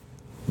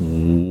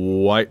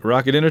White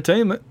Rocket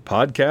Entertainment,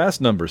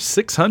 podcast number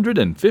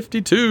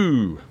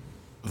 652.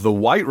 The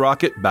White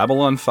Rocket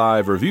Babylon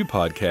 5 review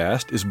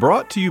podcast is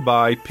brought to you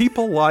by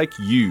people like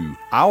you,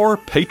 our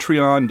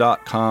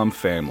Patreon.com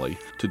family.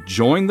 To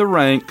join the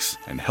ranks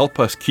and help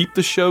us keep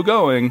the show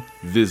going,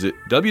 visit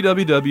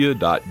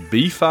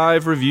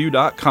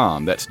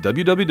www.b5review.com. That's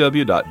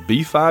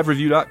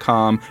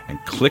www.b5review.com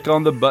and click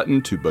on the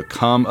button to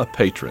become a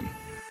patron.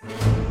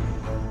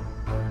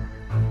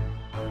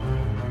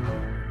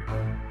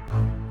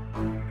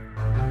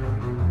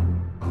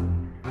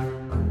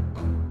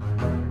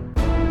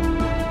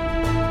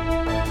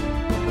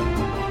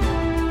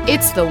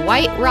 It's the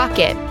White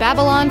Rocket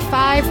Babylon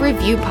 5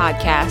 Review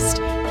Podcast.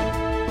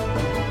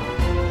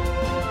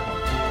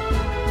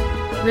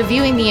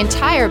 Reviewing the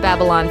entire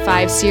Babylon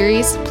 5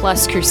 series,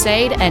 plus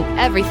Crusade and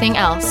everything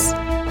else.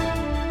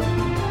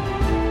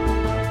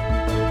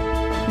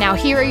 Now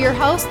here are your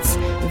hosts,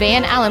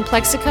 Van Allen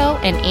Plexico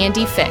and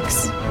Andy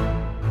Fix.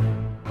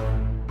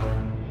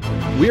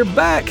 We're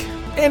back!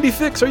 Andy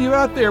Fix, are you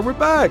out there? We're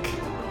back!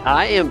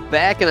 I am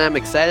back and I'm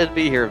excited to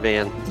be here,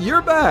 Van.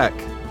 You're back!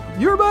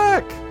 You're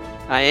back!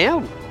 I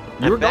am.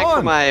 You were back gone.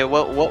 For my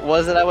what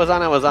was it I was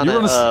on? I was on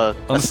an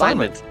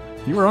assignment.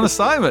 You were on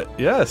assignment,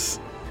 yes.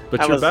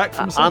 But you're back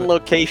from on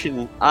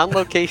location at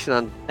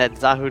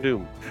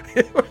Zahudum.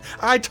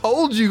 I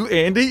told you,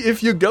 Andy,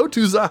 if you go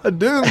to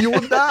Zahudum, you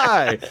will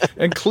die.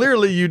 And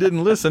clearly you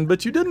didn't listen,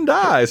 but you didn't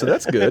die, so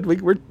that's good.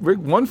 We're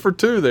 1 for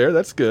 2 there.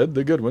 That's good,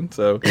 the good one.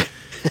 So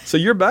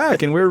you're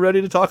back, and we're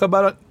ready to talk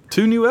about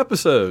 2 new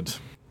episodes.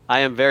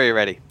 I am very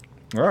ready.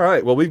 All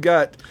right. Well, we've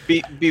got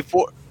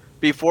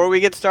Before we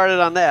get started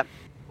on that,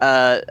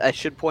 I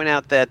should point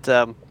out that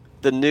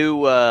the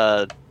new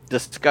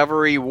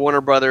Discovery Warner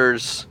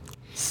Brothers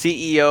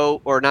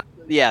CEO,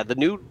 the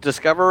new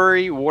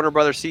Discovery Warner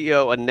Brothers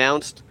CEO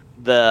announced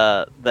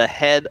the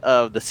head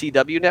of the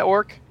CW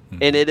network,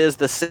 and it is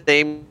the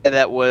same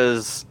that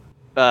was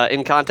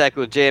in contact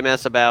with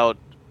JMS about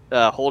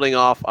holding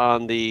off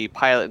on the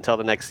pilot until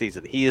the next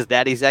season. He is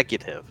that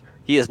executive.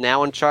 He is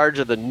now in charge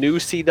of the new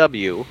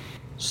CW,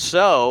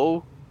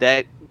 so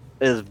that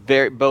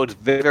bodes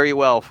very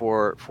well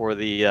for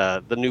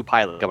the new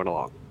pilot coming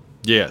along.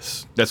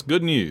 Yes, that's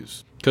good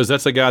news, because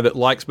that's a guy that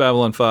likes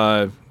Babylon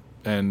 5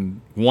 and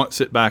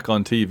wants it back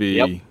on TV.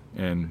 Yep.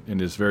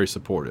 and is very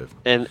supportive.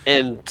 And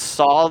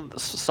saw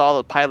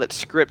the pilot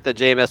script that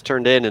JMS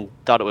turned in and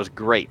thought it was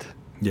great.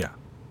 Yeah.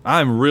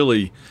 I'm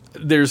like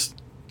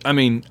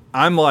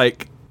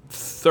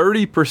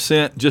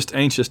 30% just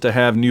anxious to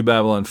have new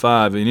Babylon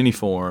 5 in any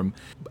form,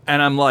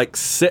 and I'm like,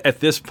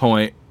 at this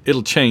point,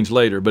 it'll change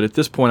later, but at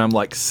this point I'm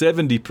like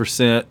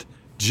 70%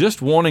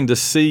 just wanting to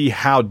see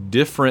how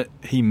different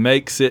he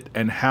makes it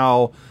and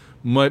how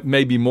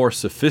maybe more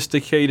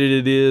sophisticated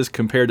it is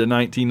compared to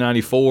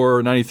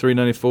 1994, 93,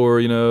 94,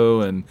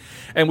 and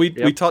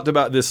we talked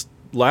about this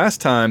last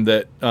time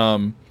that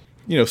some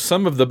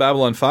of the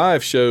Babylon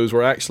 5 shows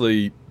were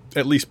actually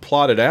at least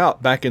plotted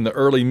out back in the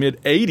early mid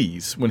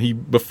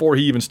 80s before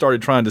he even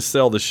started trying to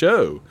sell the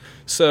show.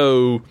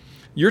 So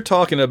you're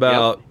talking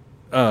about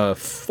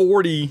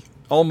 40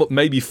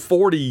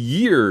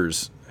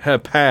 years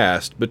have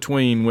passed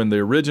between when the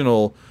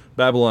original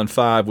Babylon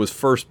 5 was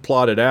first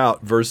plotted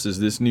out versus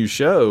this new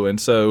show. And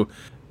so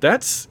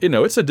that's,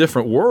 it's a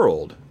different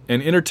world.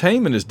 And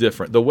entertainment is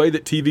different. The way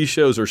that TV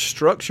shows are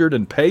structured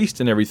and paced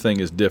and everything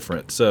is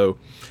different. So,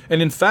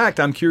 and in fact,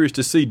 I'm curious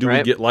to see,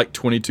 we get like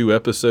 22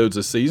 episodes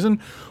a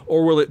season,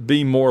 or will it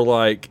be more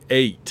like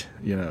 8,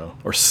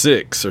 or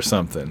 6 or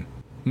something?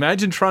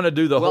 Imagine trying to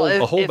do the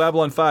whole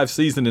Babylon 5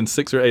 season in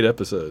 6 or 8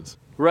 episodes.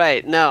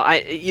 Right. No,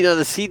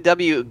 the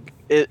CW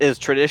is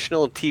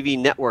traditional TV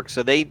network,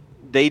 so they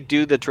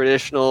do the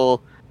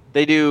traditional.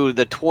 They do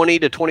the 20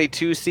 to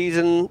 22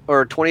 season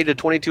or 20 to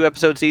 22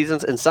 episode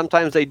seasons, and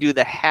sometimes they do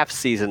the half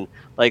season,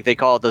 like they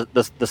call it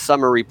the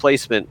summer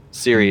replacement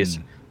series,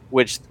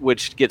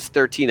 which gets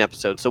 13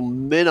 episodes. So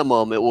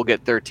minimum it will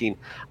get 13.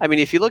 I mean,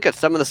 if you look at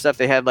some of the stuff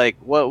they had, like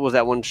what was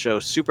that one show,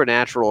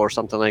 Supernatural or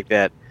something like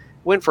that,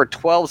 went for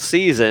 12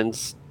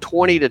 seasons,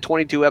 20 to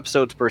 22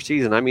 episodes per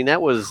season. I mean,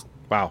 that was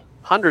wow.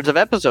 Hundreds of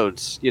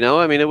episodes, it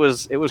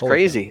was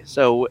crazy.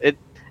 So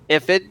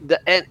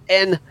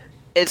and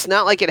it's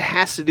not like it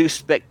has to do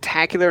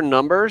spectacular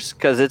numbers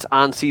because it's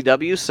on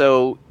CW.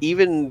 So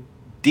even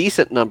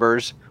decent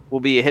numbers will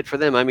be a hit for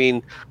them. I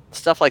mean,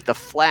 stuff like The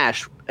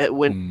Flash, it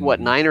went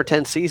 9 or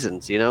 10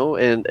 seasons,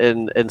 and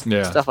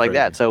stuff like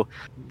that. So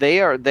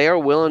they are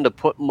willing to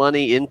put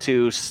money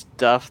into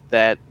stuff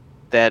that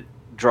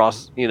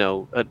draws the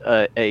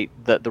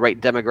right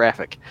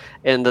demographic,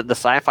 and the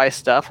sci-fi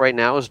stuff right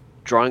now is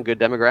drawing good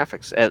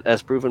demographics,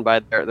 as proven by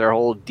their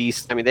whole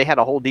DC. I mean, they had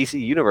a whole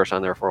DC universe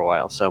on there for a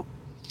while. So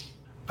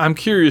I'm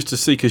curious to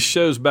see, because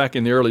shows back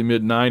in the early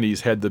mid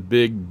 90s had the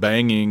big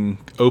banging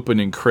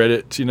opening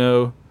credits,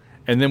 and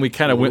then we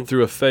kind of went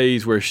through a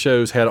phase where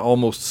shows had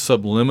almost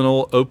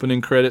subliminal opening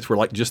credits, where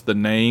like just the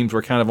names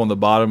were kind of on the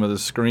bottom of the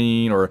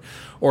screen, or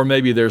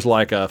maybe there's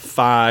like a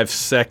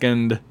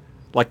 5-second,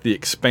 like The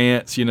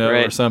Expanse,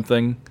 or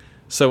something.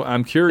 So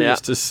I'm curious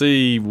to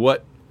see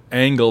what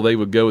angle they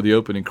would go with the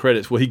opening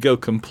credits. Will he go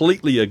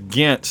completely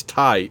against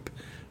type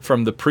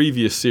from the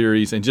previous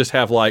series and just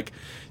have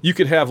you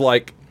could have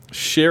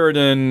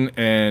Sheridan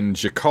and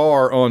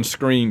Jakar on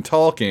screen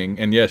talking,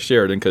 and yes,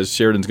 Sheridan, because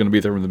Sheridan's going to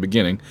be there from the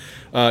beginning.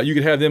 You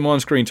could have them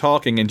on screen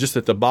talking, and just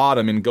at the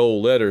bottom in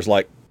gold letters,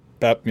 like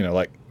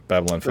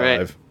Babylon 5,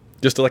 right.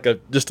 just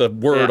a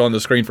word on the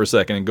screen for a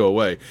second and go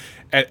away,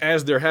 and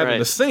as they're having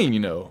the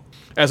scene,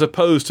 as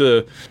opposed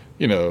to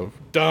dum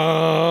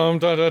dun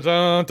dun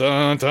dun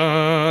dun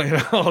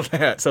dun, all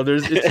that. So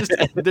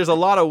there's a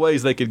lot of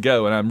ways they could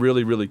go, and I'm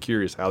really really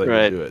curious how they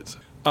would do it.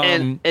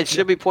 And it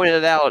should be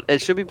pointed out. It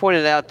should be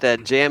pointed out that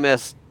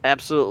JMS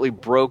absolutely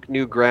broke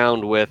new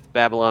ground with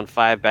Babylon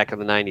 5 back in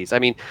the 90s. I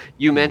mean,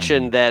 you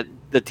mentioned that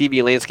the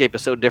TV landscape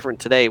is so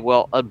different today.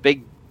 Well, a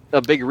big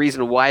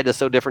reason why it is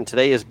so different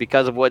today is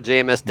because of what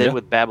JMS did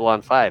with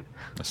Babylon 5.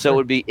 That's it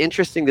would be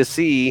interesting to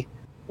see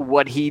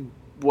what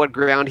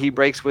ground he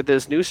breaks with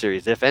this new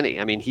series, if any.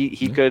 I mean,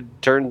 he could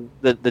turn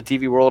the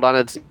TV world on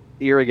its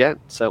ear again.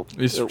 So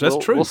that's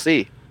true. We'll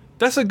see.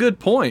 That's a good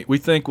point. We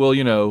think,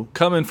 well,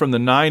 coming from the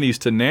 90s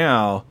to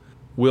now,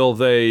 will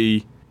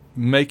they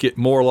make it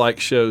more like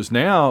shows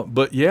now?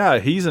 But yeah,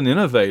 he's an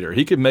innovator.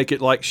 He could make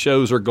it like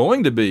shows are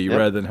going to be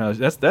rather than how.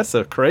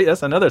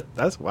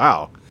 That's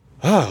wow.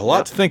 A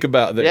lot to think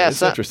about there.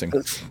 It's interesting.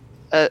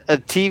 A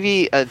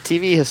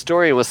TV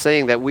historian was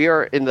saying that we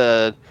are in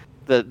the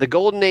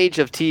golden age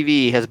of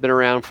TV has been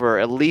around for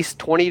at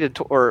least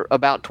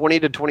about 20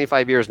 to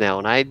 25 years now,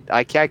 and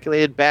I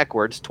calculated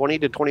backwards 20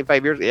 to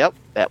 25 years. Yep,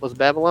 that was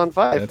Babylon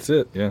 5. That's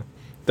it. Yeah,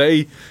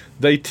 they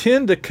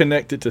tend to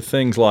connect it to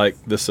things like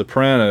The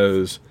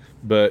Sopranos,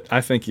 but I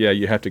think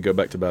you have to go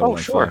back to Babylon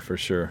 5 for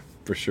sure.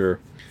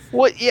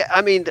 Well, yeah,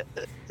 I mean,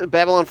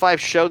 Babylon 5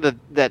 showed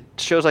that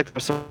shows like The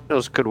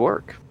Sopranos could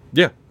work.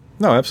 Yeah,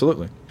 no,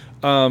 absolutely.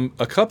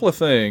 A couple of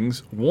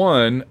things.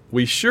 One,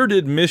 we sure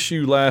did miss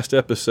you last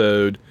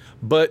episode,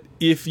 but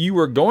if you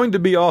were going to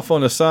be off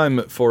on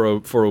assignment for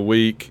a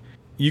week,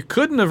 you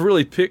couldn't have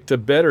really picked a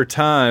better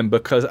time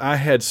because I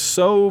had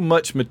so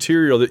much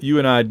material that you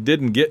and I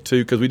didn't get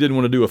to because we didn't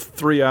want to do a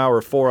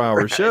 3-hour,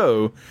 4-hour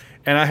show.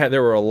 And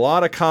there were a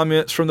lot of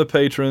comments from the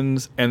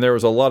patrons, and there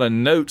was a lot of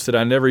notes that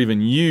I never even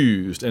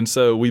used. And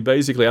so we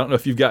basically, I don't know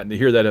if you've gotten to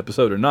hear that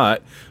episode or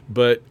not,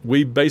 but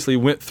we basically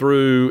went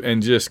through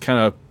and just kind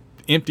of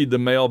emptied the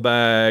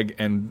mailbag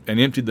and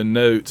emptied the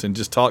notes and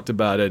just talked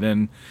about it.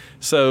 And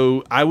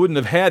so I wouldn't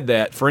have had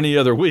that for any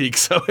other week.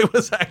 So it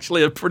was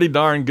actually a pretty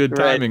darn good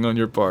timing on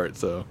your part.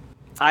 So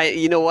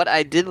you know what?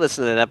 I did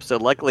listen to that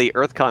episode. Luckily,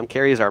 EarthCom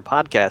carries our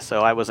podcast,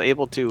 so I was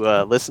able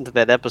to listen to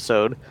that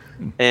episode,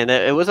 and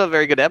it was a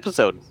very good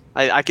episode.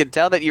 I could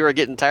tell that you were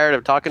getting tired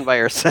of talking by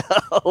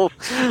yourself.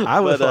 I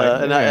was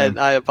and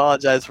I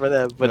apologize for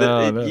that.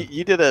 But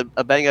you did a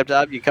bang up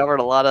job. You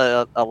covered a lot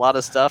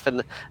of stuff,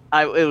 and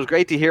it was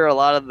great to hear a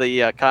lot of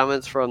the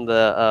comments from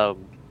our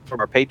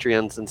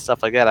Patreons and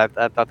stuff like that. I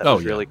thought that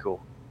was really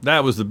cool.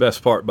 That was the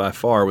best part by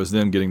far, was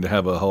them getting to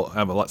have a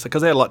lot,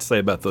 because they had a lot to say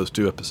about those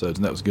 2 episodes,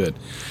 and that was good.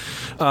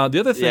 The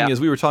other thing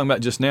is, we were talking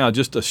about just now,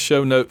 just a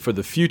show note for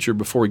the future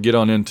before we get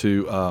on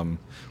into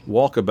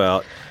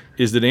Walkabout,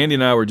 is that Andy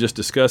and I were just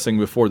discussing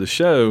before the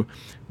show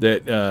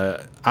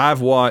that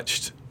I've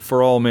watched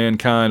For All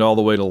Mankind all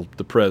the way to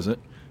the present.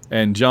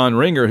 And John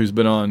Ringer, who's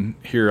been on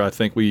here, I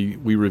think we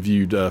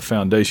reviewed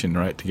Foundation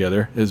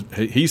together.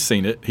 He's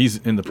seen it. He's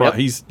in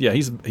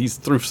the he's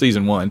through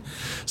season 1.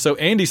 So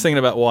Andy's thinking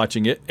about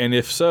watching it, and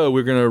if so,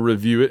 we're going to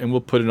review it and we'll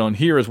put it on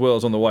here as well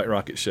as on the White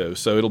Rocket show.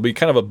 So it'll be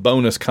kind of a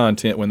bonus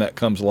content when that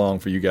comes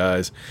along for you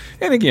guys.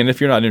 And again, if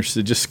you're not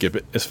interested, just skip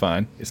it. It's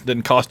fine. It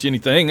doesn't cost you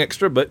anything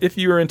extra. But if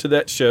you're into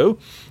that show,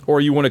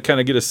 or you want to kind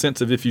of get a sense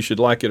of if you should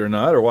like it or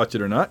not, or watch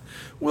it or not,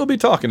 we'll be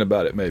talking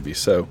about it maybe.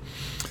 So.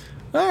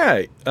 All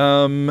right.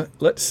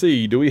 Let's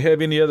see. Do we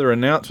have any other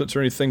announcements or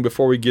anything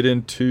before we get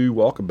into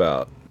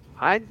Walkabout?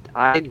 I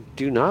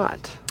do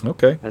not.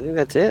 Okay. I think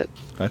that's it.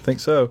 I think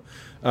so.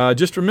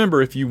 Just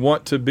remember, if you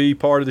want to be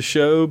part of the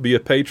show, be a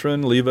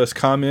patron, leave us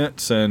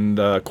comments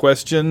and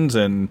questions,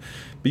 and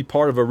be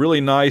part of a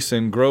really nice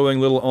and growing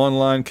little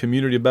online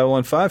community of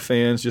Babylon 5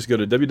 fans, just go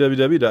to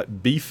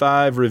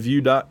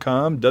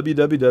www.b5review.com,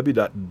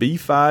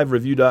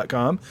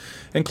 www.b5review.com,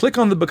 and click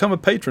on the Become a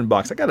Patron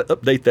box. I got to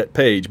update that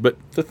page, but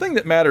the thing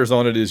that matters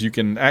on it is you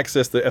can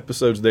access the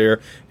episodes there,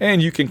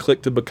 and you can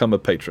click to become a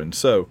patron.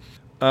 So,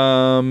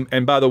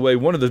 and by the way,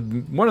 one of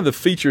the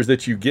features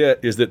that you get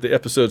is that the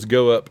episodes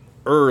go up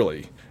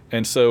early.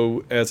 And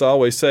so, as I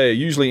always say,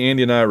 usually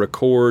Andy and I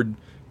record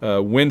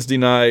Wednesday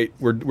night.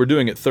 We're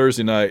doing it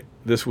Thursday night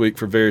this week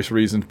for various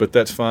reasons, but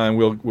that's fine.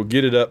 We'll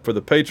get it up for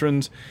the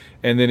patrons,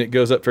 and then it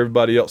goes up for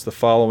everybody else the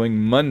following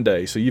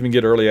Monday. So you even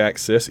get early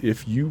access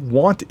if you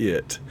want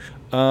it.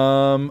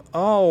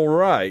 All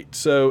right.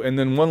 So, and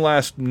then one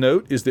last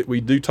note is that we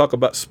do talk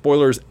about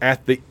spoilers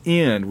at the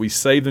end. We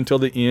save until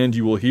the end.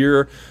 You will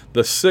hear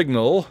the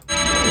signal.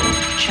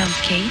 Jump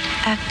gate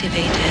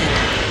activated.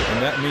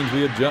 And that means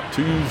we have jumped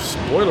to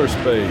spoiler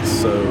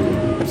space. So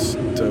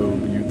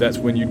that's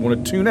when you'd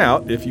want to tune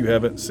out if you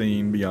haven't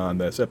seen beyond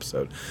this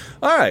episode.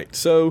 All right,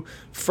 so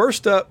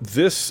first up,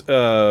 this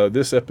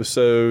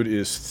episode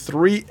is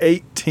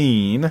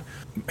 318.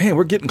 Man,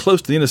 we're getting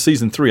close to the end of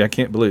season 3. I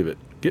can't believe it.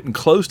 Getting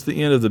close to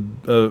the end of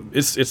the.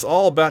 It's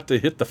all about to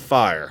hit the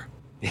fire.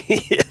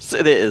 Yes,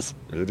 it is.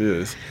 It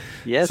is.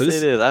 Yes, it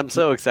is. I'm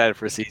so excited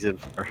for season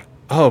 4.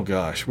 Oh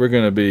gosh,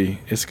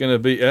 it's gonna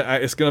be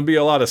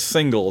a lot of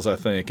singles, I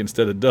think,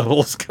 instead of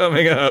doubles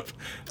coming up.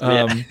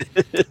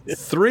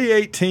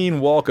 318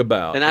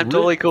 Walkabout, and I'm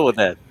totally cool with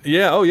that.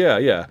 Yeah. Oh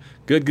yeah.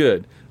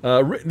 Good.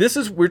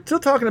 We're still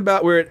talking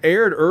about where it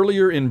aired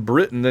earlier in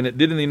Britain than it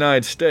did in the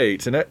United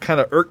States, and that kind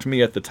of irked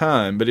me at the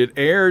time. But it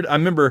aired. I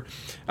remember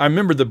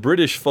the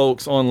British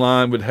folks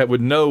online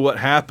would know what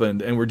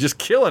happened and were just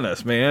killing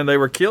us, man. They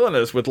were killing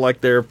us with like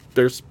their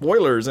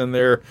spoilers and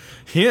their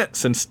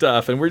hints and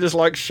stuff, and we're just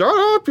like, shut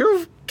up,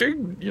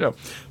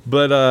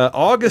 But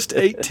August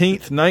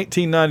 18th,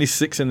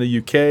 1996 in the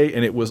UK,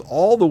 and it was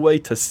all the way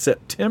to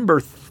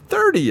September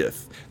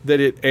 30th. That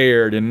it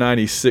aired in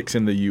 96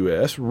 in the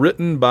U.S.,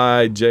 written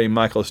by J.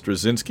 Michael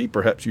Straczynski,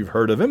 perhaps you've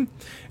heard of him,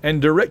 and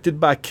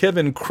directed by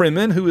Kevin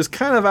Cremin, who is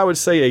kind of, I would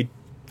say, a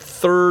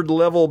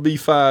third-level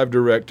B5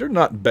 director.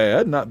 Not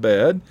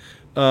bad.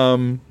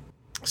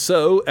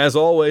 So, as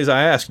always,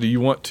 I ask, do you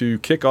want to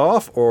kick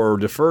off or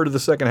defer to the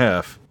second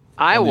half?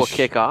 I will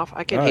kick off.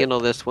 I can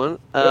handle this one.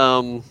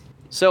 Yep.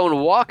 So in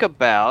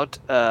Walkabout,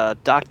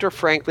 Dr.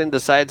 Franklin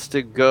decides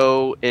to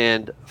go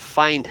and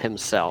find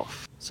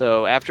himself.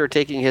 So after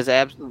taking his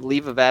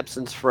leave of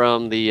absence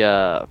from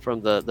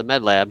the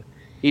med lab,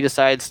 he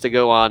decides to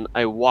go on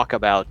a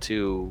walkabout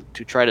to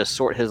try to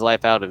sort his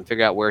life out and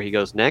figure out where he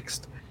goes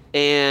next.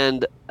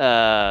 And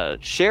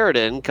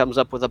Sheridan comes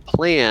up with a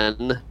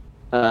plan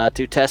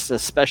to test a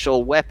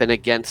special weapon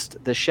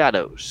against the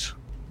shadows.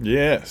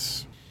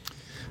 Yes.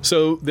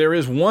 So there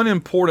is one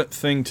important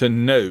thing to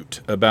note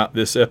about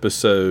this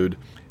episode.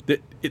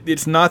 That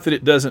it's not that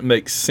it doesn't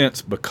make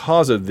sense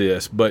because of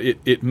this, but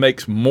it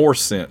makes more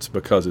sense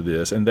because of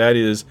this. And that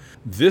is,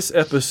 this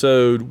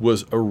episode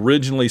was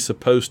originally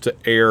supposed to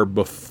air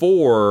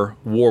before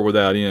War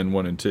Without End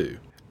 1 and 2.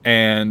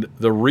 And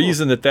the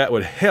reason that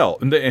would help,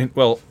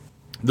 the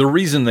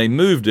reason they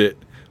moved it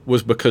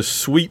was because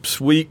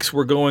sweeps weeks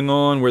were going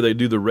on where they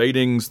do the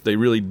ratings. They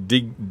really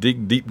dig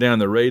deep down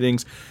the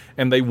ratings.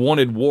 And they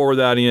wanted War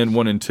Without End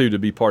 1 and 2 to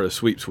be part of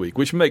Sweeps Week,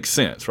 which makes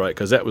sense, right?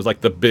 Because that was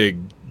like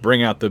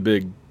bring out the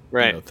big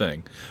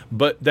thing.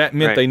 But that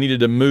meant they needed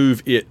to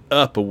move it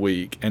up a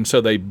week. And so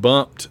they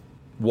bumped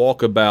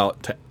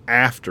Walkabout to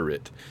after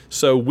it.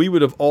 So we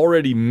would have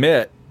already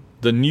met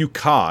the new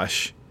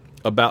Kosh,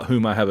 about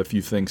whom I have a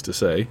few things to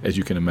say, as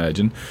you can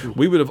imagine.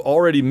 We would have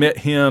already met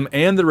him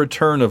and the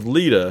return of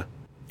Lita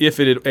if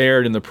it had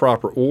aired in the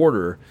proper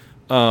order.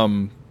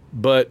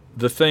 But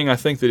the thing I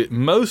think that it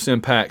most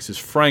impacts is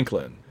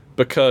Franklin.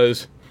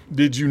 Because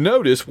did you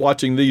notice,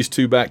 watching these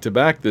two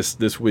back-to-back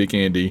this week,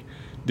 Andy,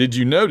 did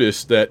you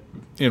notice that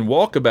in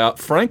Walkabout,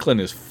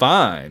 Franklin is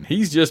fine.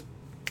 He's just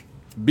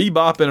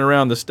bebopping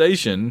around the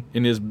station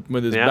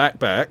with his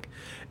backpack.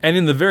 And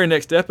in the very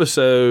next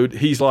episode,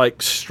 he's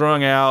like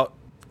strung out.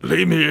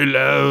 Leave me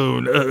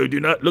alone. Do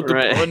not look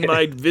upon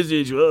my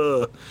visage.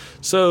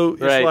 So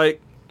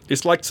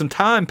it's like some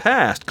time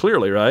passed,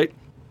 clearly, right?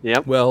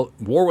 Yep. Well,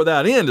 War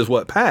Without End is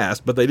what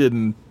passed, but they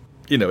didn't,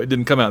 it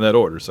didn't come out in that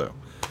order. So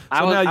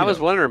I was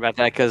wondering about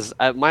that because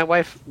my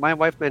wife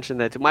mentioned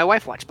that too. My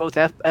wife watched both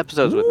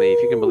episodes with me,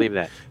 if you can believe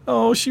that.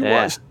 Oh, she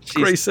watched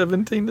Grey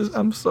 17.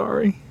 I'm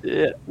sorry.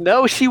 Yeah.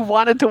 No, she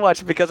wanted to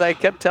watch it because I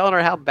kept telling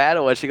her how bad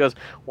it was. She goes,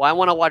 "Well, I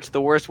want to watch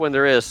the worst one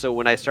there is. So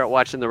when I start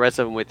watching the rest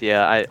of them with you,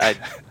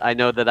 I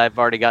know that I've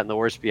already gotten the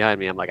worst behind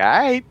me." I'm like,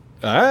 all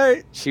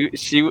right.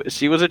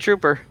 She was a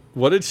trooper.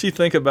 What did she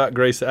think about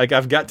Grace?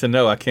 I've got to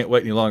know. I can't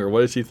wait any longer.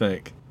 What did she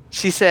think?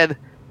 She said,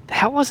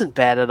 "That wasn't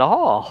bad at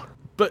all."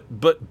 But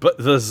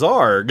the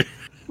Zarg.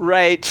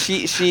 Right.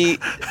 She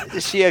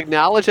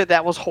acknowledged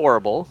that was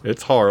horrible.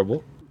 It's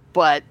horrible.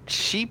 But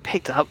she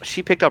picked up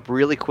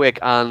really quick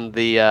on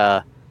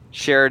the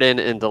Sheridan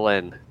and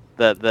Delenn,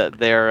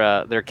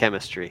 their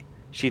chemistry.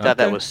 She thought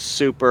that was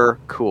super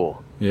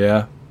cool.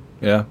 Yeah.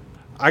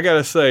 I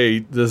gotta say,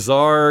 the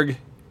Zarg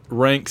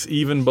ranks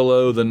even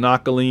below the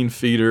Nakaline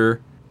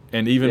feeder.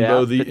 And even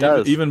below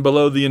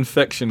the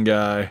infection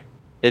guy.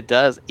 It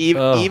does.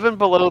 Even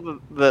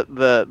below the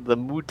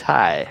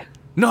Mutai.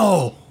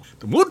 No!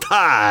 The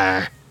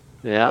Mutai!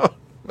 Yeah.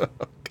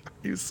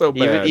 He's so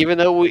bad. Even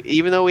though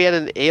we had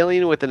an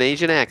alien with an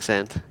Asian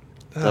accent,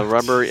 the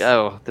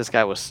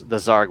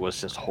Zarg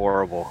was just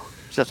horrible.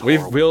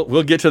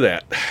 We'll get to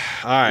that.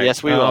 All right.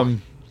 Yes, we will.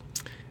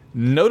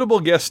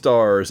 Notable guest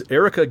stars: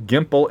 Erica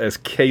Gimple as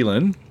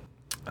Kaylin.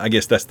 I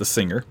guess that's the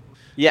singer.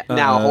 Yeah.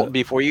 Now,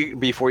 before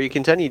you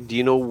continue, do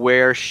you know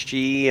where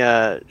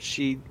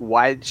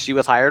why she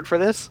was hired for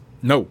this?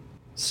 No.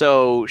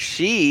 So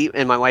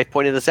and my wife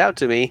pointed this out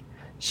to me.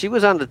 She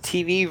was on the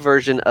TV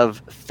version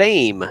of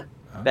Fame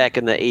back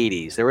in the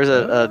 80s. There was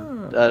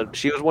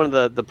she was one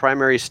of the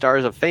primary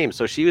stars of Fame.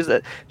 So she's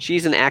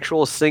an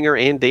actual singer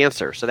and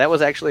dancer. So that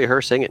was actually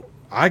her singing.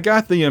 I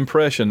got the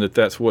impression that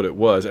that's what it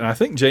was, and I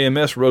think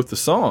JMS wrote the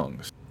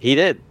songs. He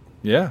did.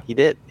 Yeah. He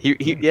did. He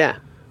yeah.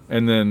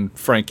 And then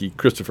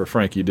Christopher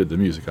Frankie did the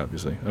music,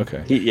 obviously.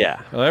 Okay.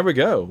 Yeah. Well, there we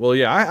go. Well,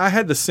 yeah, I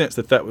had the sense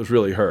that was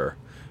really her,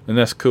 and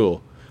that's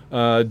cool.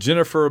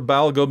 Jennifer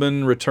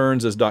Balgobin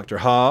returns as Dr.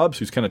 Hobbs,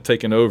 who's kind of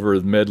taken over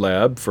the med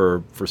lab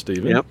for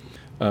Steven.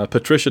 Yep.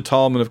 Patricia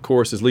Tallman, of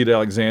course, is Lita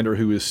Alexander,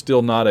 who is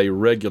still not a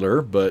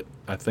regular, but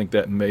I think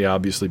that may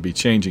obviously be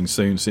changing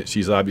soon since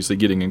she's obviously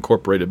getting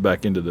incorporated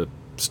back into the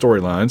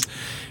storylines.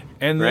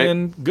 And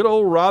then good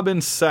old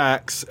Robin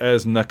Sachs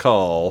as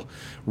Nakal.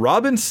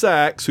 Robin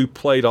Sachs, who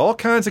played all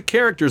kinds of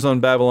characters on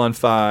Babylon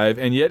 5,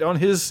 and yet on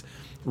his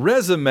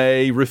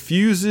resume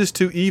refuses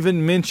to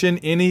even mention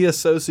any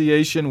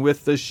association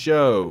with the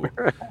show.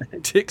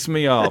 Ticks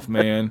me off,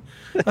 man.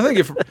 I think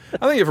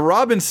if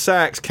Robin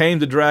Sachs came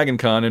to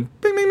DragonCon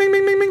and bing, bing, bing,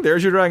 bing, bing, bing,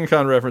 there's your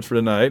DragonCon reference for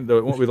tonight, though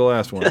it won't be the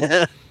last one.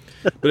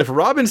 But if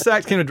Robin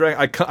Sachs came to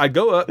Dragon, I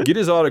go up, get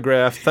his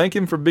autograph, thank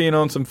him for being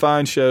on some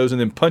fine shows, and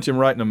then punch him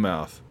right in the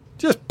mouth.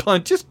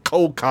 Just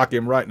cold cock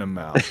him right in the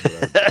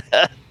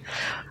mouth.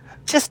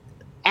 Just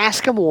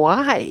ask him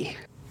why.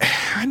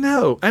 I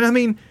know. And I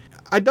mean,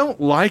 I don't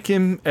like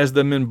him as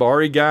the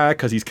Minbari guy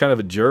because he's kind of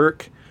a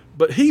jerk,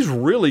 but he's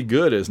really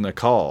good as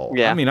Nakal.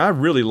 Yeah. I mean, I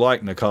really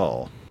like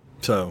Nakal.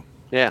 So,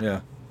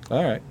 yeah.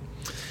 All right.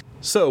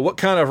 So, what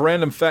kind of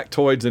random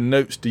factoids and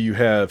notes do you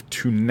have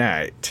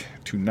tonight?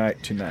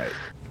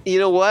 You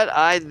know what?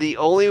 The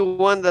only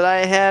one that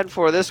I had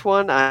for this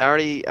one, I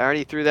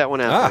already threw that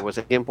one out there. Was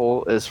a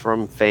Gimple is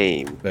from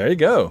Fame. There you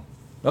go.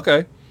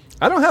 Okay.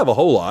 I don't have a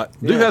whole lot.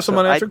 Do have some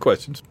unanswered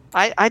questions.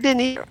 I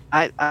didn't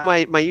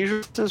either. My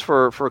usual senses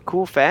for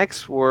cool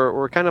facts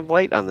were kind of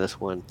light on this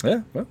one.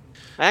 Yeah. Well,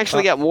 I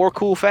actually got more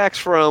cool facts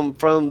from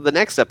the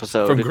next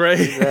episode. From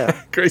Gray.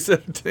 Gray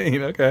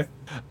 17. Okay.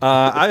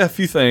 I have a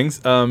few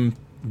things. Let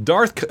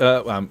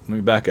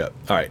me back up.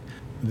 All right.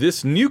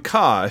 This new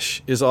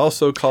Kosh is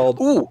also called.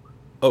 Ooh.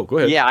 Oh, go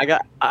ahead. Yeah,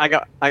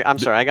 I'm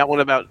sorry. I got one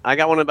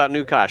about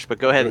New Kosh, but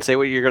go ahead and say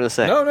what you're going to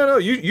say. No.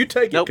 You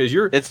take it because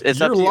you're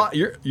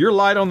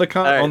light on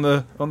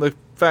the on the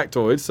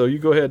factoids, so you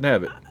go ahead and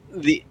have it.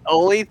 The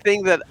only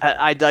thing that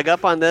I dug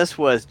up on this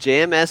was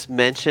JMS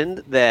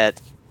mentioned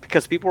that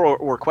because people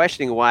were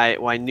questioning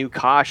why New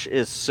Kosh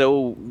is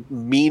so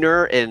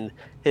meaner and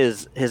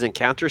his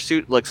encounter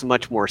suit looks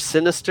much more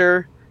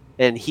sinister.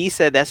 And he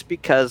said that's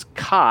because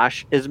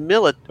Kosh is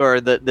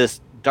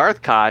this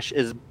Darth Kosh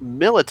is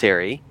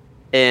military,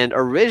 and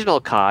original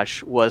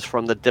Kosh was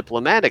from the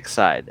diplomatic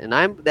side. And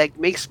that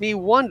makes me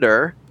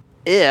wonder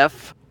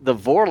if the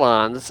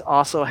Vorlons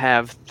also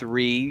have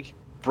 3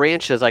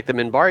 branches like the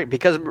Minbari.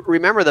 Because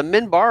remember, the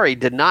Minbari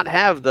did not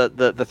have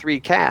the 3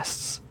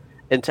 castes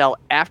until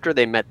after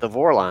they met the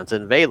Vorlons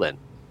in Valen.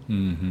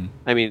 Mm-hmm.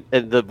 I mean,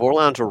 the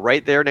Vorlons were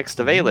right there next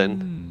to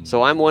Valen.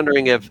 So I'm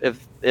wondering if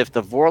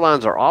the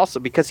Vorlons are also,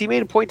 because he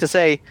made a point to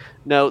say,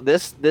 no,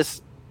 this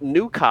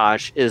new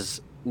Kosh is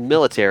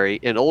military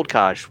and old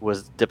Kosh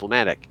was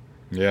diplomatic.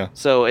 Yeah.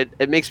 So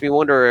it makes me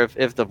wonder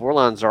if the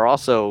Vorlons are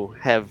also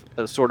have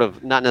a sort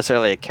of, not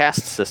necessarily a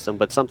caste system,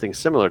 but something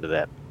similar to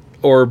that.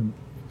 Or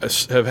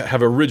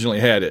have originally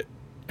had it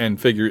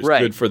and figure it's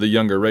good for the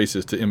younger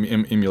races to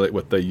emulate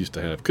what they used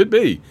to have. Could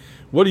be.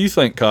 What do you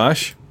think,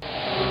 Kosh?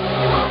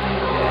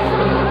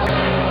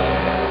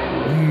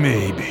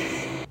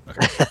 Maybe.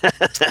 Okay.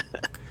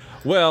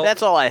 Well,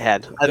 that's all I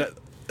had.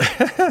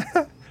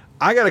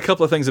 I got a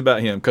couple of things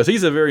about him because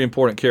he's a very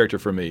important character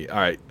for me. All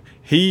right.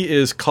 He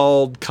is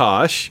called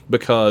Kosh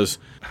because,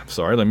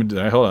 hold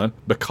on.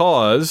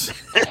 Because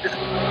we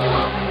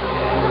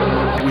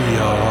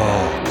are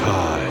all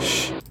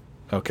Kosh.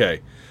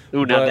 Okay.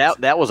 Ooh, now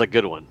that was a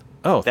good one.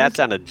 Oh, that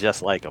sounded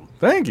just like him.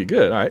 Thank you.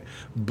 Good. All right.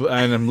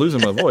 And I'm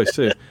losing my voice,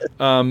 too.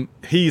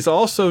 He's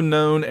also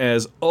known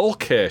as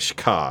Ulkesh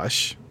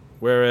Kosh,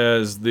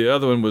 whereas the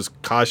other one was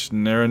Kosh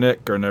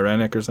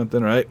Naranek or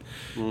something, right?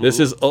 Mm-hmm. This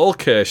is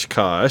Ulkesh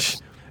Kosh.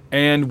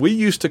 And we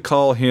used to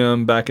call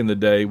him, back in the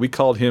day, we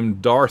called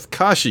him Darth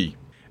Kashi.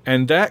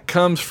 And that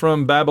comes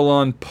from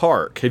Babylon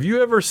Park. Have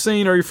you ever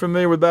seen, or are you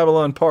familiar with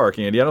Babylon Park,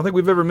 Andy? I don't think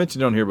we've ever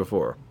mentioned it on here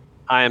before.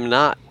 I am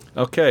not.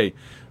 Okay.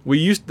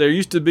 There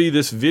used to be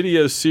this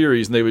video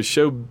series, and they would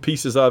show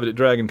pieces of it at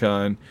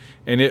DragonCon,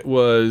 and it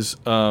was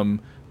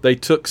they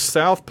took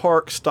South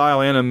Park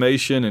style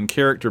animation and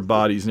character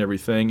bodies and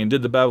everything, and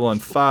did the Babylon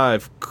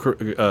 5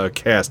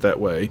 cast that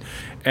way,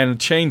 and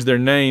changed their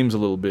names a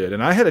little bit.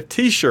 And I had a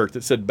T-shirt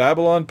that said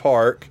Babylon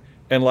Park,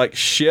 and like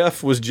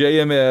Chef was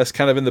JMS,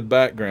 kind of in the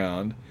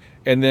background,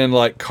 and then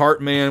like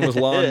Cartman was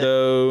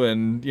Londo,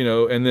 and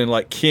and then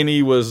like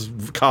Kenny was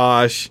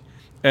Kosh,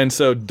 and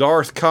so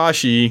Darth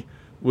Kashi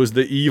was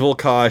the evil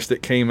Kosh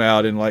that came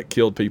out and like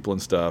killed people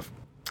and stuff.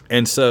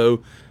 And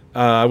so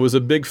I was a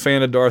big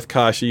fan of Darth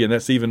Kashi, and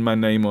that's even my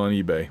name on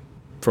eBay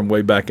from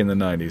way back in the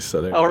 90s. So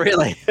there. Oh,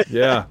 really?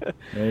 Yeah.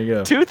 There you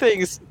go. Two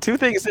things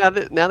now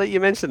that you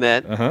mentioned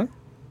that.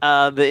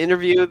 Uh-huh. The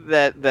interview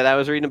that I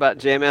was reading about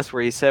JMS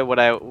where he said what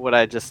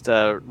I just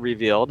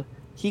revealed,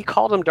 he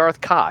called him Darth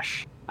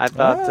Kosh. I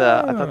thought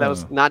that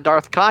was not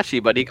Darth Kashi,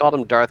 but he called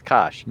him Darth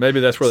Kosh. Maybe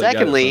that's where they got it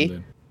Secondly, from,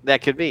 then.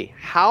 that could be.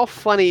 How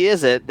funny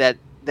is it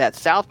that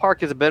South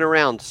Park has been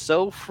around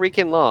so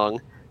freaking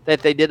long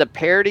that they did a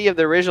parody of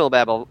the original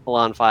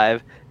Babylon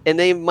 5, and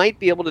they might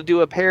be able to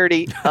do a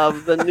parody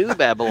of the new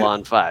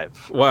Babylon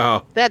 5.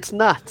 Wow. That's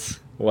nuts.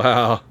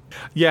 Wow.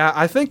 Yeah,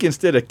 I think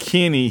instead of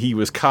Kenny, he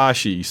was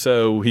Kashi,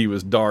 so he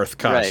was Darth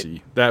Kashi.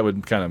 Right. That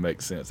would kind of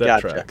make sense. That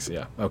Gotcha. tracks,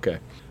 yeah. Okay.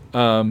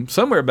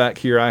 Somewhere back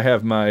here, I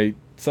have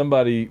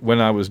somebody, when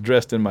I was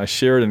dressed in my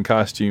Sheridan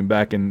costume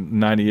back in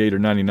 98 or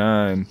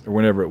 99, or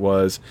whenever it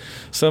was,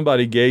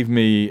 somebody gave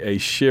me a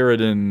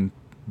Sheridan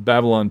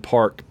Babylon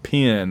Park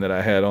pin that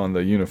I had on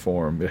the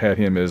uniform. It had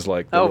him as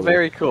like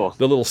Very cool.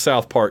 The little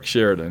South Park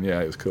Sheridan.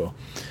 Yeah, it was cool.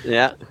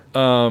 Yeah.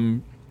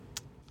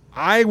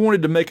 I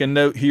wanted to make a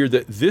note here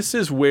that this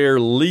is where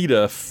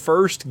Lita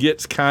first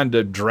gets kind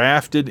of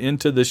drafted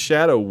into the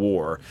Shadow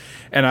War.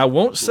 And I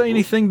won't say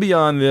anything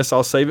beyond this.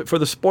 I'll save it for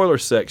the spoiler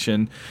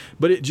section.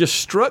 But it just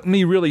struck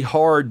me really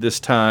hard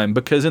this time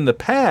because in the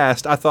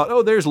past, I thought,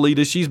 oh, there's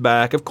Lita. She's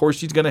back. Of course,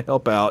 she's going to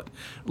help out.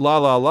 La,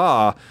 la,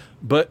 la.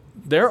 But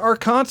there are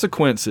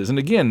consequences. And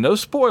again, no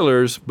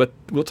spoilers, but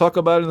we'll talk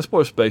about it in the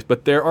spoiler space.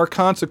 But there are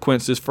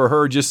consequences for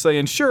her just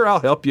saying, sure,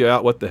 I'll help you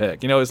out. What the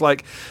heck? You know, it's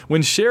like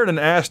when Sheridan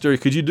asked her,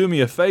 could you do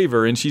me a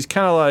favor? And she's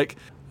kind of like,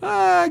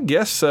 I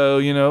guess so,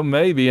 you know,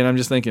 maybe. And I'm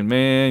just thinking,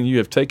 man, you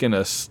have taken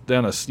a step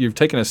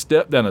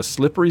down a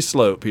slippery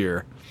slope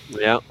here.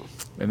 Yeah.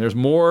 And there's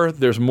more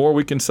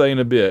we can say in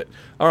a bit.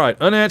 All right,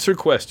 unanswered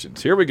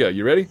questions. Here we go.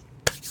 You ready?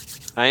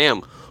 I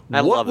am. I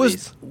love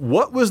these.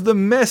 What was the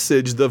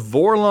message the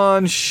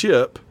Vorlon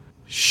ship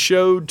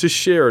showed to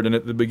Sheridan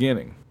at the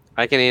beginning?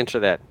 I can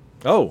answer that.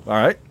 Oh, all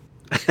right.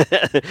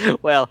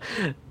 Well,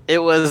 it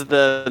was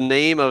the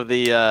name of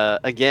the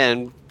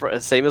again,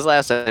 same as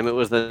last time. It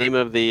was the name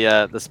of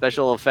the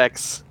special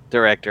effects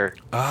director.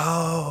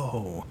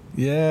 Oh,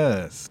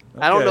 yes.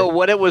 I don't Okay. know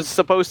what it was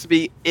supposed to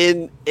be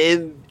in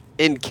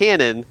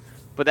canon,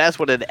 but that's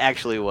what it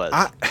actually was.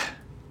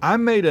 I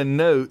made a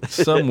note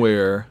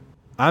somewhere.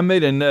 And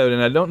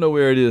I don't know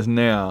where it is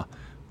now,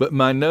 but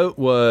my note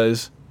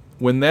was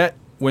when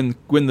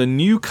the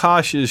new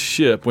Kash's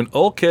ship, when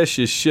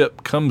Ulkesh's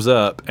ship comes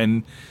up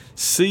and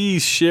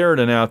sees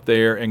Sheridan out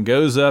there and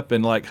goes up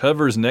and like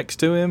hovers next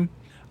to him,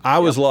 I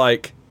was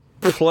like,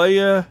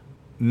 playa,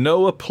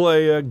 Noah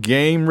playa,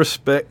 game,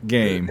 respect,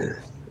 game.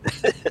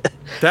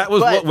 That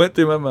was what went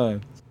through my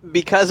mind.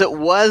 Because it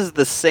was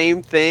the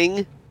same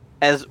thing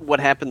as what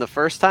happened the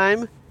first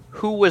time,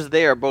 who was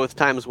there both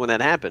times when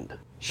that happened?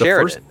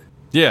 Sheridan.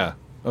 Yeah,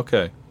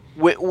 okay.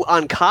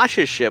 On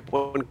Kasha's ship,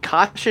 when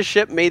Kasha's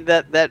ship made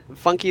that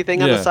funky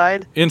thing on the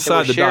side, inside it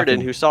was the Sheridan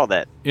docking, who saw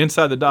that.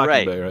 Inside the docking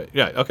Right. bay, right?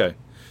 Yeah, okay.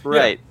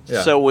 Right.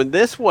 Yeah. So when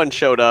this one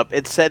showed up,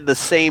 it said the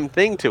same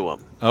thing to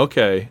him.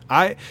 Okay.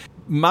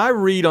 My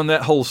read on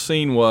that whole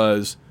scene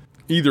was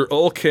either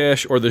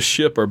Ulkesh or the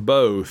ship or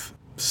both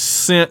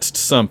sensed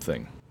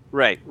something.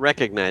 Right.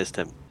 Recognized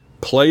him.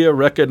 Playa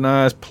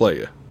recognized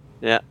playa.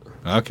 Yeah.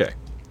 Okay.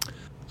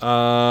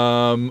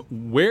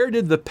 Where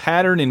did the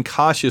pattern in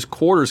Kasha's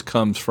quarters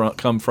come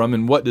from,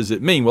 and what does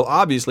it mean? Well,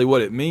 obviously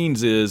what it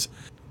means is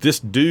this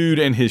dude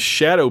and his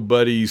shadow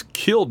buddies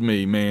killed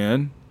me,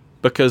 man,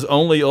 because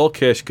only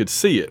Ulkesh could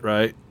see it,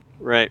 right?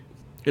 Right.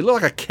 It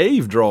looked like a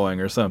cave drawing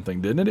or something,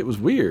 didn't it? It was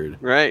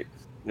weird. Right.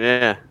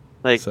 Yeah.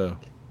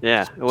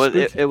 Yeah.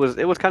 It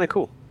was kind of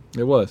cool.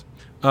 It was.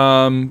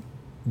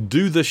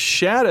 Do the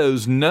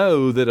shadows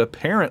know that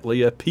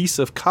apparently a piece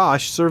of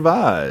Kash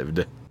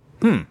survived?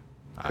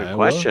 Good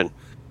question.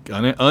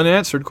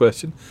 Unanswered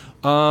question.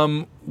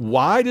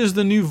 Why does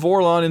the new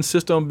Vorlon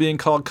insist on being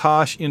called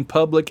Kash in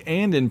public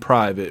and in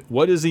private?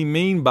 What does he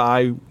mean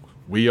by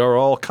 "we are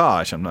all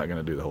Kash"? I'm not going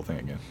to do the whole thing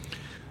again.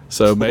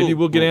 So maybe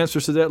we'll get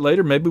answers to that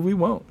later. Maybe we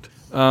won't.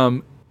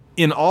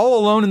 In All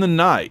Alone in the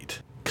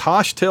Night,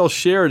 Kash tells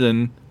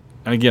Sheridan,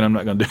 and again, I'm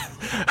not going to do.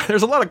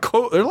 There's a lot of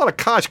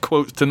Kash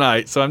quotes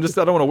tonight, so I don't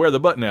want to wear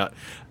the button out.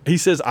 He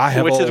says, "I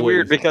have," which always. is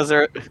weird because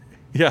there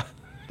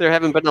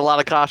haven't been a lot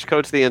of Kosh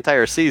quotes the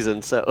entire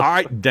season. So all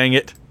right, dang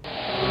it. I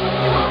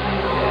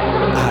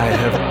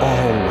have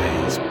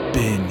always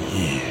been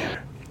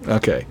here.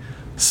 Okay,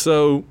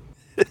 so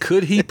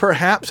could he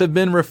perhaps have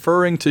been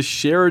referring to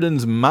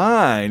Sheridan's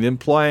mind,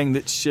 implying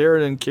that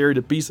Sheridan carried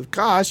a piece of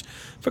Kash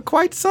for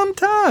quite some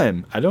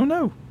time? I don't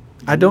know.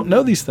 I don't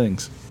know these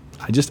things.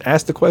 I just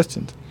asked the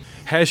questions.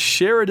 Has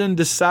Sheridan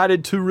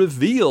decided to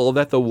reveal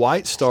that the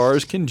White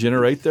Stars can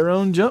generate their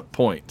own jump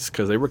points?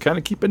 Because they were kind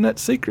of keeping that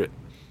secret.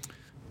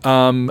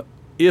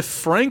 If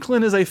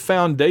Franklin is a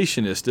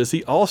foundationist, does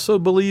he also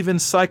believe in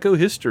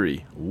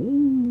psychohistory?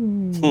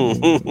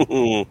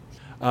 Ooh.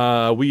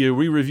 We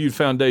reviewed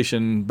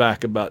Foundation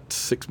back about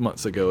 6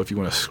 months ago. If you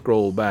want to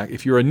scroll back,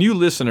 if you're a new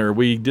listener,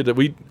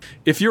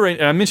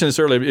 I mentioned this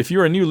earlier. If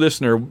you're a new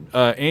listener,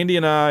 Andy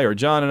and I, or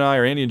John and I,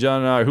 or Andy and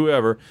John and I, or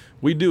whoever,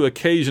 we do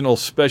occasional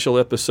special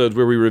episodes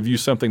where we review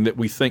something that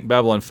we think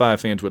Babylon 5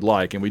 fans would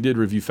like, and we did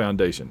review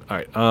Foundation. All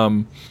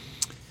right.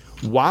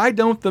 Why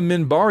don't the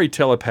Minbari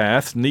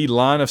telepaths need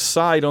line of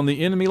sight on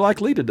the enemy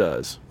like Lita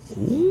does?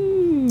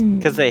 Ooh.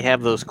 Because they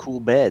have those cool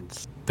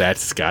beds.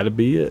 That's got to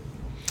be it.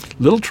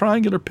 Little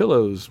triangular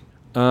pillows.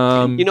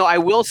 I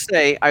will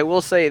say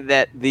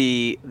that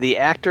the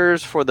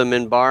actors for the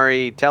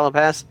Minbari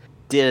telepaths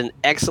did an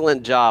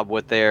excellent job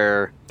with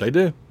their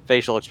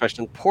facial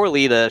expression. Poor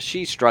Lita,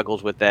 she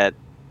struggles with that.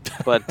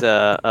 But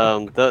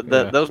those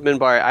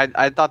Minbari,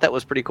 I thought that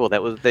was pretty cool.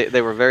 That was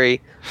they were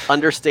very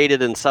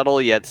understated and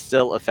subtle, yet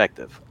still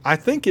effective. I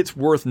think it's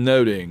worth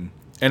noting,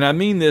 and I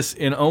mean this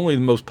in only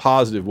the most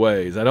positive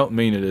ways. I don't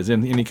mean it as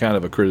in any kind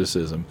of a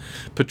criticism.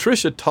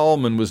 Patricia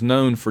Tallman was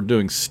known for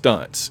doing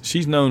stunts.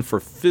 She's known for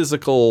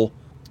physical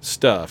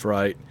stuff,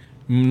 right?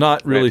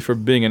 Not really for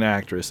being an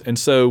actress. And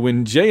so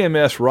when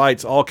JMS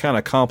writes all kind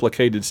of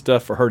complicated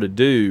stuff for her to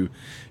do,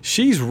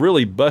 she's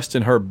really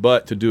busting her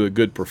butt to do a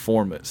good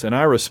performance. And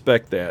I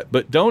respect that.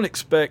 But don't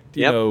expect,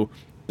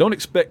 don't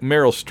expect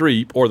Meryl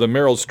Streep or the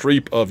Meryl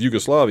Streep of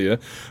Yugoslavia,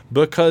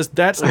 because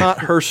that's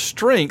not her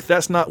strength.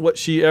 That's not what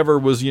she ever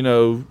was,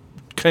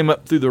 came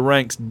up through the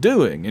ranks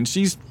doing. And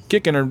she's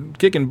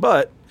kicking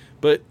butt,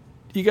 but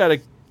you got to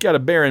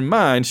bear in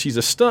mind she's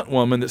a stunt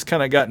woman that's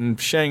kind of gotten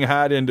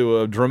shanghaied into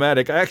a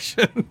dramatic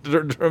action,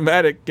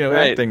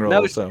 acting role.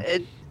 No,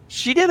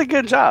 she did a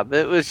good job.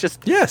 It was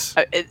just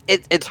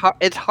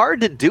it's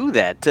hard to do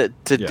that to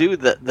do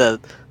the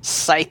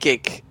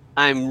psychic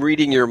I'm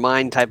reading your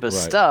mind type of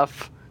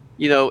stuff.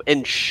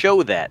 And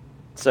show that.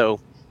 So,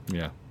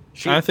 yeah,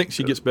 I think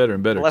she gets better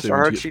and better. Bless her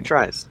heart, she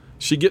tries.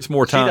 She gets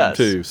more time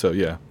too. So,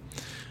 yeah.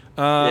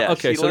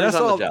 Okay, so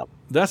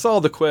that's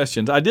all the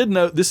questions. I did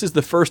note this is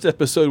the first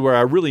episode where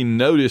I really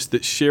noticed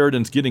that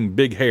Sheridan's getting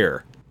big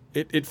hair.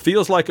 It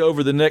feels like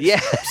over the next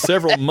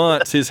several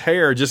months, his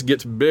hair just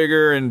gets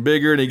bigger and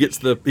bigger, and he gets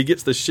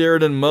the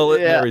Sheridan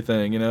mullet and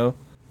everything. A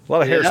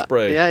lot of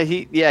hairspray.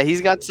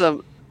 He's got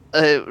some.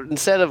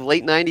 Instead of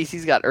late '90s,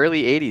 he's got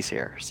early '80s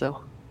hair.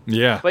 So.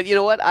 Yeah. But you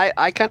know what?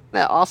 I kind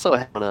of also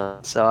have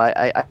one, so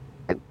I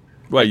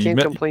can't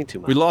complain too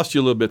much. We lost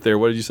you a little bit there.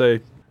 What did you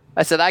say?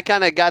 I said I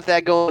kind of got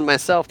that going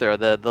myself there,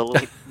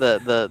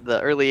 the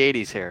early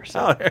 '80s hair. So.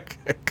 Oh,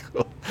 okay,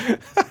 cool.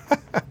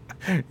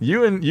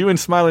 you and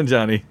Smiling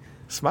Johnny,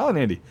 Smiling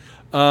Andy.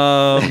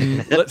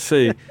 Let's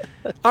see.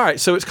 All right,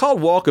 so it's called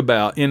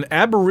Walkabout. In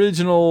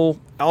Aboriginal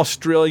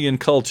Australian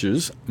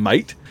cultures,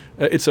 mate,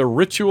 it's a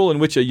ritual in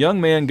which a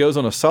young man goes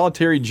on a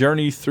solitary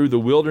journey through the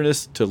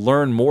wilderness to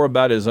learn more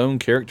about his own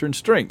character and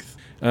strength.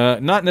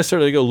 Not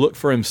necessarily to go look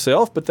for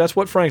himself, but that's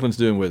what Franklin's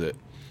doing with it.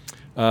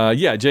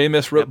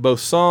 JMS wrote both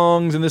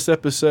songs in this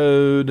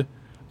episode.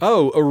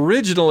 Oh,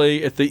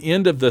 originally at the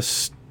end of the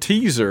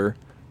teaser,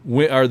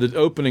 or the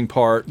opening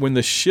part, when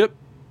the ship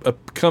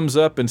comes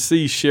up and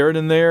sees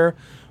Sheridan there,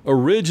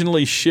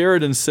 originally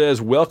Sheridan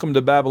says, "Welcome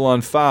to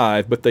Babylon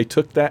 5," but they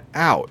took that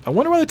out. I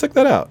wonder why they took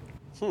that out.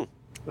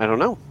 I don't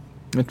know.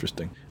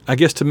 Interesting. I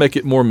guess to make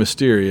it more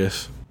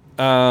mysterious.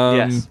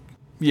 Yes.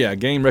 Yeah,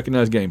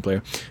 recognized game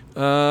player.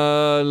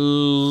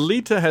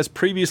 Lita has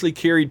previously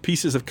carried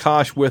pieces of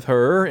Kosh with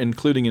her,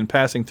 including in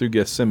passing through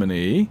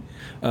Gethsemane.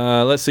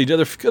 Let's see,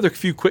 other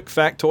few quick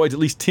factoids. At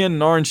least 10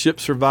 Narn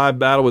ships survived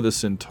battle with a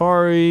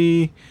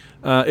Centauri.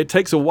 It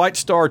takes a White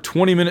Star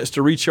 20 minutes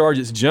to recharge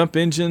its jump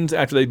engines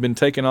after they've been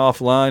taken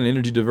offline and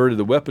energy diverted to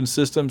the weapon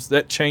systems.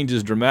 That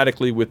changes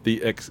dramatically with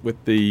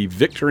the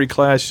Victory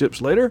class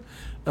ships later.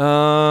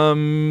 But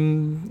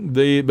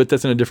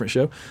that's in a different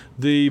show.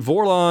 The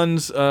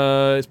Vorlons,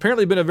 it's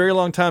apparently been a very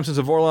long time since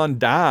a Vorlon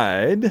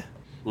died.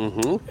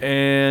 Mm-hmm.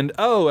 And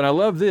I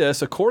love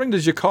this. According to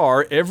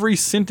Jakar, every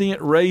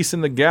sentient race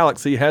in the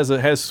galaxy has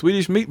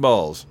Swedish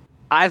meatballs.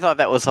 I thought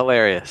that was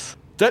hilarious.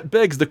 That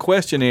begs the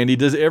question, Andy,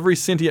 does every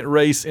sentient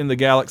race in the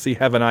galaxy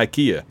have an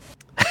IKEA?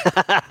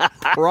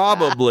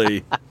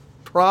 Probably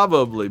by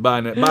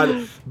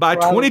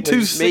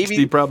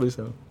 2260, probably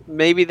so.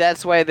 Maybe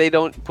that's why they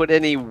don't put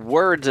any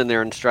words in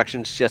their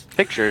instructions, just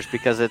pictures,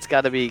 because it's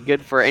got to be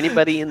good for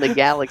anybody in the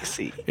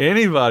galaxy.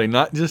 Anybody,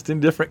 not just in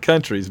different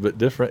countries, but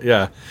different,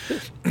 yeah.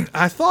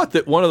 I thought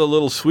that one of the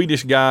little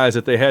Swedish guys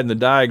that they had in the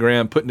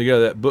diagram putting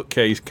together that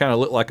bookcase kind of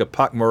looked like a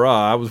Pakmara.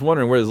 I was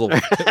wondering what his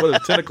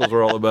tentacles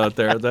were all about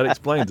there. That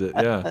explains it,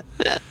 yeah.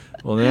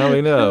 Well, now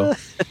we know.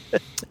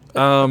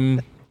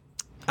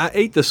 I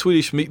ate the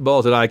Swedish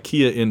meatballs at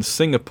IKEA in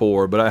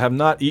Singapore, but I have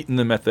not eaten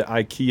them at the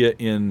IKEA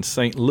in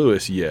St.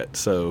 Louis yet.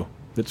 So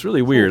it's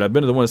really weird. I've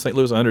been to the one in St.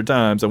 Louis 100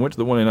 times. I went to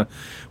the one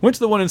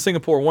in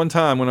Singapore one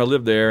time when I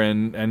lived there,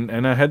 and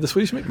I had the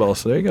Swedish meatballs.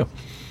 So there you go.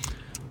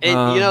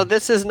 And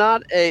this is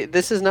not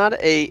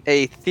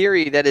a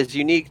theory that is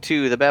unique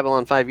to the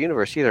Babylon 5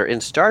 universe either.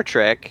 In Star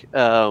Trek,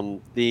 I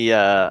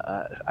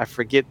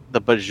forget,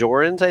 the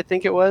Bajorans, I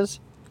think it was,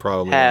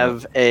 probably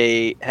have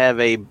a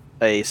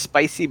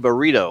spicy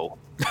burrito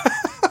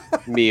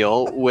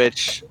meal,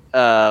 which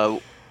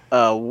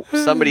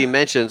somebody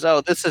mentions,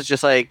 this is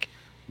just like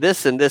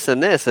this and this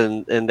and this,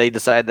 and they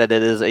decide that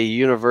it is a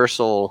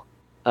universal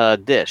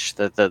dish,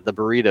 that the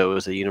burrito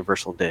is a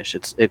universal dish.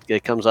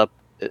 It comes up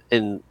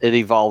and it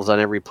evolves on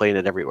every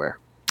planet everywhere.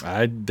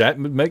 That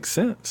makes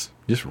sense.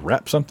 Just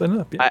wrap something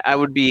up. Yeah. I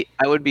would be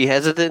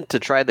hesitant to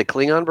try the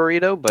Klingon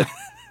burrito, but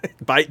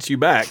bites you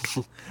back.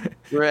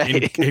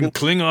 Right. In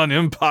Klingon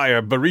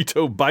Empire,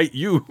 burrito bite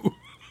you.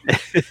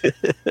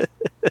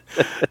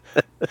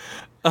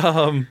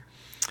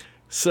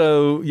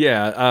 So,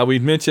 yeah, we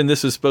mentioned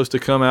this is supposed to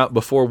come out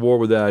before War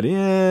Without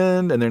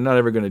End, and they're not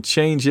ever going to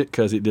change it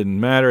because it didn't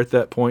matter at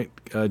that point,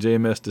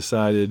 JMS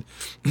decided.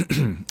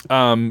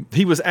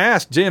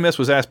 JMS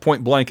was asked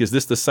point blank, is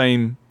this the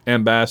same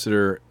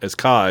ambassador as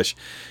Kosh?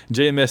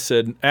 JMS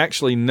said,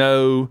 actually,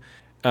 no.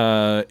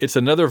 It's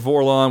another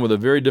Vorlon with a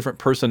very different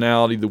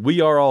personality. The We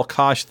Are All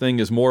Kosh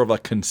thing is more of a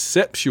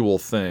conceptual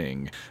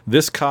thing.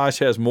 This Kosh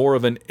has more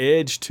of an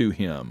edge to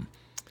him.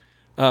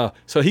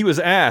 So he was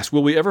asked,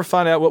 will we ever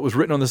find out what was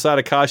written on the side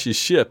of Kosh's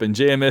ship? And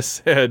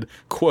JMS said,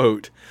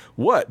 quote,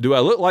 what, do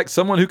I look like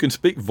someone who can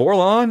speak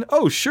Vorlon?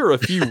 Oh, sure, a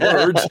few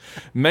words.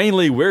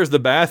 Mainly, where's the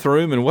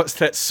bathroom and what's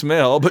that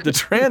smell? But to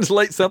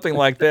translate something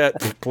like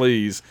that,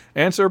 please.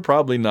 Answer,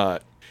 probably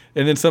not.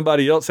 And then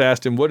somebody else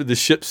asked him, what did the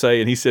ship say?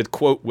 And he said,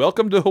 quote,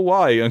 welcome to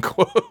Hawaii,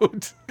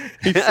 unquote.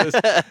 He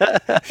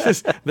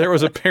says, there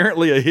was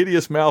apparently a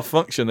hideous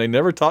malfunction. They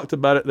never talked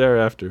about it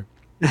thereafter.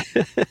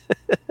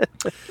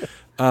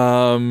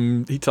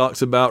 He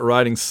talks about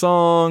writing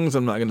songs.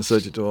 I'm not going to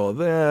subject to all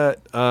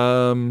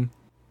that.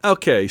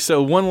 Okay,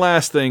 so one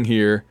last thing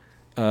here.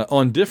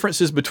 On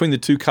differences between the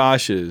two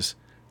Koshes,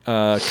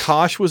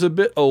 Kosh was a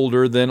bit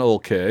older than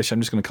Ulkesh. I'm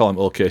just going to call him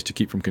Ulkesh to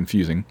keep from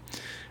confusing.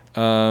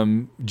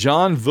 John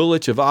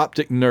Vulich of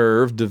Optic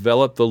Nerve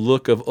developed the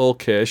look of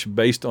Ulkesh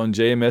based on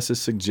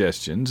JMS's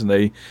suggestions,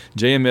 and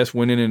JMS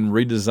went in and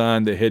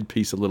redesigned the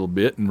headpiece a little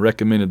bit and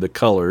recommended the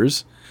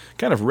colors.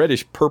 Kind of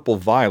reddish purple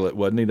violet,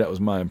 wasn't he? That was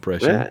my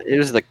impression. Yeah, it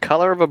was the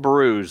color of a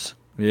bruise.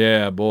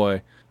 Yeah,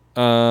 boy.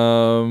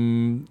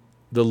 The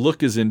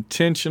look is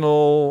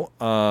intentional.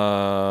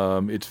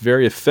 It's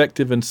very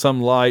effective in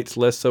some lights,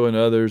 less so in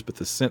others, but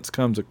the sense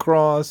comes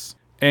across.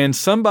 And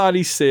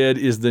somebody said,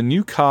 is the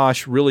new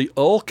Kosh really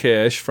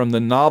Ulkesh from the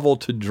novel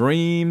To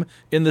Dream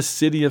in the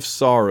City of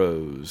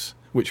Sorrows,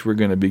 which we're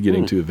going to be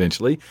getting to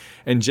eventually.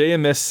 And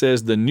JMS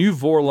says the new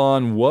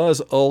Vorlon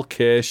was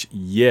Ulkesh,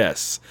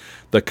 yes.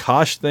 The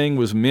Kosh thing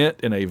was meant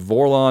in a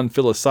Vorlon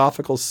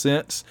philosophical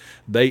sense.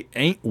 They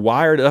ain't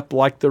wired up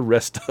like the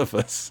rest of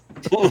us.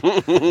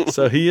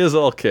 So he is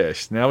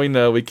Ulkesh. Now we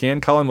know we can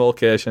call him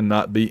Ulkesh and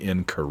not be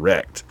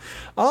incorrect.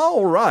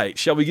 All right,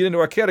 shall we get into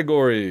our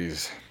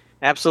categories?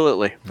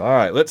 Absolutely. All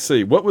right, let's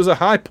see. What was a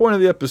high point of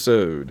the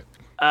episode?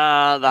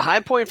 The high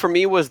point for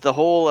me was the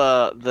whole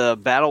the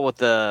battle with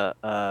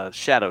the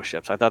shadow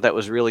ships. I thought that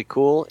was really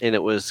cool, and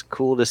it was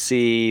cool to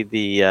see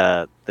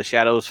the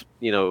shadows,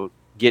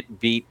 get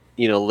beat,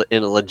 in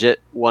a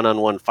legit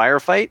one-on-one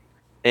firefight.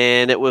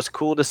 And it was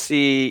cool to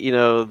see,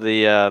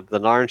 the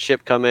Narn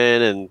ship come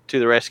in and to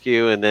the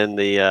rescue, and then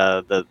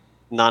the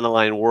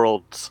non-aligned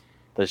worlds.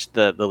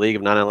 The League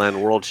of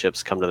Non-Aligned World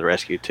ships come to the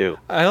rescue too.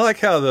 I like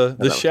how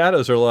the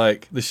shadows are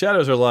like,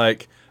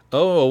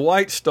 oh, a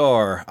white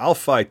star, I'll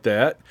fight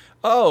that.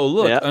 Oh,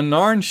 look, a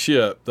Narn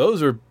ship.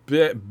 Those are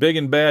big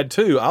and bad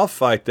too. I'll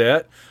fight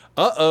that.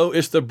 Uh-oh,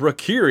 it's the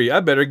Brakiri. I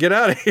better get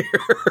out of here.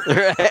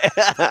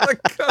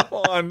 Come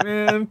on,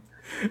 man.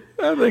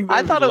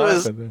 I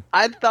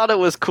thought it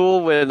was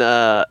cool when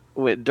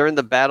during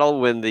the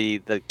battle when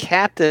the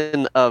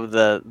captain of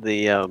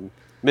the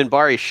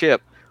Minbari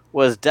ship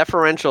was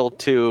deferential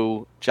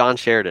to John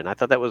Sheridan. I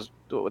thought that was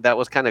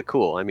kind of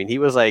cool. I mean, he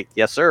was like,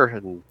 "Yes, sir,"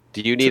 and "Do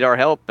you need our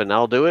help?" and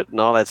 "I'll do it," and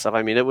all that stuff.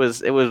 I mean, it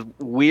was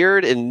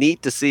weird and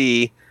neat to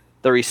see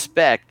the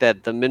respect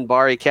that the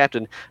Minbari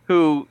captain,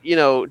 who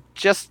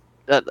just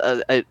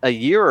a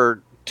year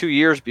or 2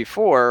 years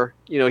before,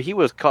 he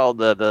was called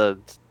the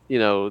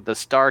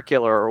Star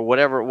Killer or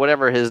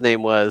whatever his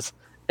name was,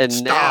 and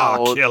Star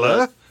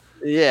Killer.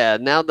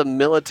 Now the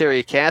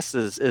military caste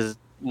is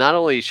not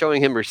only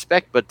showing him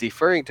respect but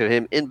deferring to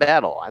him in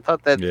battle. I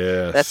thought that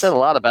said a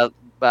lot about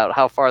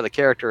how far the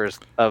character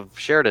of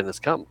Sheridan has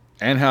come,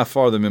 and how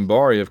far the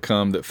Minbari have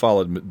come that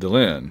followed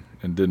Delenn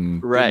and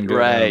didn't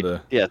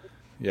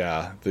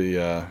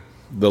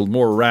the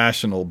more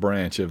rational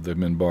branch of the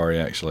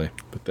Minbari, actually.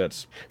 But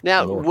that's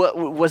now.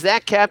 Was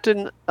that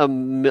captain a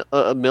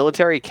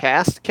military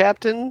caste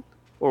captain,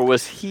 or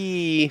was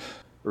he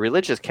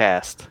religious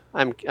caste?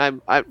 When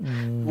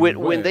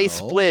they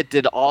split,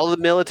 did all the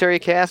military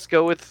caste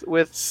go with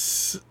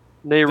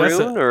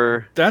Nehruin,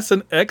 or? That's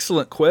an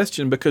excellent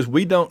question, because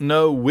we don't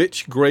know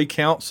which Grey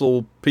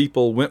Council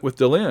people went with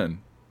Delenn.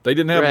 They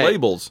didn't have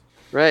labels.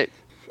 Right.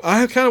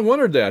 I kind of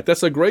wondered that.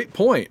 That's a great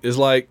point. Is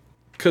like,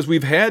 because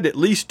we've had at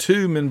least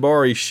 2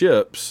 Minbari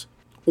ships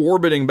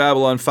orbiting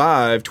Babylon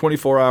 5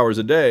 24 hours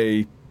a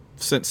day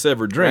since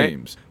Severed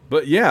Dreams. Right.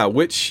 But yeah,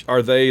 which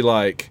are they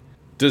like?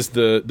 Does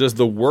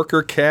the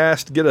worker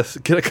caste get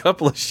a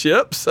couple of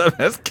ships? I mean,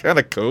 that's kind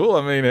of cool.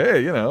 I mean,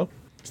 hey,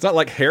 it's not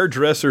like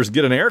hairdressers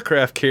get an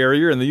aircraft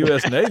carrier in the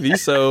U.S. Navy.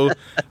 So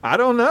I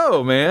don't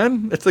know,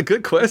 man. It's a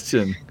good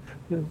question.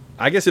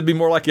 I guess it'd be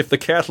more like if the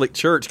Catholic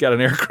Church got an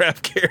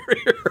aircraft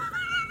carrier.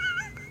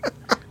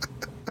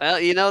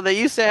 Well, they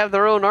used to have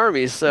their own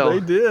armies, so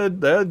they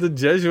did. They had the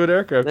Jesuit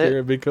aircraft carrier.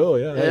 It'd be cool.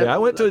 Yeah. I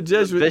went to a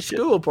Jesuit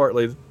school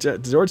partly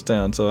at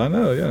Georgetown, so I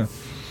know. Yeah.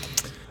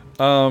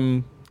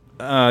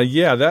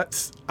 Yeah,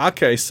 that's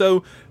okay.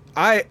 So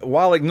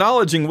while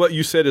acknowledging what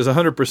you said is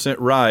 100%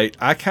 right,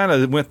 I kind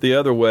of went the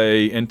other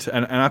way, and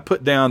I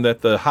put down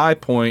that the high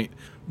point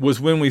was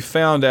when we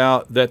found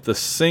out that the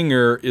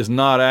singer is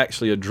not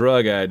actually a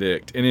drug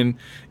addict. And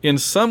in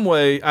some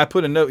way, I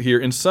put a note here,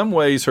 in some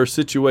ways her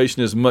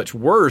situation is much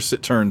worse,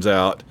 it turns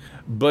out.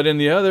 But on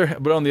the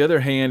other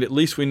hand, at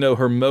least we know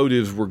her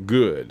motives were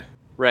good.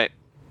 Right.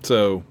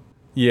 So,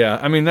 yeah,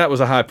 I mean, that was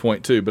a high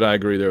point too, but I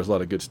agree there was a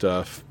lot of good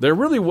stuff. There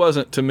really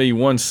wasn't, to me,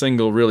 one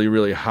single really,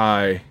 really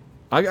high.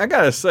 I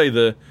gotta say,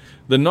 the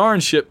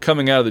Narn ship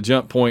coming out of the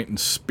jump point and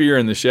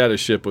spearing the Shadow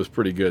ship was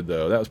pretty good,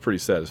 though. That was pretty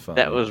satisfying.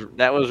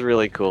 That was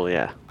really cool,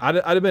 yeah. I'd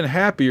have been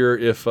happier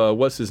if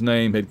what's his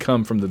name had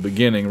come from the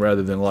beginning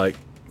rather than like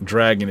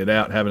dragging it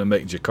out and having to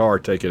make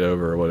Jakar take it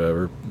over or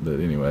whatever.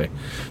 But anyway,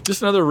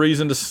 just another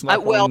reason to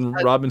snipe on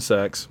Robin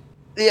Sachs.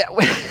 Yeah,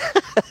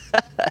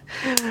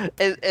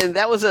 and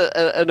that was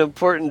an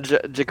important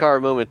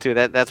Jakar moment too.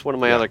 That's one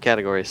of my other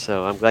categories.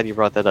 So I'm glad you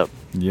brought that up.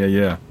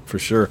 Yeah, for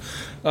sure.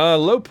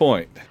 Low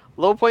point.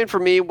 Low point for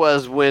me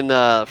was when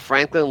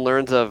Franklin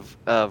learns of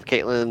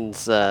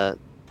Caitlin's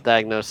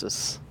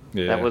diagnosis.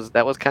 Yeah.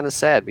 That was kind of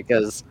sad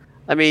because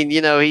I mean,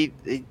 you know, he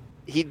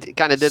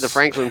kind of did the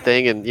Franklin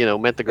thing and, you know,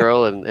 met the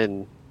girl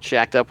and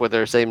shacked up with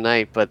her same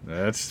night. But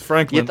that's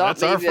Franklin.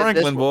 That's our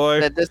Franklin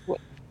boy.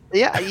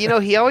 Yeah, you know,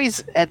 he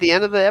always, at the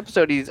end of the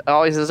episode, he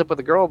always ends up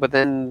with a girl, but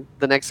then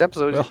the next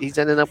episode, he's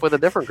ending up with a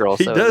different girl.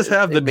 He does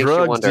have the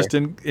drugs just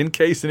in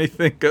case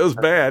anything goes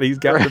bad. He's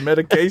got the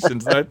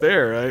medications right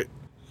there, right?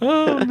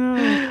 Oh,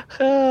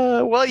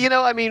 no. Well, you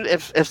know, I mean,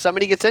 if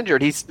somebody gets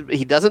injured,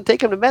 he doesn't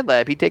take him to med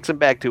lab. He takes him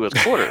back to his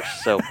quarters,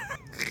 so...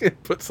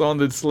 It puts on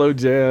the slow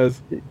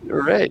jazz.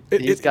 Right.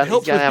 He's got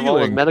to have all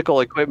the medical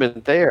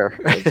equipment there.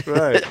 That's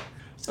right.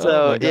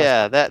 So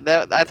yeah,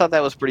 that I thought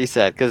that was pretty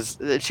sad because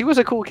she was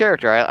a cool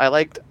character.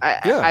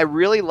 I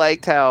really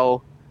liked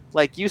how,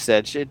 like you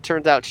said, it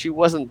turns out she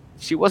wasn't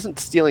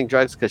stealing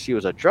drugs because she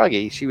was a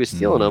druggie. She was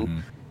stealing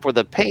them for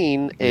the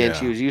pain, and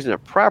she was using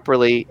it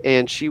properly.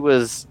 And she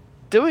was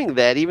doing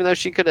that even though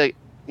she could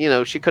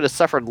have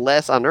suffered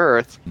less on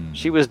Earth.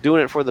 She was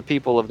doing it for the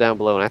people of down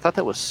below, and I thought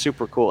that was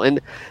super cool.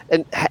 And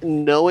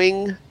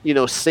knowing, you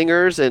know,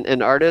 singers and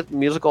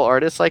musical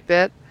artists like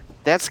that.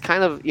 That's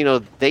kind of, you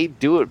know, they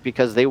do it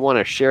because they want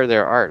to share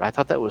their art. I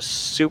thought that was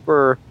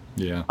super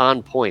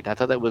on point. I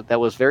thought that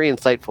was very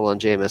insightful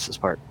on JMS's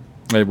part.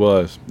 It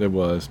was,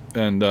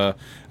 and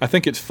I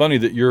think it's funny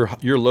that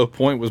your low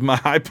point was my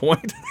high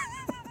point.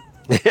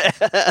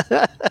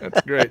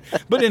 That's great,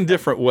 but in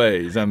different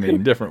ways. I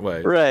mean, different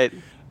ways. Right.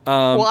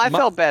 Well, I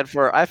felt bad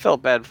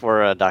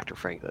for Dr.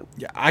 Franklin.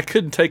 Yeah, I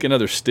couldn't take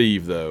another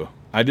Steve though.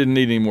 I didn't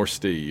need any more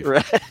Steve.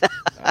 Right.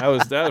 that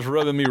was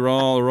rubbing me the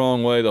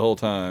wrong way the whole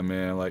time,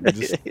 man. Like,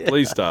 just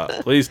please stop,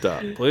 please.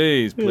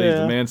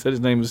 The man said his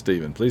name was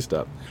Steven. Please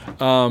stop.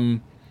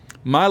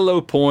 My low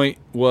point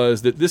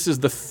was that this is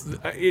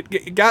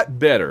it got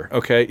better.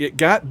 Okay, it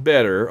got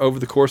better over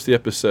the course of the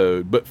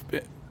episode,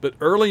 but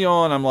early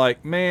on, I'm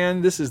like,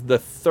 man, this is the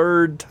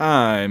third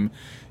time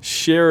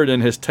Sheridan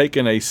has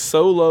taken a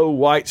solo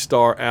White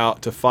Star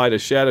out to fight a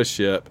Shadow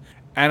ship,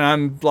 and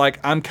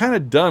I'm kind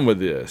of done with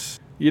this.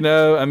 You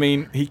know, I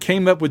mean, he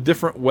came up with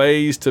different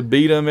ways to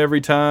beat him every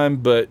time,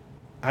 but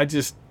I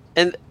just...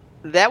 And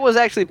that was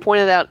actually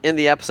pointed out in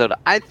the episode.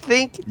 I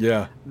think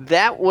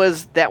that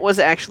was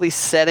actually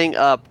setting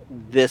up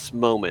this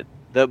moment.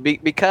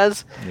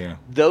 Because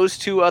those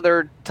two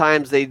other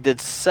times they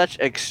did such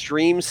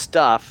extreme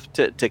stuff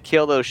to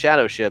kill those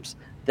shadow ships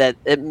that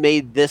it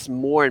made this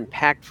more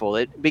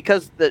impactful.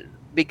 Because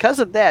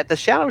of that, the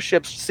shadow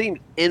ships seemed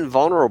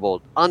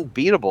invulnerable,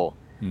 unbeatable.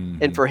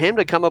 And for him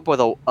to come up with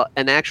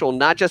an actual,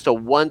 not just a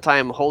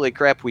one-time, holy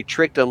crap, we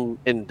tricked them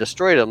and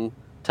destroyed them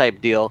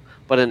type deal,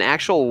 but an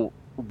actual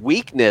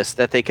weakness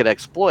that they could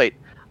exploit,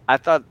 I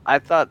thought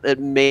it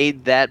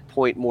made that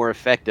point more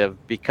effective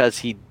because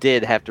he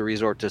did have to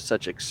resort to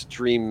such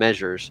extreme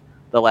measures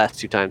the last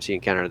two times he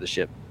encountered the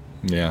ship.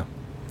 Yeah.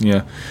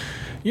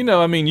 You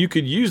know, I mean, you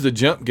could use the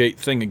jump gate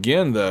thing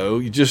again, though.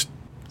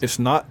 It's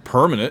not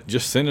permanent.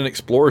 Just send an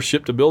explorer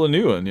ship to build a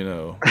new one, you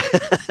know.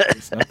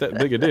 It's not that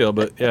big a deal,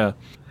 but yeah.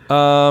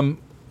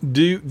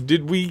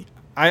 Did we...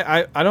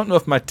 I don't know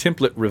if my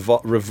template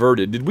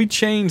reverted. Did we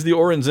change the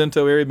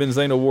Oronzento Area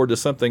Benzane Award to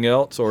something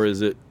else, or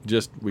is it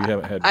just we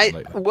haven't had one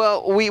lately?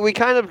 Well, we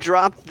kind of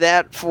dropped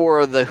that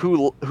for the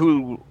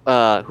who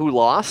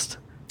lost.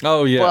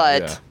 Oh, yeah.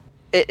 But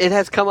it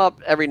has come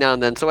up every now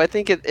and then. So I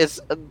think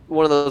it's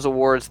one of those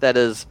awards that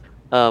is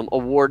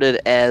awarded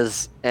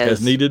as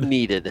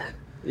needed.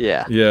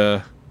 Yeah.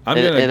 Yeah. I'm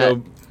going to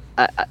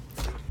go...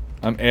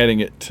 I'm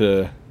adding it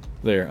to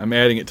there. I'm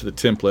adding it to the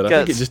template. I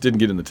think it just didn't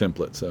get in the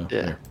template. So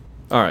yeah. There.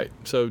 All right.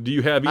 So do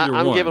you have either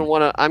one?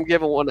 I'm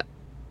giving one.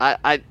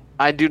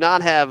 I do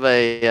not have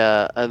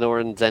an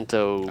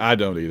Oronzento. I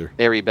don't either.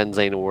 Airy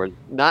Benzane Award.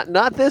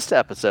 Not this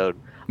episode.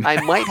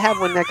 I might have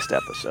one next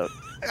episode.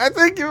 I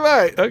think you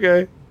might.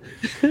 Okay.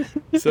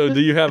 So do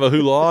you have a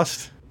who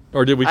lost?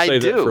 Or did we I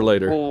save do. that for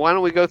later? Well, why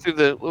don't we go through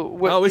the?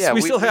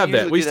 We still have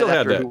that. We still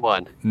have that. Who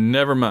won.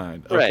 Never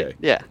mind. Okay. Right.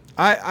 Yeah.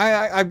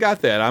 I've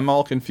got that. I'm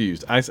all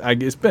confused. This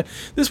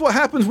is what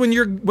happens when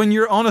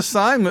you're on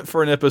assignment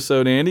for an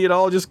episode, Andy. It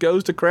all just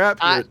goes to crap.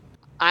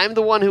 I'm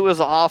the one who was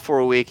off for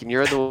a week, and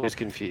you're the one who's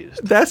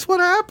confused. That's what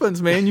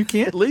happens, man. You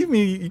can't leave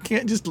me. You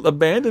can't just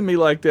abandon me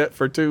like that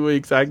for 2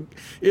 weeks.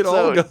 It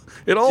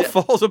all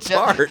falls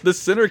apart. The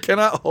center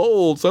cannot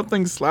hold.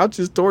 Something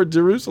slouches toward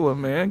Jerusalem,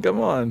 man. Come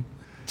on.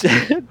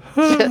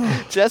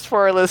 Just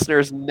for our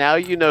listeners, now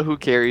you know who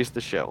carries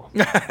the show.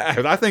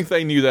 I think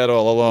they knew that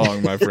all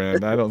along, my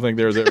friend. I don't think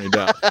there was any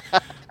doubt.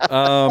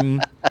 All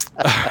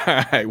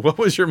right. What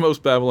was your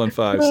most Babylon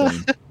 5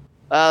 scene?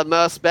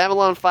 Most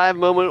Babylon 5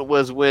 moment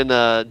was when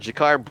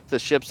Jakar brought the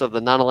ships of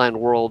the non-aligned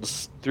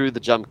worlds through the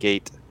jump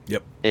gate.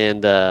 Yep.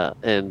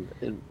 And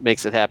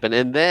makes it happen.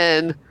 And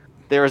then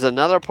there was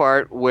another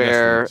part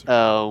where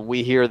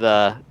we hear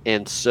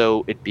and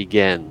so it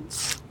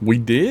begins. We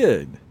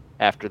did.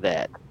 After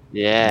that.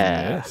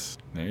 Yeah. Yes.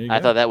 There you go. I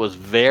thought that was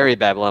very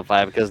Babylon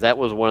 5 because that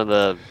was one of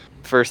the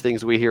first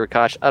things we hear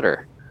Akash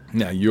utter.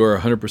 Now, you are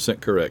 100%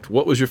 correct.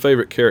 What was your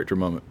favorite character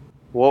moment?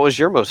 What was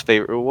your most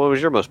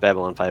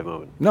Babylon 5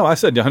 moment? No, I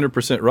said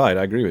 100% right.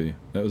 I agree with you.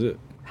 That was it.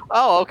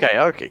 Oh,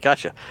 okay,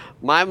 gotcha.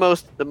 My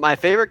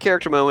favorite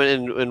character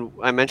moment, and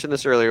I mentioned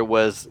this earlier,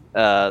 was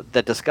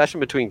that discussion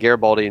between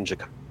Garibaldi and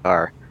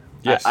Jakar.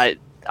 Yes. I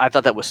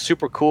thought that was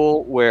super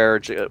cool, where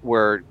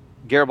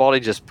Garibaldi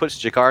just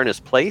puts Jakar in his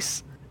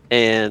place,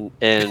 and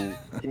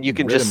you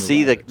can just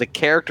see the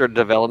character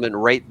development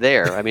right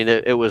there. I mean,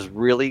 it was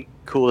really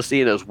cool to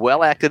see, and it was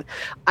well acted.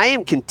 I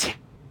am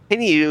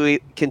continually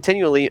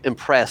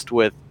impressed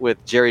with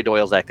Jerry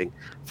Doyle's acting.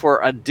 For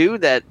a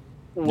dude that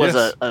was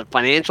a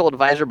financial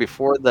advisor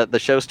before the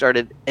show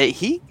started,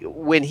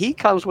 when he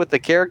comes with the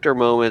character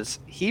moments,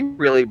 he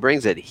really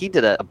brings it. He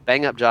did a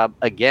bang up job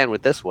again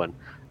with this one,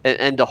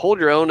 and to hold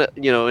your own,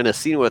 in a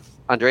scene with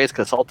Andreas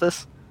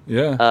Casaltis,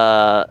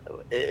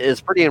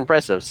 is pretty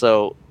impressive.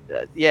 So,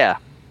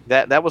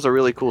 that was a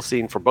really cool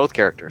scene for both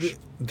characters.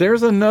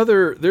 There's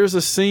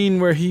a scene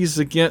where he's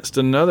against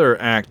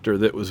another actor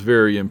that was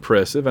very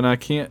impressive, and I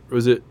don't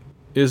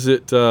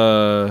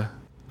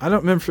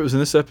remember if it was in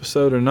this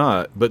episode or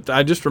not, but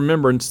I just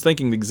remember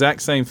thinking the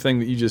exact same thing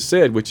that you just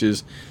said, which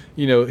is,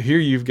 here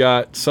you've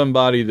got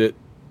somebody that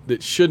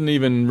shouldn't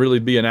even really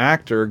be an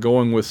actor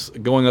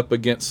going up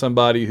against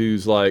somebody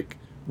who's like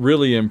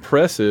really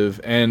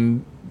impressive,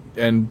 and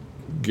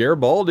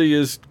Garibaldi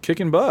is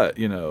kicking butt.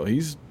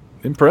 He's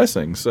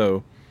impressing.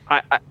 So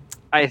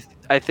I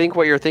think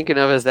what you're thinking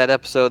of is that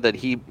episode that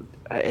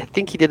I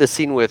think he did a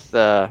scene with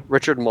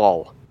Richard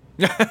Mall.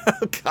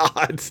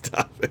 God,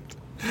 stop it.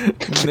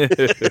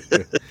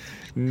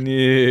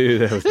 No,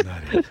 that was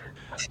not it.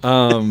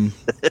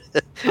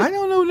 I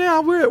don't know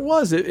now where it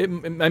was. I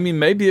mean,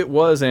 maybe it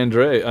was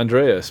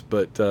Andreas,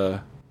 but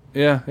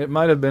it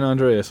might have been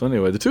Andreas. Well,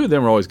 anyway, the two of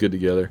them are always good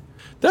together.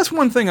 That's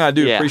one thing I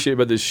do appreciate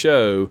about this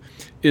show,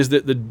 is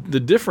that the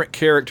different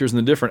characters and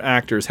the different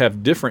actors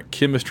have different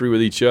chemistry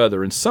with each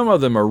other, and some of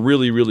them are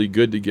really, really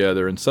good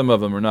together, and some of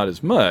them are not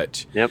as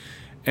much. Yep.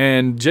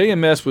 And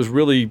JMS was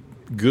really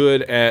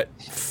good at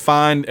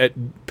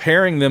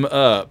pairing them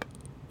up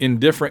in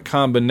different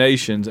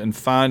combinations and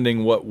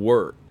finding what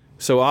worked.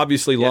 So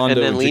obviously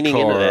Londo and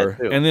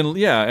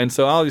Jakar, and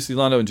so obviously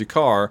Londo and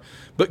Jakar,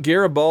 but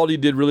Garibaldi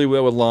did really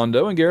well with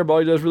Londo, and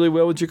Garibaldi does really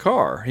well with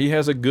Jakar. He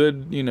has a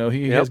good,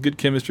 has good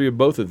chemistry with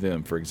both of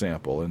them, for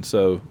example, and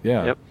so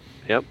Yep.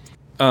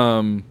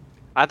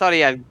 I thought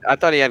he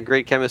had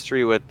great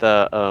chemistry with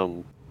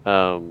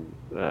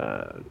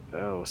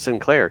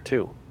Sinclair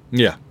too.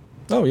 Yeah.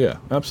 Oh yeah,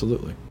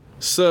 absolutely.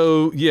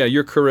 So yeah,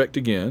 you're correct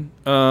again.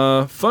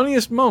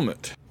 Funniest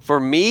moment for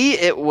me,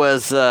 it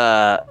was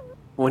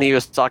when he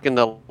was talking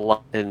to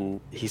Lon, and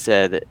he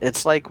said,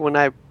 "It's like when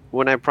I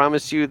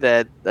promised you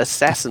that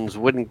assassins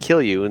wouldn't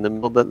kill you, and the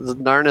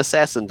Narn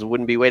assassins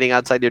wouldn't be waiting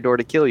outside your door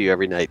to kill you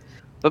every night.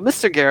 But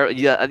Mr. Garrett,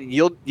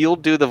 you'll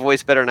do the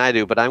voice better than I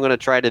do, but I'm going to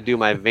try to do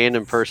my Van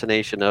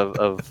impersonation of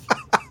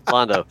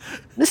Londo.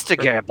 Mr.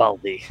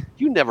 Garibaldi,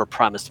 you never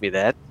promised me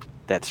that.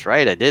 That's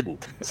right, I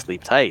didn't.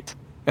 Sleep tight."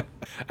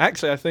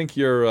 Actually, I think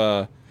your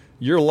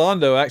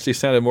Londo actually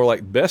sounded more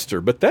like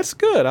Bester, but that's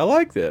good. I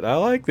like that.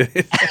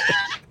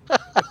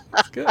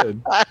 That's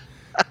good.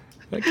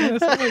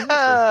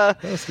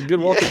 That's a good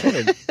walk of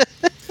shame.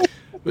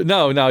 But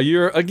no,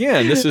 you're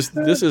again. This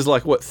is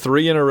like what,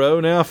 3 in a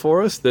row now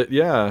for us. That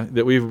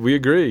we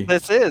agree.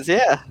 This is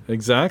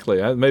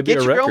exactly. Maybe get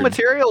a your record. own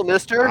material,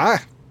 Mister.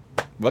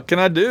 What can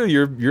I do?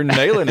 You're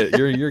nailing it.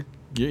 You're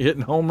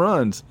hitting home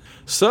runs.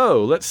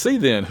 So let's see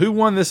then. Who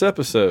won this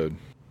episode?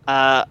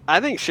 I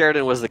think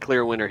Sheridan was the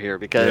clear winner here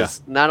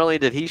because not only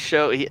did he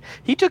show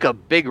he took a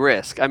big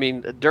risk. I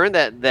mean, during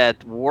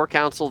that War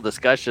Council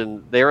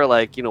discussion, they were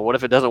like, what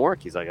if it doesn't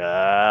work? He's like,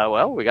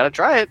 well, we got to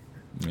try it.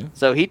 Yeah.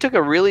 So he took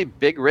a really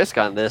big risk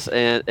on this,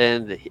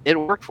 and it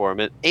worked for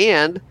him.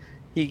 And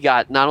he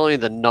got not only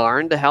the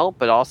Narn to help,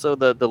 but also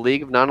the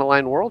League of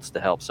Non-Aligned Worlds to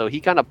help. So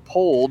he kind of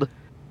pulled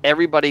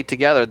everybody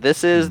together.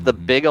 This is the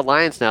big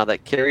alliance now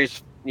that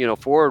carries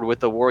forward with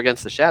the war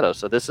against the shadows.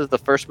 So this is the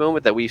first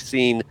moment that we've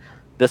seen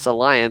this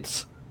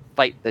alliance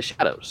fight the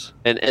shadows,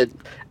 and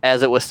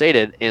as it was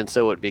stated, and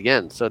so it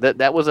begins. So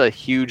that was a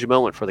huge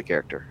moment for the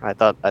character. I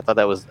thought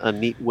that was a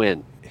neat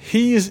win.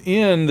 He's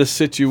in the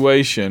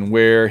situation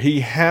where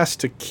he has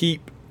to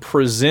keep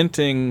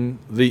presenting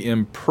the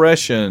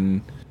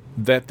impression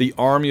that the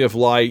Army of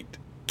Light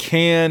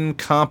can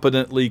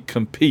competently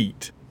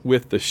compete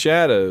with the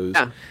shadows.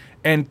 Yeah.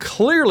 And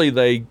clearly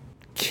they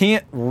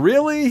can't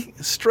really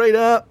straight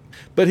up,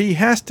 but he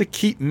has to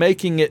keep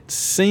making it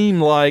seem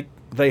like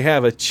they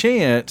have a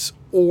chance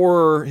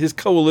or his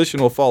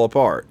coalition will fall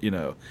apart,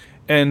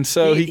 And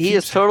so he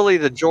is totally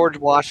the George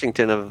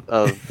Washington of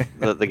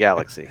the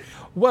galaxy.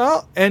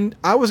 Well, and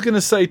I was going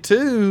to say,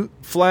 too,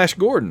 Flash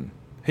Gordon.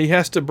 He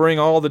has to bring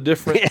all the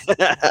different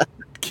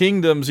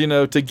kingdoms,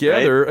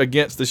 together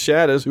against the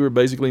shadows, who are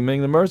basically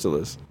Ming the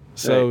Merciless.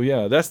 So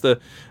yeah, that's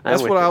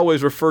what I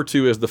always refer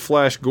to as the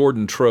Flash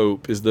Gordon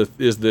trope.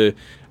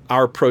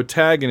 Our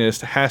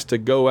protagonist has to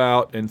go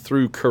out and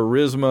through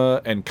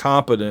charisma and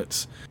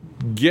competence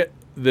get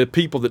the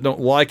people that don't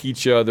like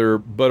each other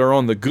but are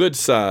on the good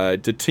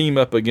side to team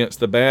up against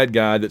the bad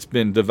guy that's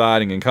been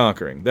dividing and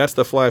conquering. That's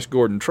the Flash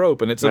Gordon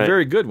trope, and it's a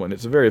very good one.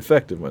 It's a very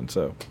effective one.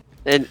 So,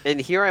 and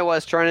here I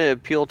was trying to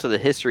appeal to the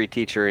history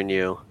teacher in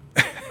you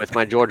with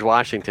my George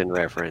Washington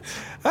reference.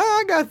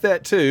 I got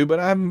that too, but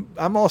I'm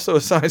also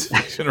a science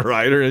fiction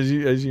writer, as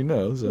you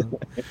know. So,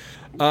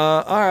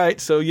 all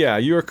right. So yeah,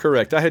 you are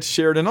correct. I had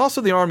shared, and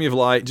also the Army of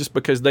Light, just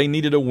because they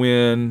needed a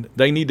win.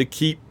 They need to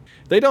keep.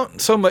 They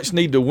don't so much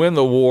need to win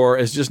the war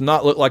as just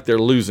not look like they're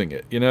losing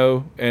it,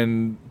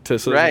 and to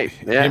sort of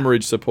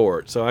hemorrhage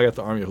support. So I got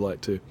the Army of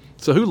Light too.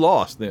 So who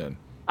lost then?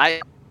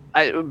 I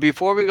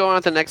before we go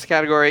on to the next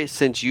category,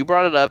 since you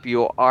brought it up,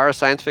 you are a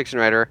science fiction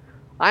writer.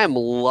 I am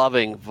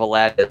loving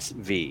Valadius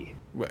V.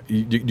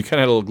 You kind of had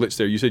a little glitch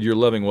there. You said you're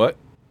loving what?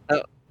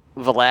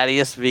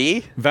 Valadius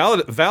V.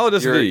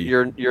 Validus V.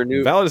 Your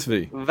new Validus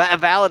V.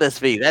 Validus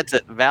V. That's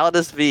it.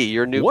 Validus V.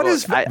 Your new what book.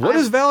 Is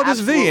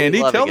Validus V,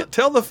 Andy?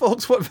 Tell the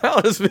folks what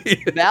Validus V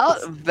is.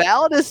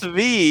 Validus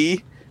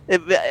V.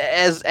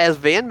 As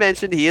Van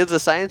mentioned, he is a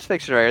science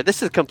fiction writer.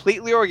 This is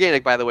completely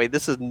organic, by the way.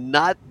 This is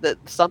not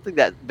something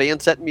that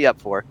Van set me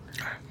up for.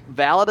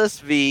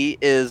 Validus V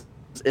is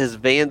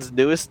Van's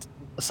newest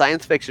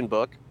science fiction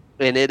book,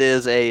 and it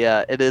is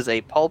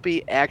a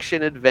pulpy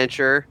action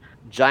adventure.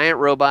 Giant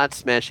robots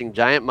smashing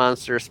giant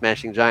monsters,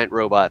 smashing giant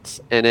robots,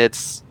 and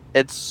it's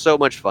so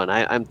much fun.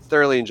 I'm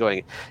thoroughly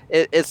enjoying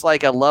it. It's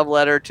like a love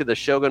letter to the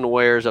Shogun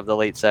Warriors of the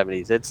late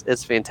 70s.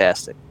 It's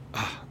fantastic.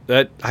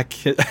 That I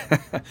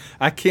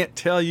can't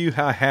tell you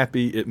how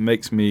happy it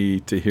makes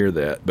me to hear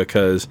that,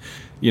 because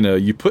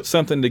you put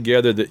something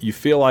together that you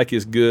feel like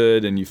is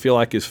good and you feel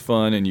like is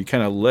fun, and you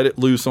kind of let it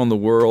loose on the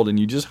world, and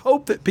you just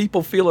hope that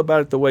people feel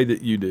about it the way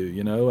that you do.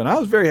 And I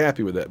was very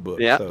happy with that book.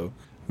 Yeah. So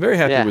very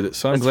happy with it.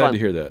 So I'm glad to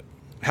hear that.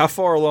 How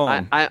far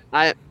along?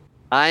 I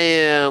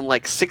am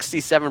like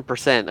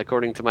 67%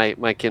 according to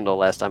my Kindle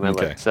last time I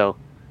looked. So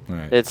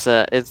right. It's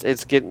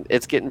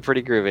getting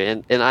pretty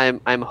groovy, and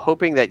I'm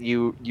hoping that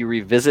you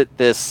revisit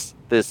this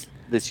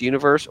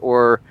universe,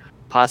 or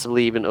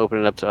possibly even open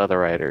it up to other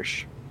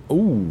writers.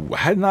 Ooh, I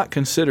had not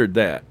considered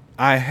that.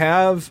 I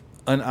have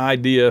an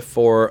idea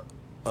for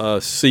a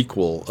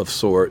sequel of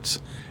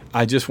sorts.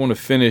 I just want to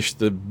finish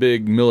the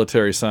big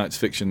military science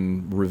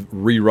fiction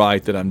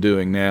rewrite that I'm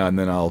doing now, and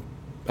then I'll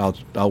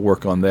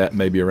work on that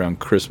maybe around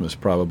Christmas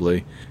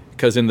probably,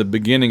 because in the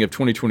beginning of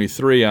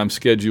 2023 I'm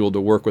scheduled to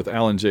work with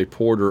Alan J.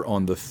 Porter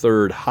on the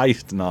third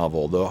heist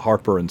novel, the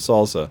Harper and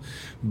Salsa.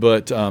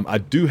 But I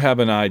do have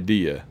an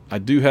idea.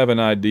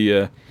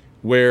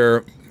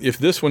 Where if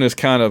this one is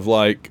kind of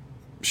like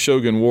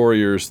Shogun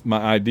Warriors, my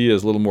idea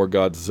is a little more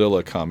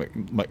Godzilla comic,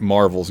 like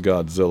Marvel's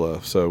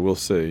Godzilla. So we'll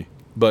see.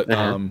 But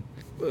I'm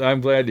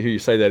glad to hear you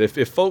say that.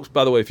 If folks,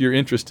 by the way, if you're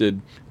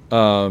interested,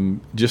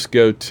 just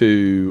go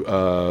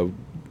to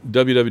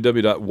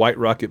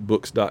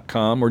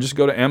www.whiterocketbooks.com, or just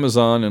go to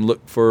Amazon and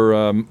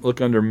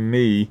look under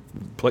me,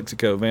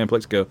 Plexico, Van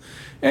Plexico,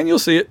 and you'll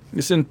see it.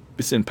 It's in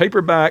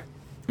paperback.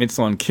 It's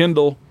on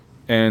Kindle,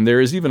 and there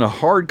is even a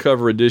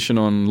hardcover edition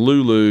on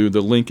Lulu.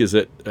 The link is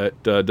at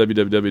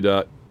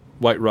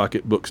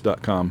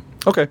www.whiterocketbooks.com.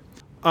 Okay.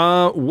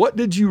 What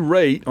did you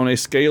rate on a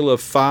scale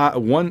of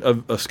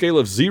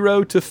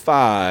 0 to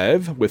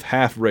 5 with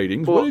half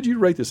ratings? What did you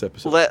rate this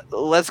episode?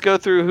 Let's go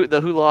through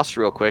who lost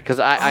real quick, because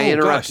I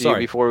interrupted you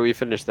before we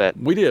finished that.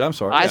 We did. I'm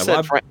sorry. I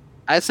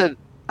said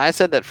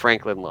that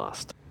Franklin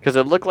lost, because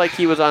it looked like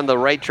he was on the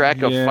right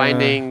track of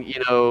finding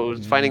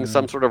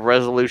some sort of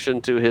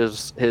resolution to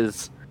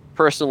his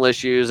personal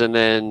issues, and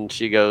then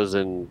she goes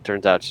and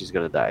turns out she's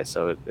going to die.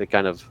 So it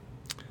kind of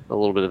a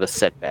little bit of a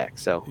setback.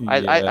 So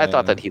I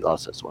thought that he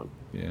lost this one.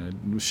 Yeah,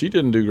 she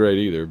didn't do great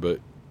either,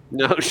 but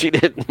no, she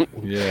didn't.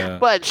 Yeah,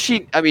 but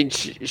she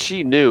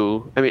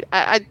knew. I mean,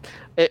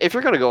 if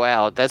you're going to go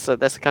out, that's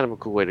kind of a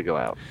cool way to go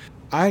out.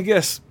 I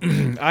guess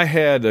I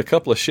had a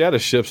couple of shadow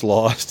ships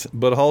lost,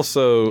 but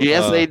also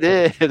Yes, they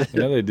did.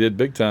 Yeah, they did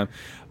big time.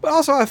 But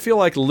also, I feel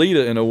like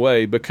Lita in a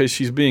way because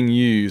she's being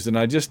used, and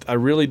I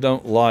really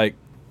don't like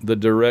the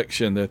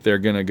direction that they're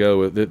going to go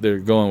with. That they're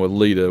going with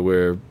Lita,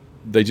 where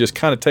they just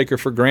kind of take her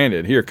for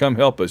granted. Here, come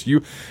help us.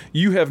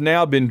 You have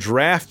now been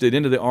drafted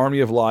into the Army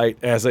of Light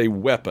as a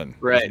weapon.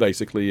 Right. That's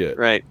basically it.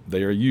 Right.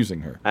 They are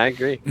using her. I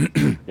agree.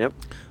 Yep.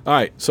 All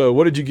right. So,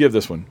 what did you give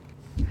this one?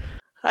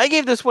 I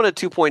gave this one a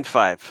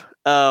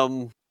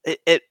 2.5.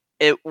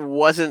 It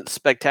wasn't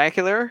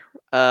spectacular.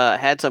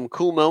 Had some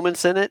cool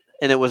moments in it,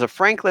 and it was a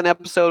Franklin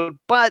episode,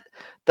 but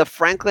the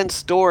Franklin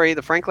story,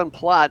 the Franklin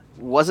plot,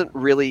 wasn't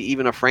really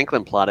even a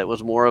Franklin plot. It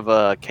was more of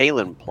a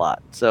Kalen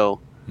plot. So,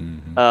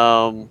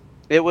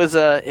 it was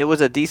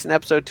a decent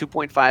episode.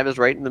 2.5 is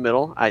right in the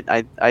middle.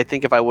 I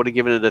think if I would have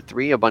given it a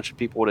 3, a bunch of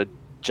people would have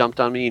jumped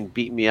on me and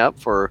beaten me up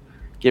for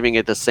giving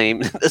it the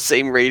same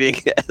rating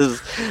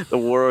as The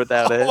War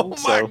Without End. Oh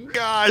my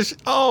gosh!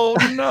 Oh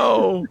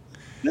no!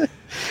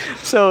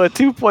 So a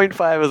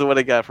 2.5 is what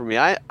it got for me.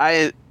 I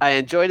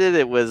enjoyed it.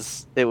 It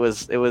was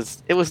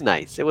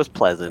nice. It was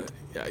pleasant.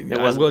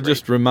 I will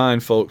just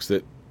remind folks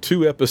that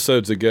 2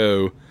 episodes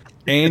ago,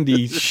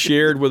 Andy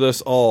shared with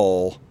us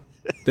all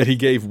that he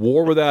gave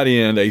War Without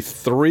End a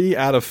 3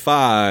 out of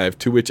 5,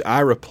 to which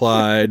I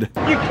replied,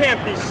 "You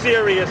can't be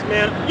serious,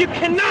 man. You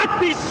cannot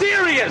be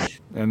serious."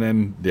 And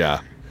then,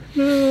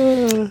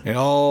 it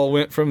all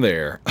went from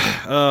there.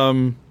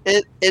 In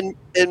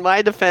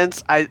my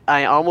defense,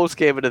 I almost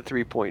gave it a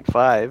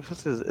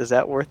 3.5. Is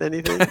that worth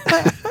anything?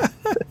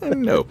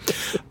 No.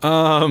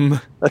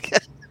 Okay.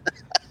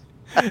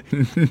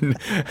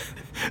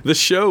 The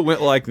show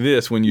went like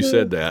this when you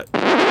said that.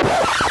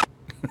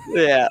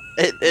 Yeah,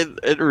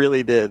 it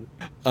really did.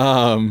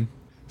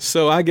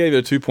 So I gave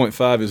it a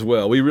 2.5 as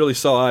well. We really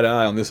saw eye to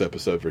eye on this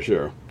episode for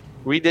sure.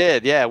 We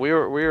did, yeah. We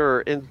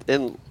were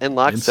in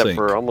lockstep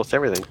for almost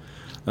everything.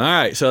 All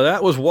right, so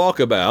that was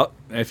Walkabout.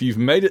 If you've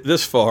made it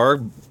this far,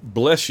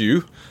 bless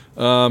you,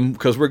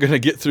 because we're going to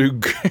get through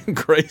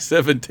Gray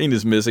 17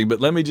 is missing. But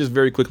let me just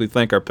very quickly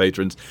thank our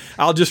patrons.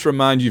 I'll just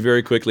remind you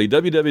very quickly,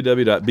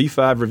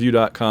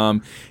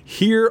 www.b5review.com.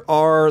 Here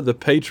are the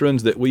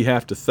patrons that we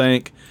have to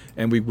thank,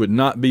 and we would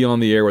not be on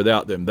the air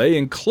without them. They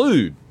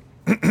include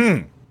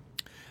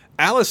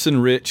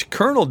Allison Rich,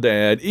 Colonel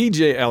Dad,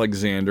 EJ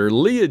Alexander,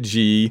 Leah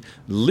G,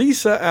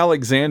 Lisa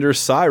Alexander,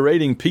 Psy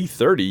rating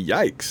P30,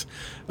 yikes,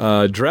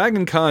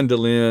 Dragon Con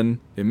Delin,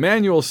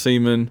 Emmanuel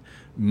Seaman,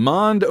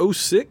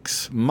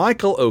 Mond06,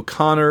 Michael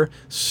O'Connor,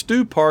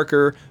 Stu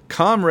Parker,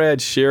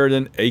 Comrade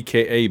Sheridan,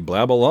 a.k.a.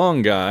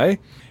 Blabalong Guy,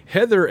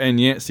 Heather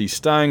and Yancey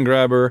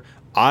Steingraber,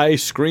 I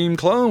Scream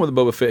Clone with a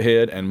Boba Fett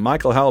head, and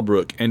Michael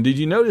Halbrook. And did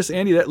you notice,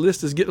 Andy, that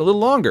list is getting a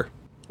little longer?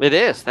 It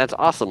is. That's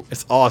awesome.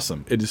 It's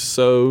awesome. It is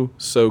so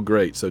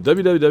great. So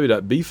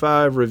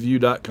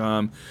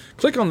www.b5review.com.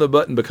 Click on the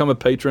button, become a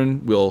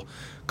patron. We'll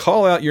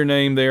call out your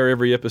name there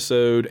every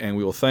episode, and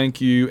we will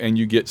thank you. And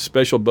you get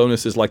special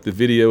bonuses like the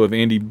video of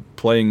Andy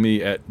playing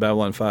me at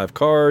Babylon 5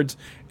 cards,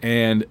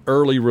 and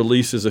early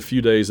releases a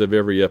few days of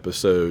every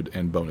episode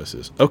and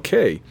bonuses.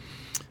 Okay.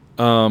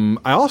 I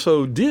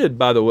also did,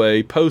 by the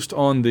way, post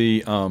on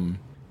the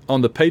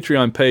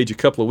Patreon page a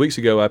couple of weeks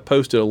ago. I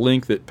posted a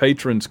link that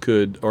patrons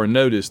could, or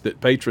noticed that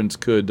patrons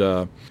could,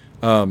 they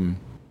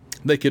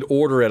could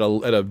order at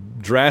a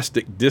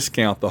drastic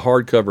discount the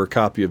hardcover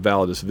copy of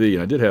Validus V,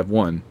 and I did have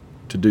one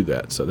to do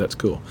that, so that's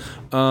cool.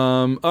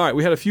 All right,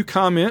 we had a few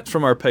comments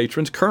from our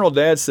patrons. Colonel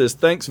Dad says,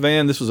 "Thanks,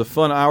 Van. This was a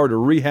fun hour to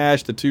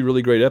rehash the 2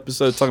 really great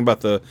episodes, talking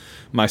about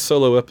my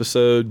solo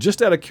episode.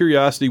 Just out of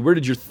curiosity, where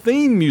did your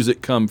theme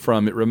music come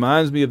from? It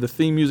reminds me of the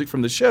theme music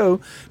from the show,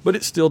 but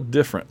it's still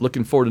different.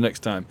 Looking forward to next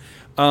time."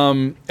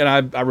 And I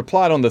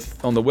replied on the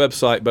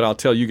website, but I'll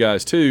tell you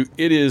guys too.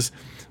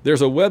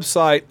 There's a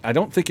website. I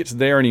don't think it's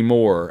there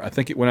anymore. I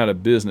think it went out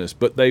of business,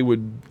 but they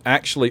would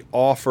actually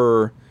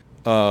offer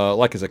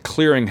like as a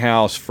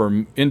clearinghouse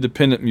for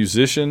independent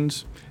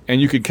musicians,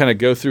 and you could kind of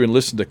go through and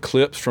listen to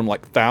clips from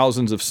like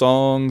thousands of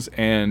songs,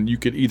 and you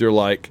could either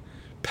like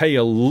pay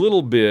a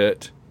little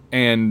bit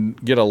and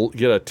get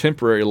a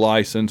temporary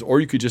license,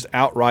 or you could just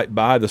outright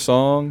buy the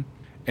song.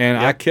 And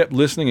I kept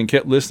listening, and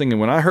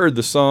when I heard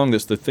the song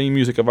that's the theme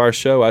music of our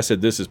show, I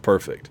said, "This is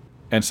perfect,"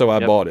 and so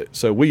I bought it.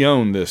 So we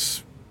own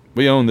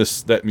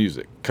that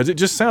music because it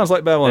just sounds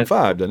like Babylon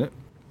 5, doesn't it?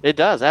 It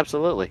does,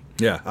 absolutely.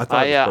 Yeah, I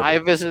thought I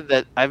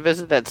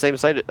visited that same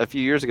site a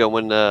few years ago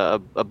when a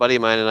buddy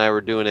of mine and I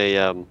were doing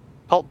a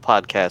pulp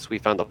podcast. We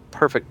found the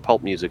perfect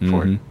pulp music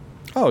for it.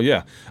 Oh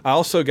yeah, I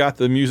also got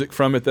the music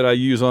from it that I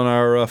use on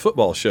our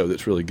football show.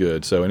 That's really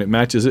good. So, and it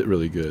matches it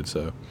really good.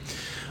 So,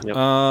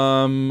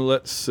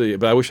 let's see.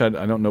 But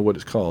I don't know what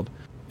it's called.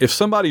 If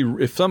somebody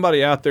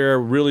out there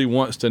really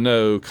wants to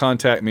know,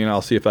 contact me and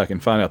I'll see if I can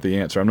find out the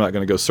answer. I'm not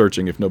going to go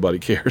searching if nobody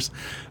cares.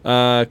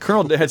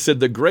 Colonel Dad said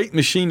the great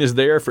machine is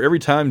there for every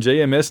time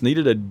JMS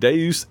needed a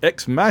Deus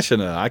Ex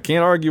Machina. I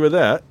can't argue with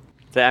that.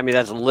 I mean,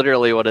 that's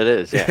literally what it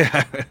is.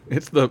 Yeah,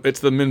 it's the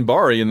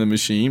Minbari in the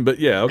machine, but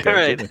yeah,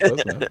 okay. Right.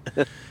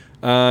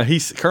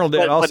 Colonel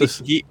Dad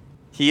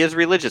He is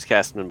religious,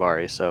 Castor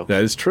Minbari, so.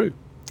 That is true.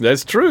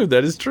 That's true.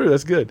 That is true.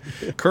 That's good.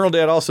 Colonel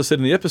Dad also said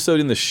in the episode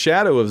In the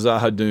Shadow of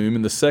Zahadum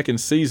in the second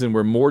season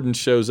where Morden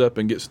shows up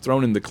and gets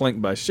thrown in the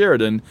clink by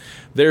Sheridan,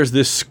 there's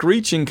this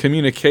screeching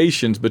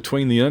communications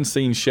between the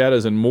unseen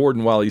shadows and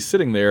Morden while he's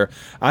sitting there.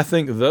 I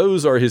think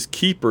those are his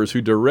keepers who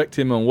direct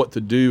him on what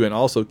to do and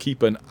also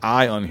keep an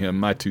eye on him,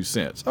 my 2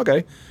 cents.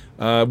 Okay.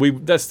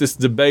 That's this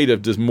debate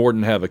of does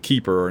Morden have a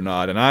keeper or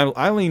not, and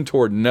I lean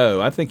toward no.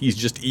 I think he's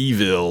just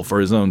evil for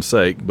his own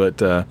sake. But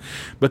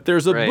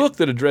there's a book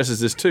that addresses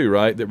this too,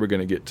 right? That we're going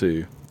to get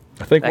to.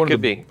 I think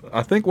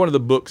I think one of the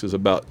books is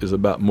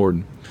about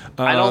Morden.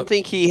 I don't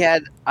think he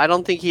had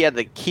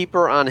the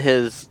keeper on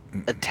his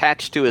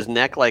attached to his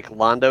neck like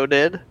Londo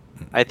did.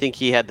 I think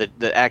he had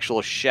the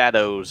actual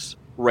shadows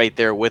right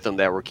there with him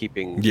that were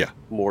keeping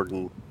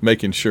Morden,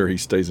 making sure he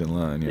stays in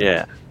line.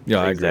 Yeah,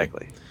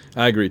 exactly.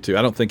 I agree, too.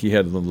 I don't think he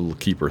had the little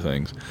keeper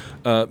things.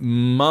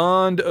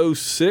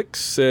 Mond06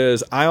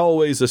 says, I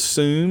always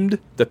assumed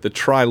that the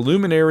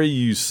Triluminary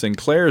used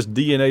Sinclair's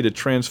DNA to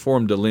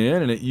transform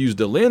Delenn, and it used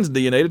Delenn's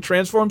DNA to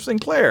transform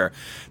Sinclair.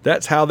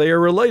 That's how they are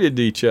related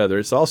to each other.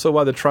 It's also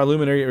why the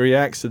Triluminary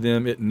reacts to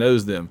them. It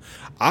knows them.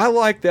 I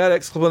like that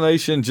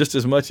explanation just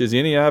as much as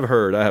any I've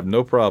heard. I have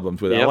no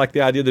problems with it. I like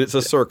the idea that it's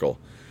a circle.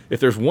 If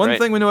there's one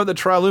thing we know about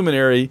the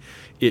Triluminary,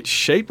 it's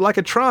shaped like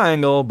a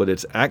triangle, but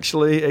it's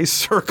actually a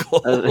circle.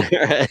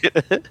 There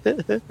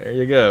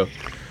you go.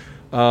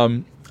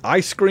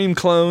 Ice Cream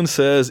Clone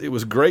says, it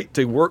was great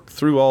to work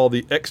through all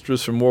the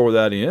extras from War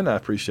Without End. I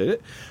appreciate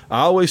it.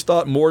 I always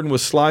thought Morden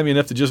was slimy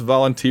enough to just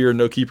volunteer,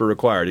 no keeper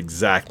required.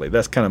 Exactly.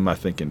 That's kind of my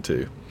thinking,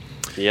 too.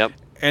 Yep.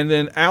 And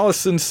then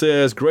Allison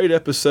says, great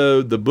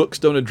episode. The books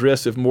don't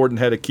address if Morden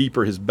had a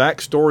keeper. His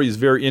backstory is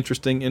very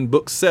interesting in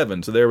book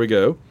 7. So there we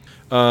go.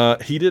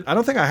 He did. I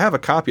don't think I have a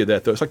copy of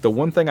that, though. It's like the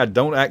one thing I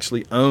don't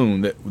actually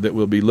own that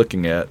we'll be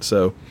looking at.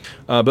 So,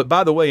 but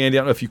by the way, Andy, I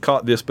don't know if you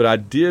caught this, but I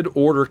did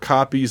order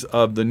copies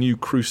of the new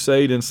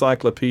Crusade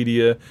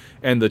Encyclopedia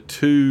and the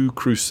 2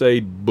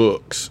 Crusade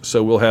books.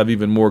 So we'll have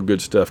even more good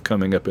stuff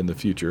coming up in the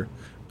future.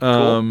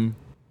 Cool.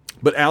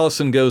 But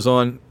Allison goes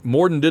on,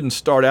 Morden didn't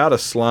start out a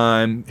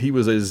slime. He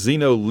was a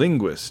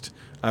xenolinguist.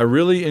 I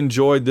really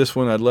enjoyed this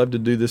one. I'd love to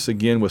do this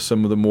again with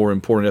some of the more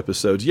important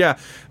episodes. Yeah,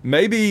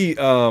 maybe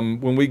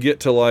when we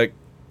get to like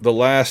the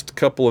last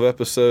couple of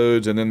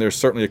episodes, and then there's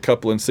certainly a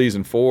couple in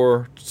season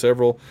 4,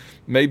 several,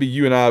 maybe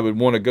you and I would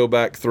want to go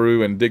back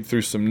through and dig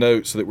through some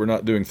notes so that we're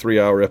not doing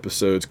 3-hour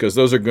episodes, because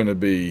those are going to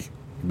be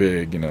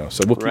big,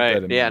 So we'll keep that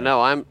in mind. Yeah,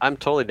 no, I'm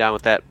totally down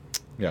with that.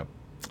 Yeah.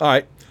 All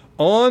right.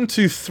 On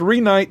to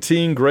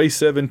 319, Grey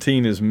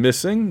 17 is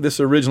missing.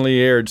 This originally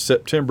aired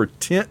September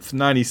 10th,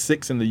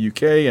 96 in the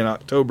UK and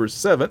October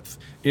 7th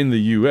in the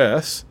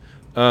US.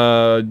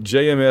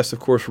 JMS, of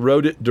course,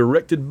 wrote it,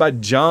 directed by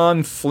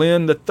John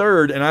Flynn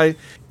III. And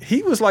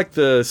he was like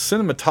the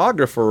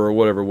cinematographer or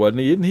whatever, wasn't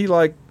he? Isn't he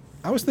like,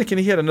 I was thinking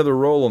he had another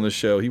role on the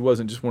show. He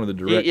wasn't just one of the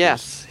directors.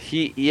 Yes,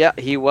 he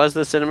was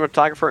the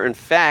cinematographer. In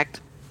fact,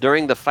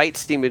 during the fight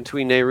scene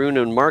between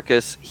Neroon and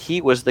Marcus,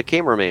 he was the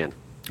cameraman.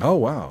 Oh,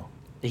 wow.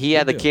 He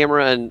had the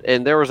camera,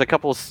 and there was a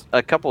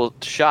couple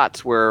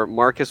shots where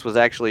Marcus was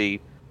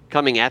actually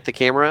coming at the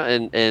camera,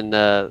 and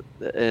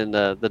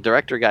the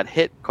director got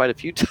hit quite a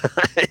few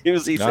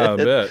times. He said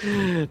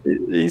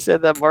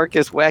that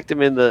Marcus whacked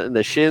him in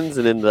the shins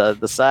and in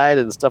the side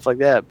and stuff like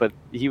that. But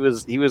he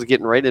was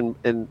getting right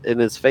in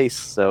his face.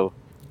 So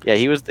yeah,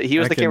 he was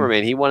the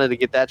cameraman. He wanted to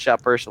get that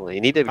shot personally,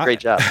 and he did a great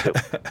job too.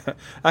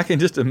 I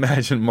can just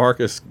imagine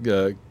Marcus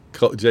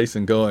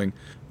Jason going,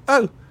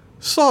 "Oh,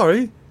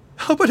 sorry.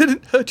 Hope I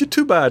didn't hurt you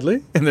too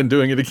badly," and then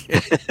doing it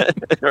again.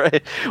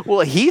 Right. Well,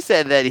 he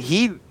said that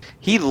he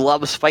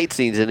loves fight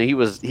scenes, and he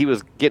was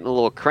getting a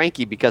little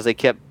cranky because they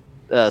kept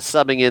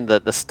subbing in the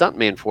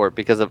stuntman for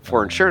it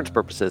for insurance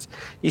purposes.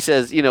 He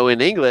says,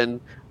 in England,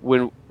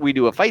 when we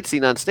do a fight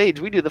scene on stage,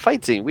 we do the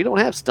fight scene. We don't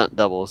have stunt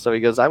doubles. So he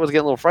goes, I was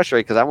getting a little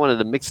frustrated because I wanted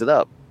to mix it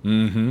up.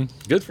 Mm-hmm.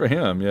 Good for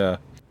him. Yeah.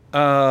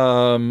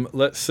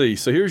 Let's see.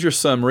 So here's your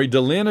summary.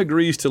 Delenn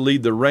agrees to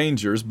lead the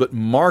Rangers, but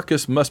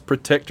Marcus must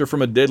protect her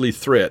from a deadly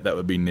threat. That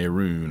would be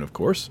Neroon, of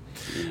course.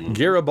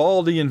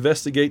 Garibaldi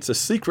investigates a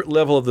secret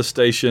level of the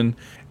station,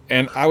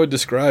 and I would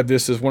describe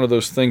this as one of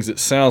those things that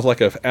sounds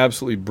like an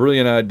absolutely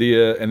brilliant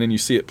idea, and then you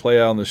see it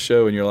play out on the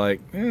show, and you're like,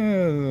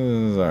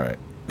 it's all right.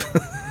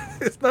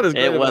 It's not as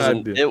great of an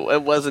idea.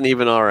 It wasn't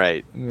even all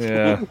right.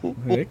 Yeah,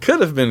 it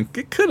could have been.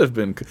 It could have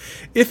been.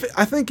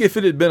 I think if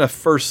it had been a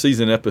first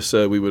season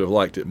episode, we would have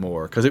liked it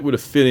more because it would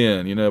have fit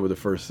in, with the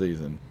first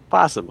season.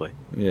 Possibly.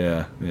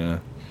 Yeah.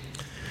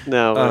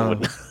 No.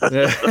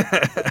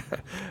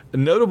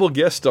 Notable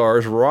guest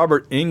stars: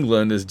 Robert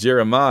Englund as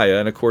Jeremiah,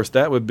 and of course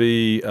that would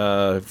be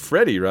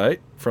Freddy,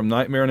 right, from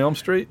Nightmare on Elm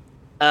Street.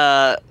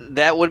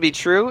 That would be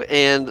true,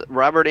 and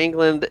Robert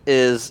Englund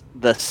is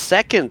the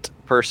second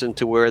person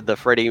to wear the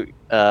Freddy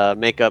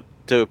makeup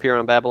to appear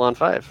on Babylon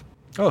 5.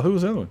 Oh, who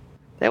was the other one?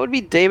 That would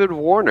be David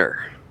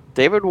Warner.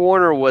 David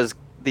Warner was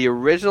the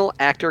original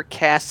actor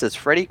cast as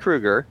Freddy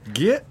Krueger.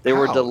 They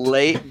were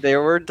delayed.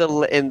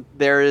 And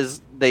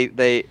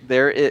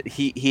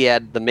he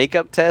had the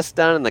makeup test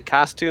done and the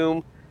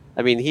costume.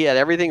 I mean, he had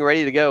everything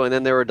ready to go, and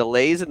then there were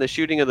delays in the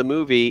shooting of the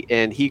movie,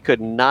 and he could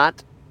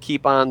not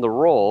keep on the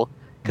role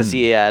because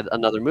he had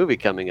another movie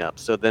coming up.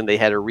 So then they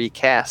had to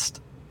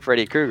recast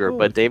Freddy Krueger,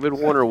 but David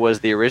Warner was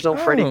the original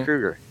Freddy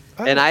Krueger.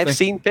 And I've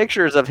seen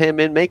pictures of him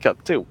in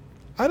makeup, too.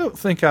 I don't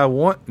think I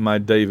want my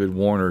David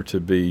Warner to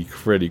be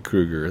Freddy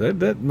Krueger.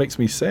 That makes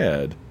me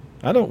sad.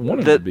 I don't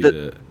want him to be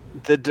that.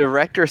 The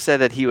director said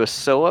that he was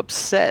so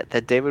upset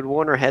that David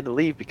Warner had to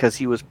leave because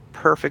he was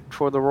perfect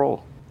for the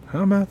role.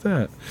 How about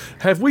that?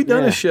 Have we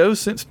done a show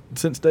since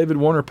David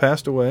Warner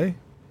passed away?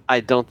 I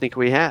don't think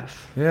we have.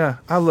 Yeah,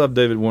 I love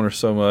David Warner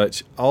so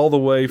much. All the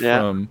way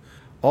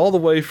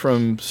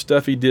from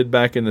stuff he did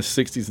back in the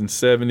 60s and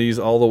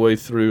 70s, all the way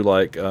through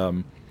like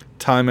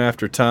Time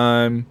After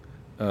Time,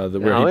 where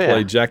he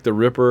played Jack the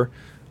Ripper.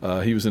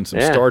 He was in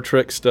some Star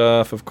Trek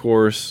stuff, of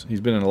course.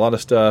 He's been in a lot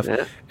of stuff.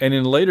 Yeah. And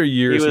in later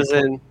years,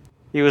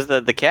 he was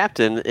the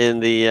captain in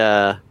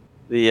the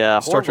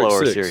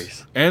Hornblower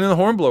series, and in the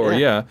Hornblower,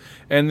 yeah.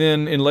 And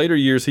then in later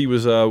years, he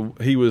was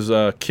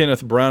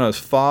Kenneth Branagh's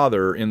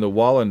father in the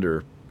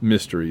Wallander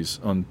mysteries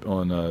on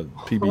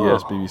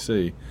PBS,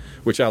 BBC,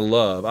 which I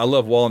love. I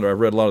love Wallander. I've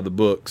read a lot of the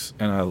books,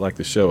 and I like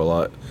the show a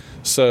lot.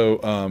 So,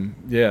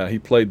 he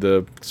played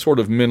the sort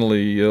of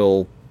mentally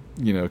ill,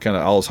 kind of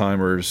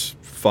Alzheimer's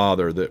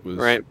father that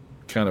was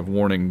kind of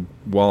warning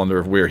Wallander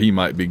of where he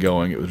might be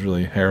going. It was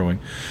really harrowing.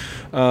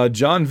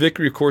 John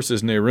Vickery, of course,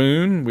 is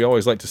Neroon. We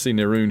always like to see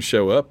Neroon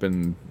show up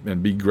and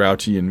be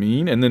grouchy and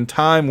mean. And then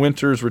Time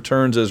Winters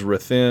returns as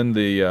Rathin,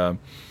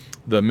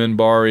 the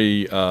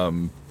Minbari,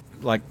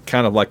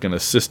 kind of like an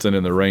assistant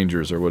in the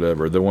Rangers or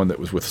whatever, the one that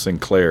was with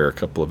Sinclair a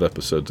couple of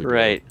episodes ago.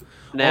 Right.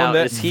 Now, on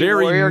that is he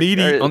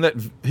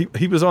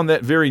he was on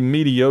that very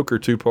mediocre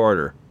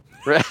two-parter.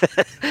 Right.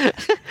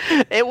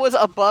 It was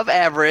above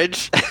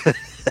average.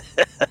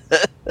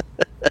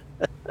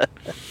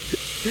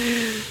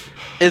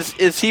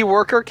 Is he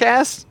worker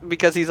cast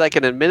because he's like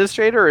an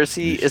administrator, or is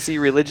he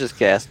religious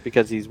cast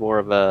because he's more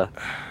of a...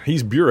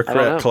 He's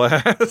bureaucrat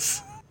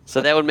class.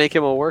 So that would make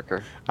him a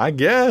worker. I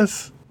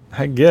guess.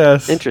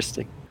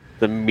 Interesting.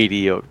 The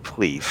mediocre,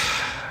 please.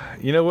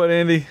 You know what,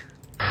 Andy?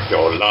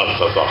 Your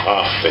love of the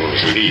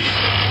halfling's leaf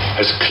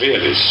has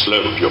clearly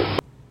slowed your...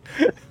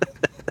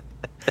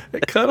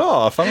 It cut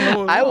off. I don't know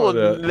what I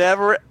will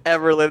never,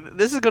 ever live...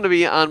 This is going to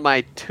be on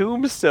my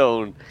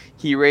tombstone.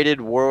 He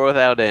rated War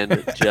Without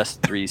End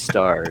just 3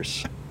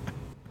 stars.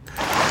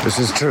 This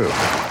is true.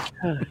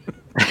 All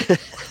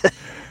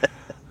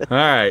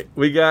right.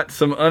 We got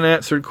some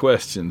unanswered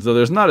questions. Though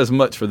there's not as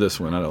much for this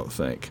one, I don't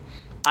think.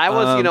 I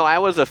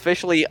was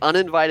officially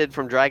uninvited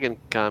from Dragon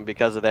Con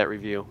because of that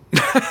review.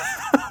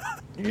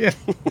 Yeah.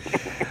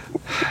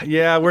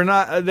 Yeah, we're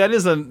not. That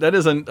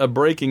isn't a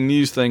breaking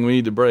news thing we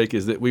need to break.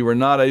 Is that we were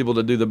not able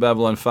to do the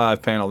Babylon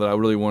 5 panel that I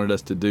really wanted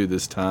us to do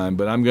this time.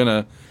 But I'm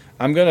gonna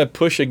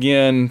push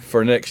again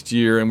for next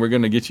year, and we're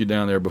gonna get you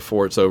down there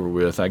before it's over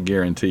with. I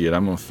guarantee it.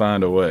 I'm gonna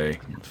find a way.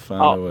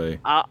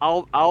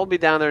 I'll be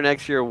down there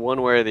next year,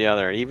 one way or the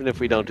other, even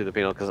if we don't do the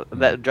panel, because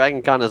that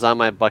Dragon Con is on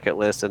my bucket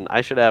list, and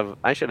I should have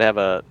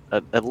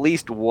at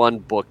least one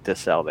book to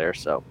sell there.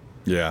 So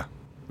yeah,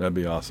 that'd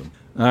be awesome.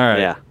 All right.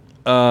 Yeah.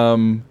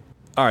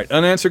 All right,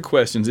 unanswered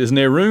questions. Is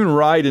Neroon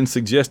right in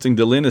suggesting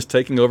Delenn is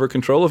taking over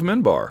control of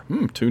Minbar?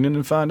 Tune in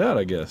and find out,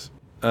 I guess.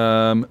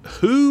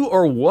 Who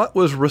or what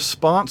was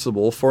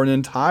responsible for an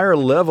entire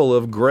level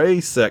of gray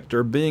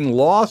sector being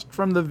lost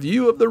from the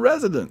view of the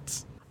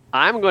residents?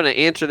 I'm going to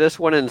answer this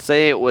one and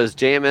say it was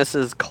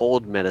JMS's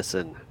cold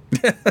medicine.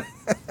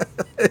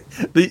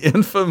 The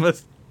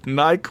infamous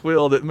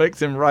NyQuil that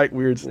makes him write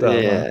weird stuff.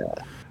 Yeah.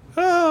 Huh?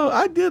 Oh,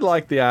 I did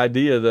like the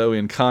idea, though,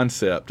 in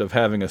concept of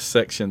having a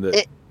section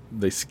that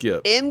they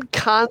skip. In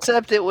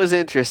concept, it was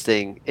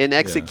interesting. In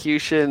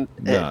execution,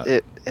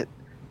 they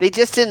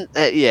just didn't.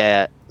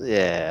 Yeah.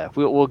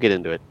 We'll get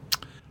into it.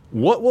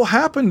 What will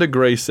happen to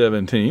Gray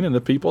 17 and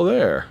the people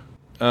there?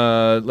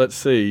 Let's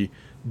see.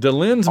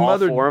 Delenn's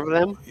mother. All 4 of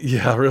them?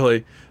 Yeah,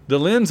 really.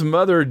 Delenn's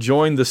mother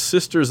joined the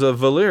Sisters of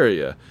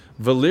Valyria.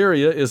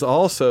 Valyria is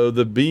also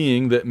the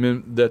being that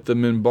the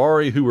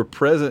Minbari who were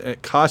present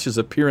at Kosh's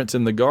appearance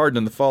in the garden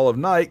in the fall of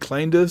night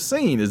claimed to have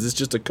seen. Is this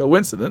just a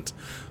coincidence,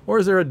 or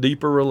is there a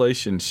deeper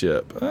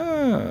relationship?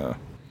 I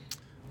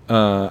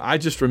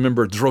just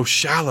remember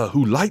Droshala,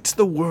 who lights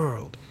the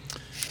world.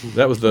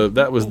 That was the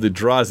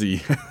Drazi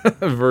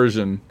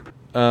version.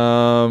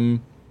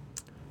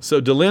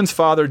 So Delenn's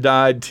father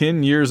died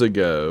 10 years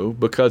ago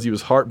because he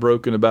was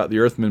heartbroken about the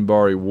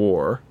Earth-Minbari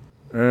War.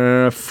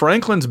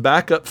 Franklin's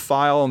backup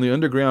file on the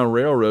Underground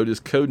Railroad is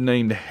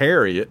codenamed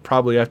Harriet,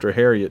 probably after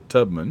Harriet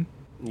Tubman.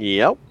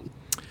 Yep.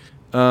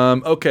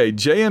 Okay,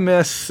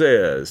 JMS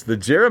says, the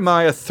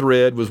Jeremiah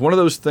thread was one of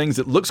those things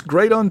that looks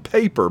great on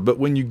paper, but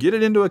when you get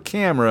it into a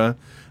camera,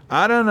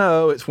 I don't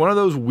know. It's one of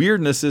those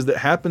weirdnesses that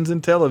happens in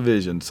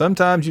television.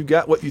 Sometimes you've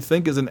got what you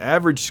think is an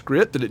average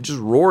script that it just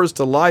roars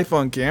to life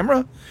on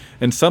camera,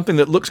 and something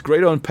that looks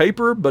great on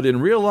paper, but in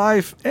real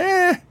life,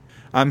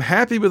 I'm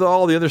happy with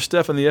all the other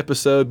stuff in the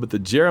episode, but the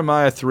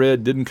Jeremiah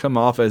thread didn't come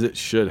off as it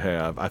should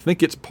have. I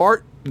think I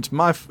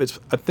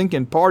think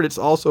in part it's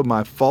also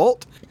my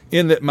fault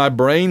in that my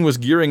brain was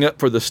gearing up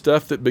for the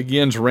stuff that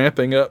begins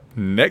ramping up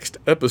next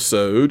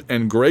episode,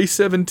 and Gray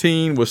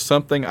 17 was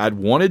something I'd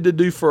wanted to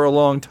do for a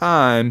long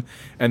time,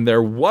 and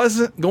there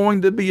wasn't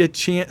going to be a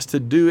chance to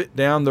do it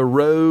down the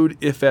road,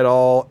 if at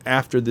all,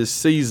 after this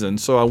season,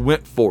 so I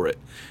went for it.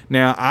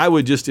 Now, I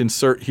would just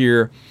insert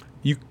here,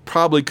 you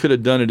probably could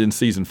have done it in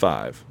season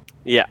 5.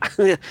 Yeah.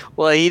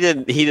 Well, he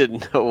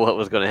didn't know what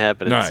was going to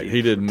happen. Right,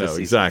 he didn't know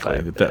exactly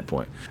at that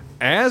point.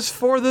 As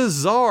for the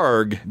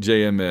Zarg,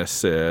 JMS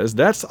says,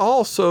 that's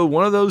also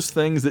one of those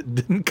things that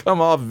didn't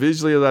come off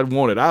visually as I'd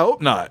wanted. I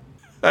hope not.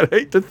 I'd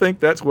hate to think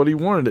that's what he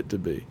wanted it to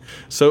be.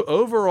 So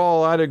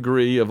overall, I'd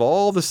agree. Of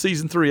all the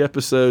season 3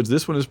 episodes,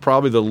 this one is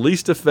probably the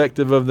least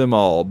effective of them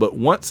all. But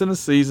one in a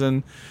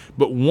season,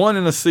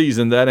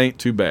 that ain't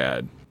too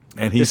bad.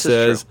 And he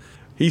says,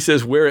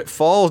 where it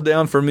falls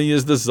down for me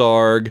is the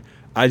Zarg.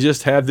 I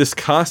just have this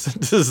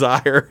constant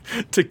desire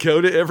to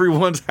go to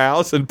everyone's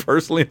house and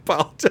personally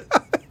apologize.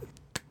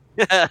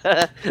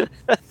 I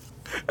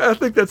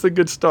think that's a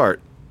good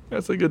start.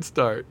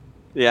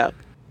 Yeah.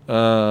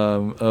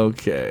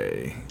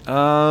 Okay.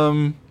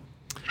 How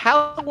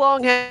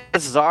long has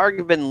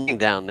Zarg been laying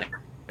down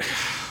there?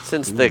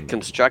 Since the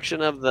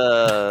construction of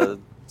the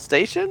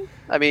station?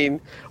 I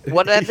mean,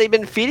 what have they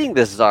been feeding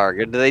this Zarg?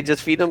 Or do they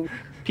just feed him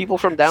people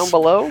from down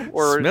below?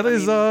 Or Smelly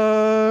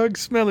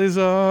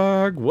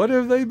Zarg, what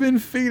have they been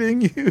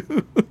feeding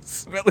you?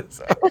 Smelly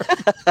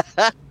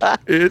Zarg.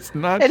 It's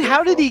not. And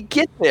how did he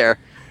get there?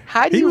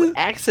 How do you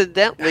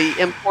accidentally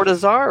import a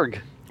Zarg?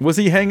 Was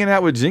he hanging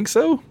out with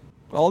Jinxo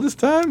all this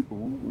time?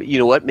 You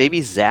know what?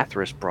 Maybe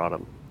Zathras brought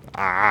him.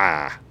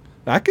 I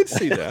could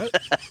see that.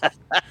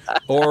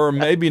 Or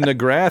maybe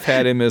Nagrath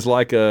had him as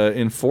like a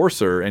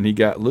enforcer, and he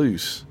got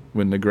loose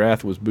when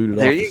Nagrath was booted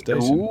off the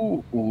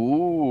station.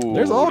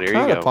 There's all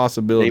kind of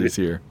possibilities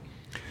here.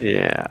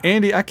 Yeah.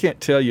 Andy, I can't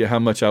tell you how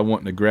much I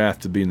want Nagrath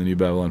to be in the new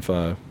Babylon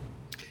 5.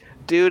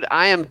 Dude,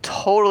 I am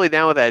totally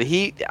down with that.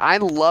 I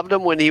loved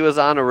him when he was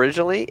on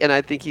originally, and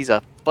I think he's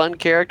a fun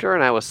character,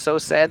 and I was so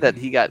sad that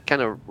he got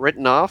kind of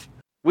written off.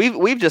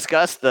 We've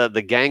discussed the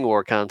gang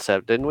war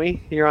concept, didn't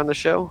we, here on the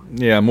show?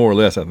 Yeah, more or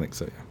less, I think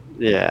so.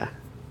 Yeah.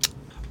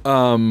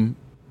 All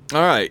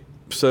right.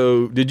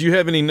 So, did you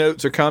have any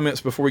notes or comments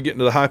before we get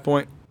into the high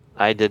point?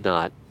 I did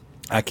not.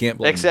 I can't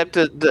blame except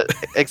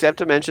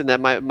to mention that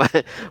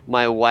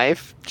my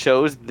wife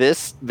chose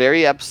this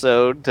very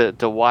episode to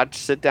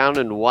sit down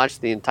and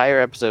watch the entire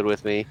episode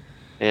with me,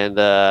 and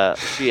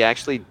she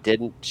actually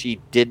didn't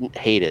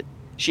hate it.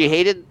 She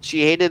hated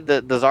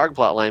the Zarg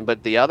plotline,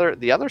 but the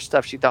other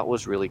stuff she thought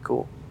was really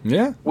cool.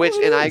 Yeah.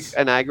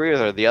 And I agree with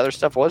her. The other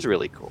stuff was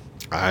really cool.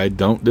 I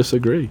don't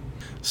disagree.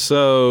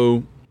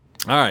 So,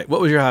 all right,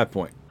 what was your high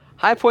point?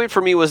 High point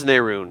for me was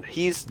Neroon.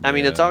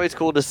 It's always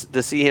cool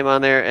to see him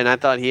on there, and I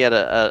thought he had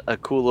a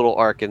cool little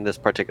arc in this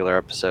particular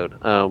episode.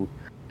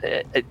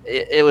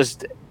 He was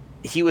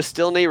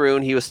still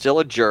Neroon. He was still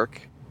a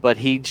jerk, but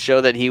he'd show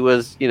that he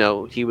was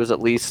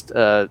at least.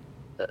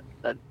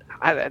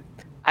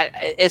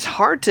 It's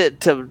hard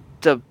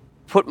to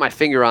put my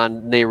finger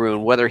on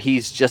Neroon, whether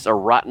he's just a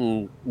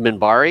rotten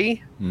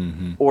Minbari,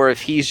 or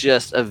if he's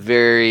just a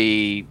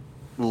very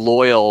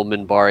loyal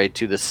Minbari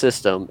to the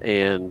system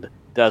and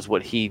does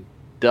what he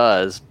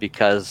does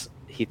because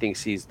he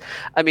thinks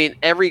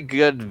every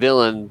good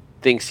villain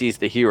thinks he's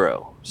the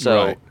hero.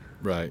 So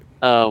right.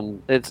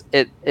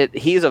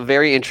 He's a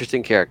very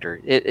interesting character.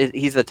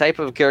 He's the type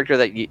of character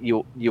that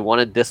you want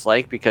to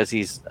dislike because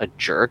he's a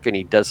jerk and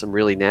he does some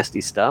really nasty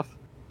stuff.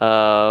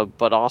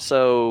 But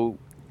also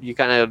you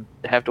kind of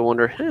have to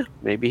wonder,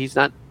 maybe he's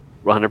not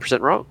 100%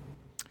 wrong.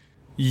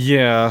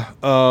 Yeah.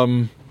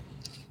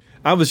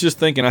 I was just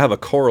thinking I have a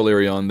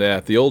corollary on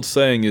that. The old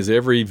saying is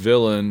every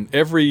good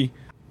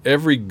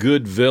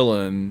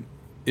villain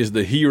is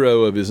the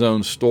hero of his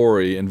own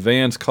story, and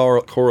Van's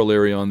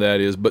corollary on that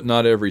is, but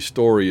not every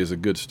story is a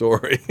good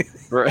story.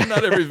 Right.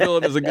 Not every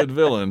villain is a good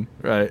villain,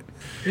 right?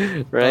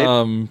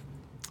 Right.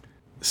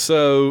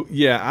 So,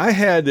 yeah, I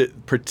had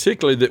it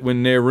particularly that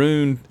when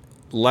Neroon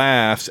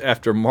laughs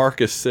after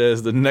Marcus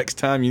says, the next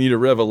time you need a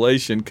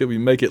revelation, could we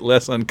make it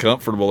less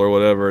uncomfortable or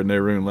whatever, and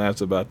Neroon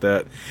laughs about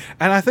that.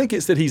 And I think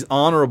it's that he's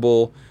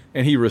honorable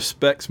and he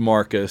respects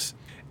Marcus.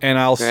 And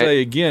I'll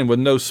say again, with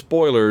no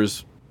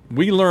spoilers,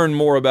 we learn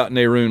more about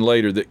Neroon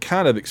later that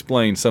kind of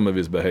explains some of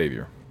his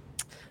behavior.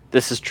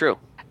 This is true.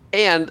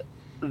 And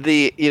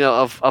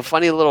a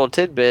funny little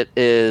tidbit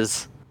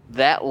is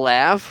that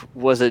laugh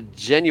was a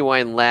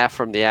genuine laugh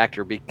from the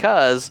actor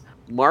because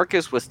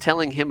Marcus was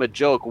telling him a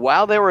joke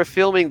while they were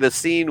filming the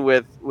scene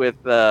with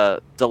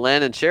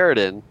Delenn and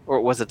Sheridan,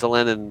 or was it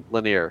Delenn and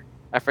Lanier?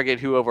 I forget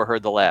who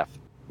overheard the laugh.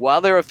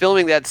 While they were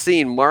filming that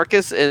scene,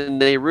 Marcus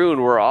and Neroon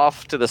were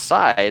off to the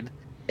side,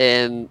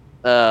 and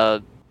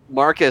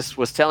Marcus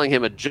was telling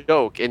him a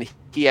joke, and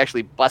he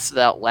actually busted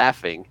out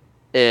laughing,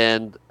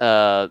 and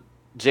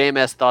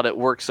JMS thought it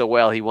worked so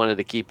well he wanted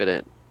to keep it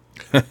in.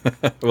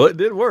 Well, it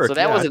did work. So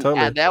that was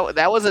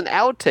that was an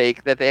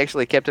outtake that they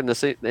actually kept in the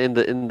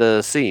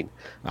scene.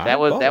 That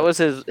was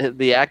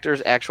the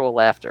actor's actual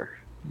laughter.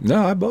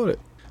 No, I bought it.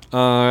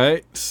 All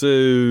right.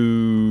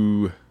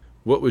 So,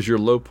 what was your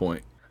low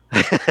point?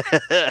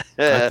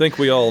 I think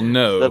we all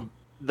know.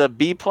 The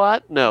B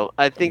plot? No,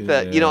 I think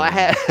that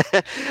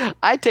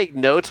I take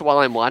notes while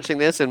I'm watching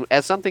this, and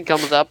as something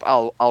comes up,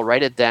 I'll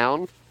write it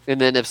down, and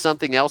then if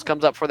something else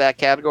comes up for that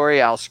category,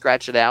 I'll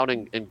scratch it out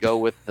and go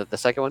with the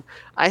second one.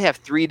 I have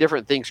 3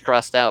 different things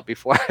crossed out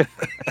before I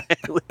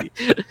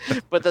leave.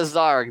 But the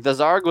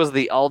Zarg was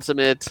the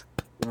ultimate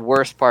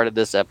worst part of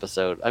this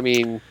episode. I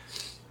mean,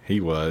 he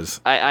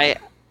was.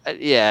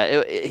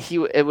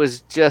 It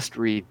was just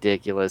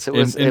ridiculous.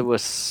 It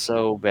was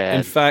so bad.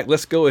 In fact,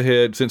 let's go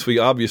ahead, since we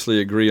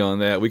obviously agree on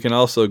that, we can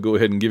also go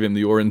ahead and give him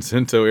the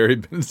Orinzento Ari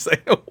Bensei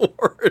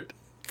Award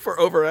for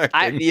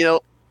overacting.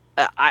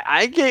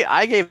 I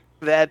gave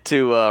that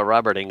to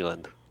Robert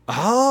Englund.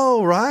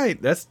 Oh,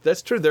 right.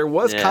 That's true. There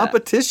was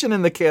competition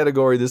in the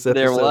category this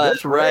episode. There was,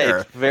 that's rare.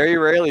 Right. Very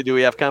rarely do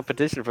we have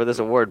competition for this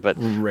award, but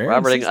rare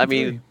Robert Englund, I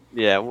mean,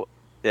 yeah.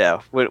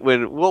 When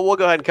we'll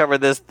go ahead and cover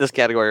this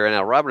category right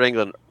now. Robert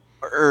Englund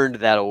earned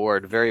that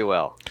award very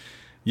well.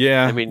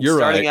 Yeah, I mean, you're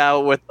starting right.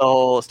 out with the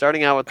whole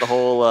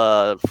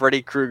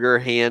Freddy Krueger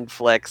hand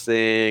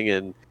flexing,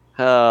 and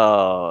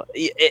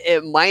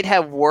it might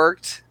have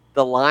worked.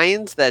 The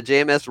lines that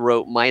JMS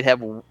wrote might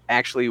have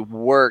actually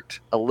worked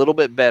a little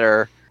bit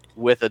better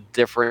with a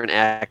different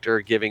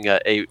actor giving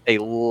a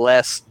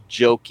less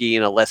jokey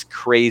and a less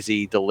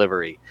crazy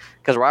delivery.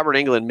 Because Robert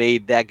Englund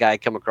made that guy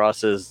come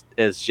across as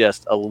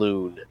just a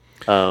loon.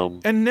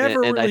 And never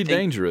really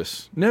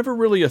dangerous. Never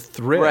really a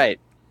threat.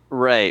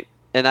 Right.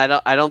 And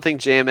I don't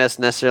think JMS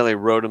necessarily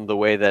wrote him the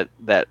way that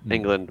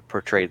Englund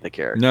portrayed the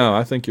character. No,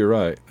 I think you're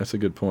right. That's a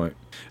good point.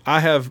 I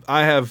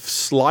have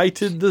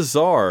slighted the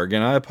Zarg,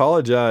 and I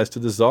apologize to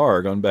the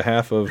Zarg on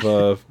behalf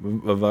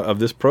of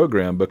this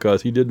program,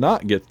 because he did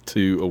not get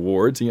 2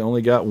 awards. He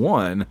only got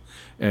 1,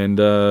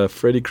 and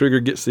Freddy Krueger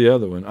gets the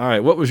other one. All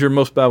right, what was your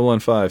most Babylon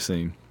 5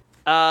 scene?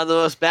 The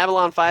most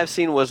Babylon 5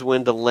 scene was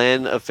when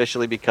Delenn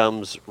officially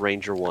becomes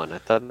Ranger 1. I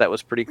thought that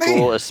was pretty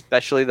cool,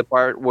 especially the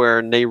part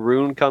where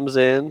Nehruin comes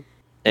in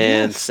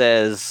and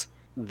says,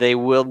 "They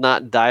will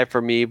not die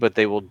for me, but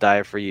they will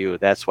die for you.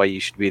 That's why you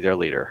should be their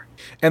leader."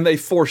 And they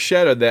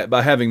foreshadowed that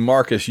by having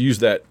Marcus use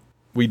that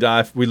we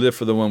live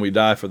for the one, we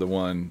die for the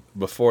one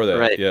before that.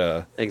 Right.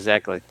 Yeah.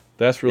 Exactly.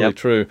 That's really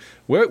true.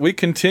 We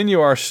continue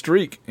our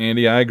streak,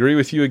 Andy. I agree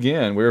with you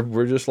again.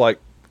 We're just like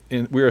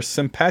we're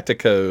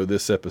simpatico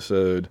this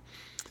episode.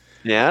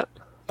 Yeah.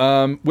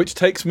 Which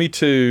takes me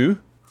to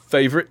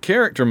favorite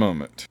character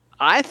moment.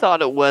 I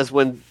thought it was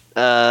when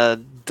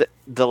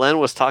Delenn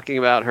was talking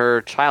about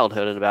her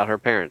childhood and about her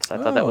parents. I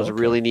thought that was a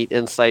really neat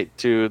insight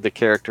to the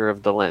character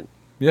of Delenn.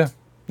 Yeah.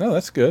 No,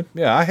 that's good.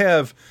 Yeah, I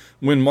have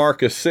when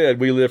Marcus said,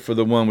 "We live for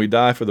the one, we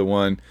die for the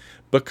one,"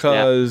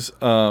 because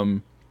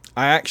I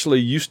actually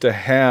used to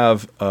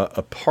have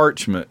a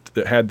parchment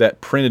that had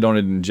that printed on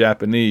it in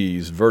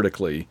Japanese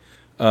vertically.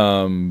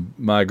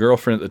 My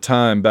girlfriend at the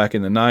time, back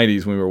in the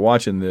 90s when we were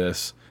watching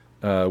this,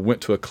 went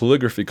to a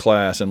calligraphy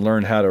class and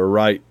learned how to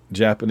write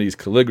Japanese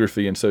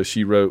calligraphy, and so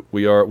she wrote,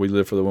 we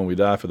live for the one, we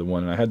die for the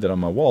one," and I had that on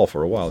my wall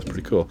for a while. It's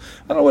pretty cool.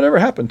 I don't know whatever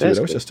happened to it.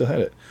 I wish I still had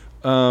it.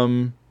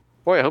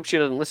 Boy, I hope she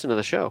doesn't listen to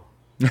the show.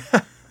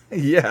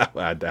 Yeah,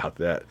 I doubt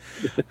that.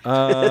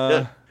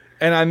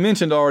 And I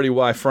mentioned already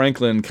why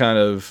Franklin kind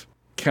of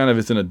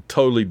is in a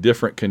totally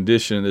different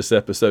condition in this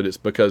episode. It's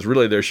because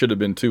really there should have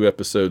been 2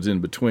 episodes in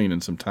between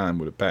and some time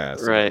would have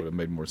passed. So it would have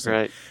made more sense.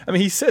 Right. I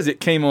mean, he says it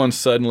came on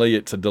suddenly.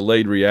 It's a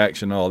delayed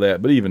reaction, all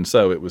that. But even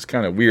so, it was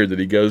kind of weird that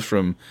he goes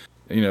from,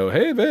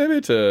 "Hey, baby,"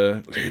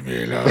 to "Leave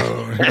me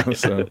alone."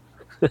 So.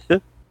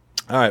 All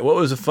right, what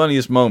was the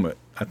funniest moment?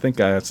 I think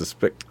I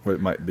suspect what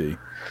it might be.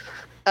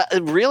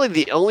 Really,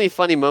 the only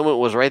funny moment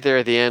was right there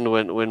at the end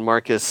when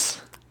Marcus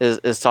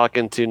is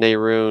talking to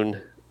Nehruin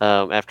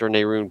after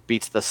Nehruin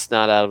beats the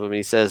snot out of him.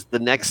 He says, the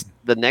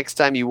next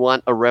time you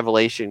want a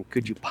revelation,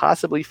 could you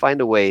possibly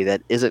find a way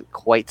that isn't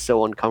quite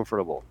so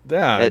uncomfortable?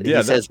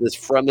 He says this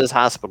from his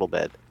hospital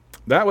bed.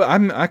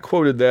 I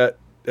quoted that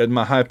at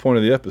my high point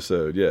of the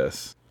episode,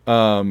 yes.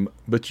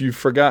 But you've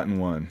forgotten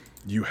one.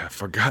 You have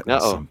forgotten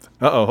something.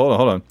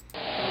 Hold on. You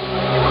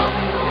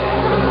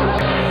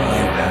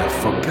have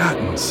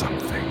forgotten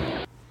something.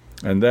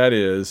 And that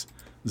is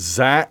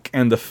Zach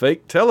and the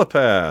fake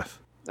telepath.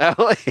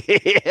 Oh,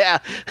 yeah.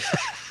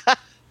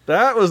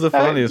 That was the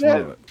funniest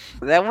moment.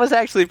 That was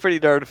actually pretty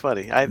darn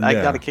funny. I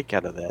got a kick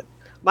out of that.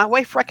 My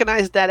wife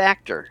recognized that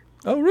actor.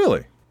 Oh,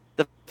 really?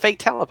 The fake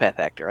telepath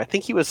actor. I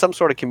think he was some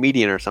sort of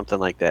comedian or something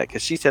like that.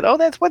 Because she said, "Oh,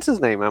 what's his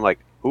name?" I'm like,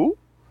 "Who?"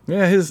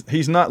 Yeah,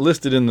 he's not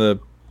listed in the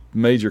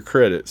major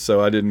credits,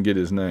 so I didn't get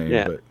his name.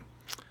 Yeah. But,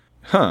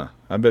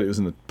 I bet it was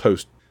in the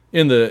post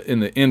in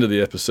the end of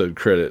the episode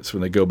credits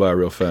when they go by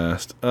real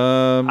fast.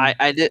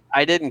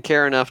 I didn't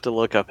care enough to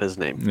look up his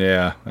name.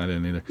 Yeah, I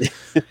didn't either.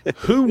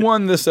 Who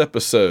won this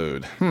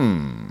episode?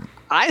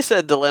 I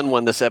said Delenn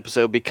won this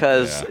episode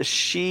because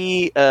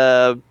she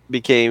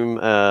became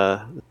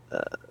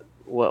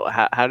well,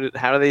 how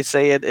do they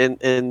say it in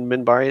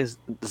Minbari?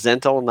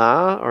 Zental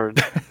Na or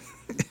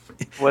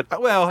what?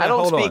 Well, I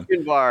don't speak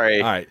Minbari.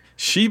 All right,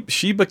 she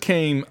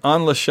became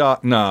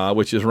Anlashak Na,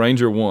 which is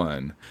Ranger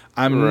 1.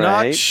 I'm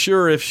not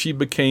sure if she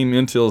became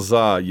Intil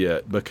Za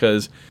yet,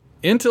 because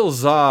Intil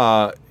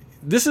Za,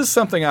 this is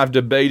something I've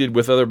debated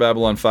with other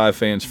Babylon 5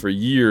 fans for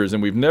years,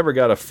 and we've never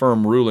got a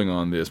firm ruling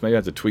on this. Maybe I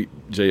have to tweet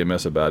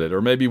JMS about it,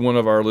 or maybe one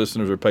of our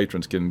listeners or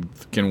patrons can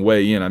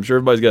weigh in. I'm sure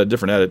everybody's got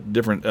a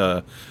different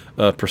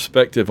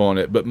perspective on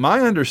it, but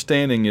my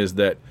understanding is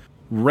that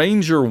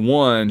Ranger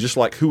 1, just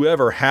like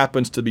whoever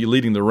happens to be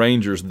leading the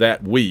Rangers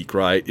that week,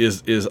 right,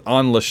 is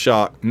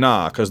Anlashak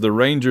Na, because the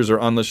Rangers are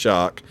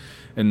Anlashak,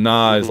 and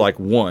Na is like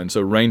 1,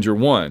 so Ranger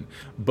 1.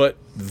 But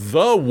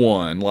the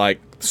one, like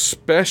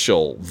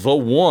special, the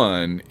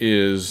one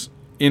is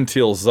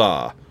Intil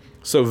Za.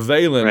 So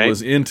Valen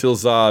was Intil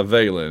Za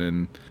Valen,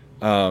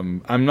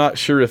 and I'm not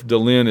sure if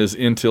Delenn is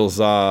Intil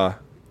Za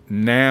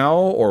now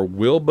or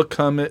will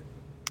become it.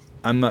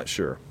 I'm not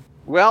sure.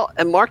 Well,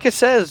 and Marcus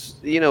says,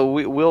 we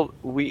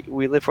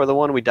live for the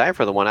one, we die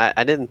for the one.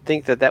 I didn't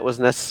think that was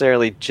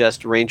necessarily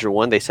just Ranger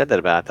 1 they said that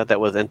about. I thought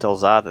that was Intel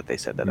Za that they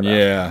said that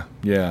about.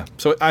 Yeah.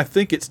 So I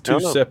think it's two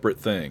separate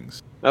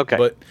things. Okay.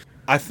 But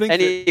I think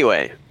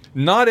anyway,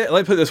 let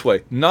me put it this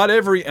way. Not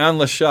every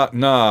Anlashak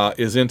Na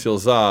is Intil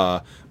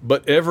Za,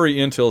 but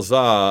every Intil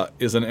Za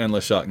is an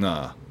Anlashak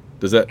Na.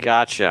 Does that?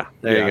 Gotcha.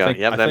 There you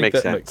go. That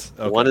makes sense.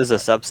 Okay. One is a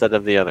subset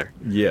of the other.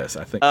 Yes,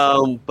 I think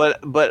so.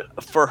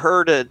 But for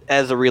her to,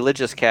 as a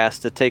religious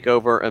cast, to take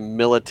over a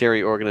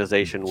military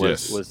organization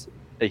was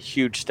a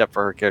huge step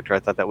for her character. I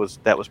thought that was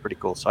pretty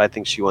cool. So I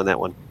think she won that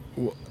one.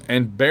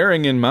 And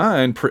bearing in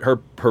mind, her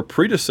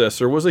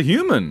predecessor was a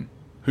human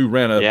who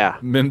ran a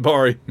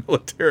Minbari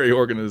military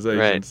organization.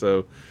 Right.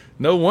 So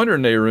no wonder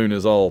Neroon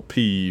is all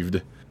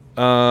peeved.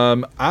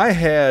 I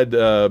had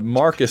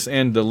Marcus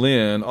and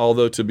Delenn,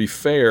 although to be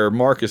fair,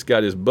 Marcus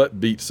got his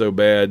butt beat so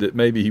bad that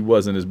maybe he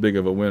wasn't as big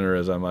of a winner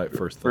as I might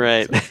first think.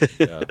 Right.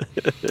 So,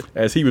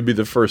 as he would be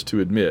the first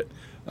to admit.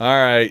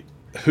 All right,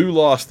 who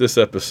lost this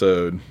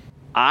episode?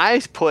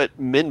 I put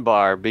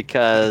Minbar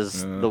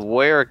because the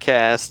Warrior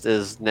cast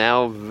is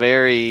now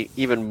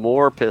even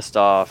more pissed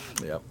off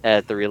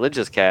at the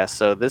religious cast.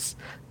 So this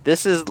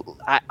is,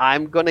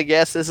 I'm going to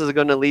guess this is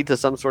going to lead to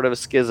some sort of a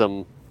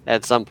schism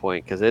at some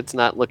point, because it's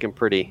not looking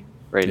pretty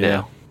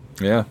now.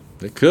 Yeah,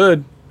 it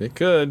could.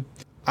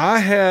 I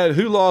had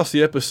who lost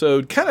the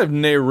episode, kind of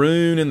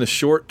Neroon in the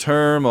short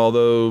term,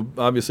 although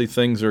obviously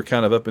things are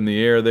kind of up in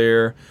the air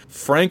there.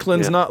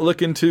 Franklin's not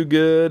looking too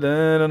good.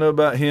 I don't know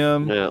about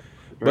him. Yeah.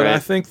 But I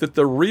think that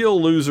the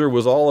real loser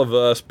was all of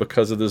us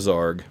because of the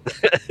Zarg.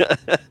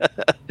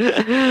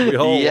 We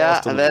all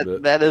lost a little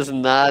bit. That is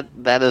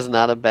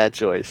not a bad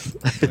choice.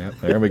 Yeah,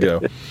 there we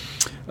go.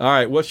 All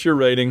right, what's your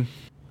rating?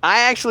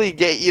 I actually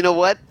get, you know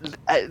what?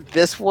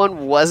 This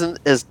one wasn't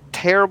as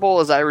terrible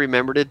as I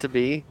remembered it to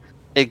be.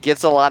 It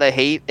gets a lot of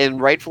hate,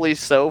 and rightfully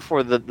so,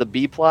 for the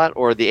B plot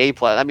or the A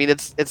plot. I mean,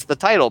 it's the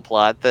title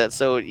plot,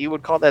 so you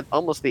would call that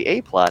almost the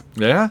A plot.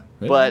 Yeah.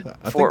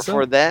 But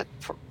for that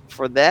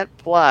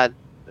plot,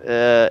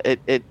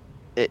 it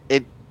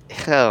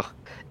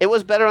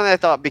was better than I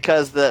thought,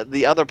 because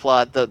the other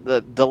plot,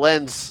 the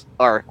Delenn's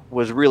arc,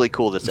 was really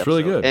cool this episode.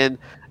 Really good. And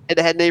it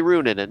had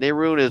Neroon in it.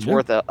 Neroon is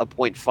worth a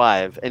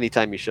 0.5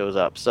 anytime he shows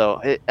up.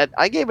 So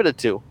I gave it a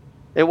 2.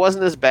 It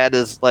wasn't as bad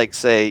as, like,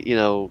 say,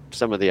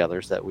 some of the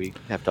others that we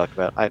have talked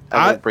about. I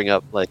won't bring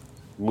up, like,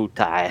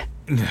 Mutai.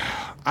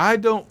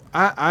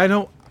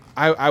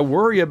 I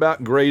worry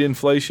about grade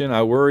inflation.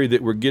 I worry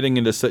that we're getting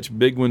into such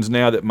big ones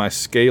now that my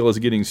scale is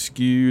getting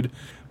skewed.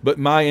 But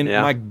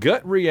my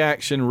gut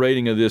reaction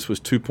rating of this was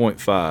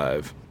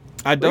 2.5.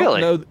 I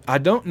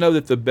don't know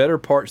that the better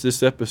parts of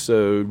this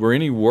episode were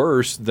any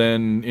worse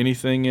than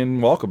anything in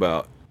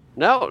Walkabout.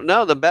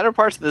 No, the better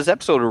parts of this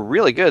episode were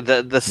really good.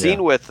 The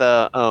scene with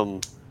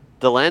Delenn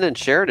and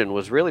Sheridan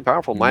was really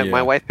powerful.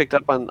 My wife picked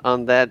up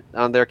on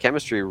their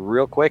chemistry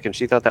real quick, and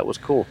she thought that was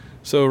cool.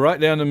 So right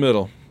down the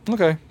middle.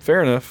 Okay,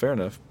 fair enough.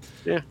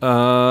 Yeah.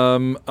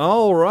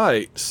 All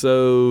right.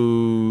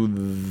 So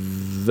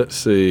let's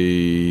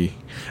see.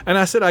 And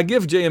I said I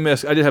give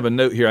JMS. I did have a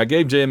note here. I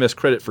gave JMS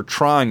credit for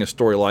trying a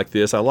story like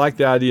this. I liked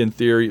the idea in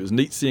theory. It was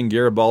neat seeing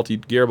Garibaldi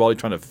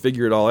trying to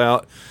figure it all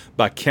out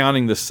by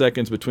counting the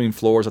seconds between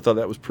floors. I thought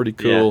that was pretty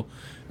cool.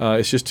 Yeah.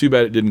 It's just too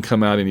bad it didn't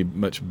come out any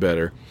much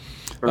better.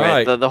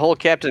 Right. The whole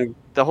Captain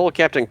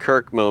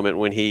Kirk moment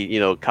when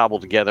he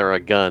cobbled together a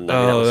gun.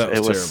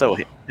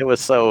 It was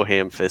so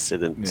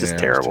ham-fisted and just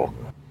terrible.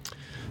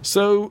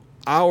 So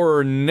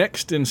our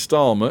next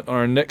installment,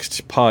 our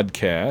next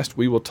podcast,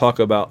 we will talk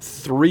about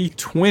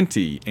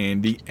 320,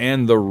 Andy,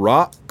 and The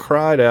Rock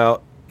cried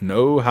out,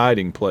 "No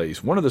hiding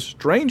place." One of the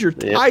stranger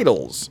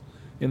titles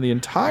in the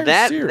entire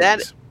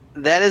series.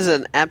 That is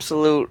an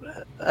absolute.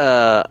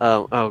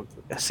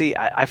 See,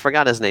 I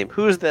forgot his name.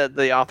 Who's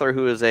the author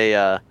who is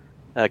a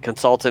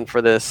consultant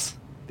for this?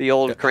 The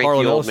old cranky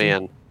Harlan old Ellison?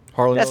 man.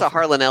 Harlan That's Ellison? a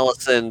Harlan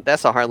Ellison.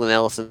 That's a Harlan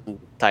Ellison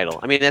title.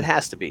 I mean, it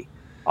has to be.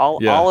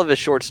 All of his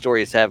short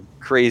stories have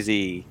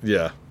crazy.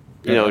 Yeah.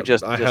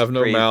 Just I have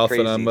no crazy, mouth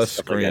and I crazy must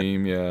stuff like that.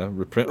 scream. Yeah.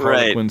 Repent, Right.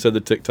 Harlequin, said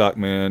the TikTok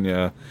man.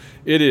 Yeah.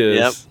 It is.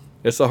 Yep.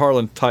 It's a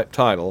Harlan type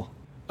title.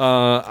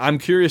 I'm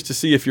curious to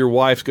see if your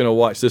wife's going to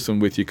watch this one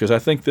with you, because I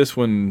think this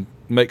one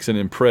makes an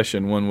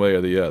impression one way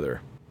or the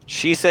other.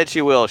 She said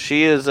she will.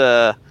 She is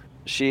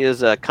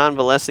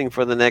convalescing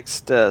for the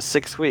next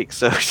 6 weeks,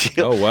 so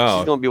Oh, wow.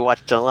 she's going to be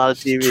watching a lot of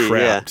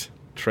TV.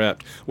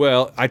 Trapped.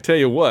 Well, I tell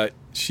you what,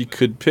 she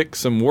could pick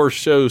some worse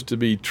shows to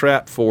be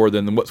trapped for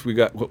than what we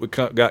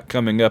got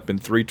coming up in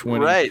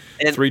 320, Right.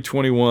 And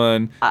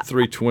 321,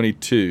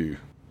 322.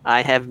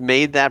 I have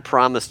made that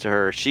promise to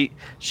her. She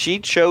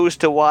chose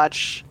to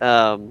watch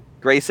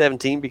Grey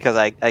 17 because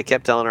I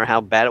kept telling her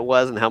how bad it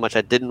was and how much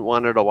I didn't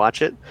want her to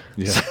watch it.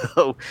 Yeah.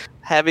 So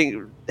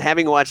having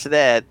watched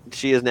that,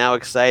 she is now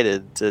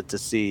excited to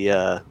see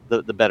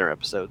the better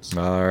episodes.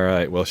 All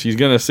right. Well, she's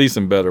going to see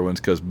some better ones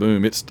because,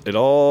 boom, it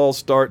all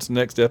starts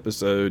next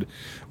episode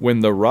when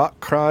The Rock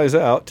cries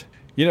out.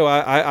 You know,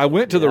 I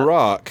went to The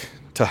Rock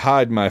to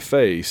hide my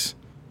face,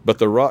 but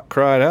The Rock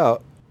cried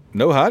out,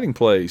 "No hiding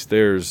place.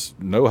 There's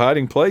no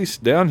hiding place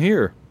down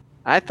here."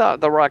 I thought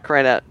The Rock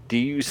cried out, "Do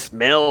you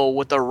smell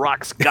what The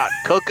Rock's got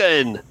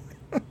cooking?"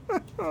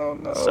 Oh,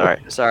 no.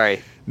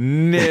 Sorry.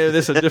 No,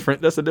 that's a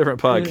different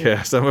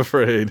podcast, I'm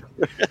afraid.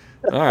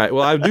 All right.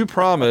 Well, I do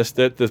promise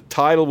that the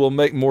title will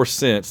make more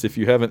sense if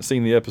you haven't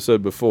seen the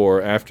episode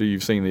before after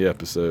you've seen the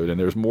episode. And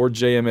there's more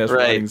JMS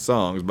writing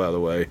songs, by the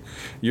way.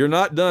 You're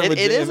not done with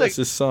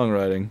JMS's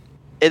songwriting.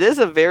 It is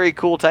a very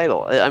cool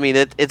title. I mean,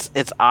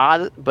 it's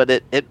odd, but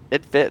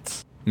it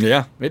fits.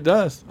 Yeah, it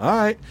does. All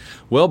right.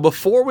 Well,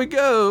 before we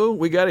go,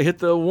 we got to hit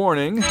the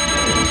warning.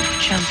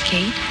 Jump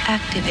gate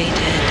activated.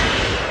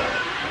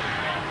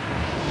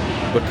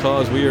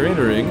 Because we are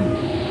entering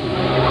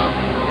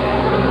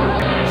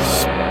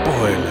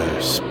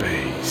spoiler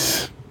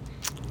space.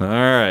 All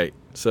right.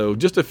 So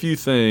just a few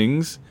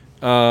things.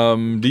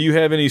 Do you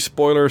have any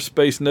spoiler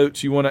space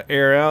notes you want to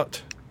air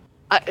out?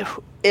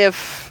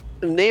 If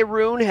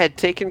Nehruun had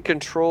taken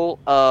control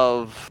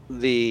of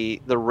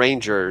the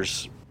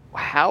Rangers,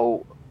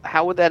 how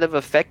would that have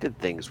affected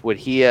things? Would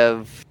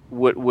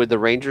the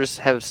Rangers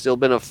have still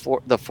been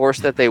the force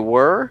that they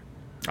were?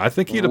 I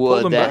think he'd have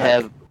pulled them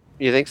back.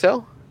 You think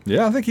so?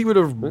 Yeah, I think he would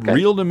have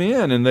reeled them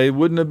in, and they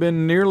wouldn't have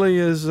been nearly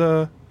as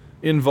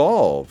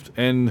involved.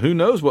 And who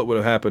knows what would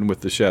have happened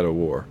with the Shadow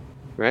War?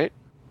 Right.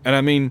 And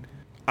I mean,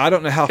 I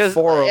don't know how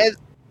far.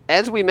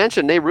 As we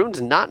mentioned, Nehruun's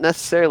not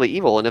necessarily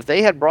evil, and if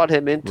they had brought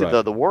him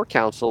into the War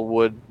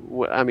Council,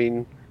 I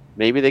mean,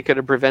 maybe they could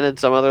have prevented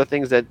some other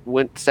things that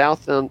went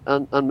south on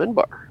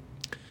Minbar.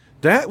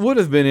 That would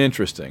have been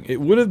interesting.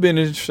 It would have been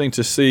interesting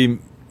to see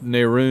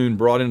Nehruun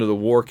brought into the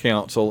War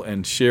Council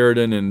and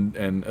Sheridan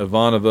and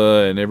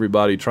Ivanova and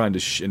everybody trying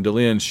to and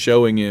Delenn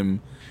showing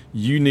him,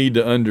 you need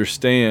to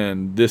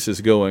understand this is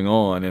going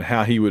on, and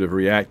how he would have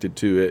reacted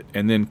to it.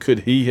 And then could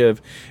he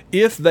have,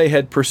 if they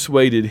had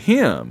persuaded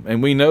him,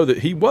 and we know that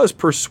he was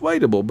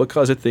persuadable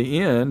because at the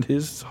end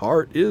his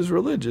heart is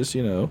religious,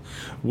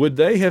 would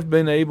they have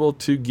been able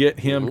to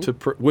get him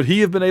would he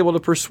have been able to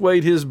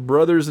persuade his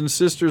brothers and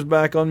sisters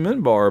back on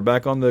Minbar,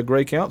 back on the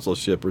Grey Council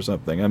ship or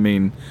something? I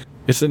mean,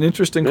 it's an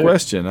interesting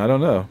question. I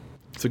don't know.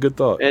 It's a good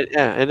thought.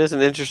 It is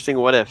an interesting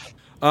what if.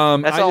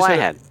 That's all I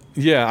had.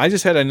 Yeah, I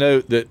just had a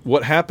note that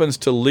what happens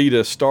to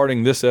Lita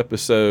starting this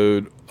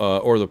episode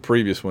or the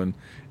previous one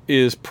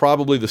is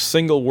probably the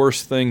single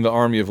worst thing the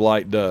Army of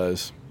Light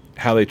does,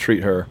 how they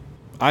treat her.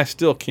 I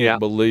still can't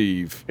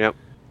believe. Yep.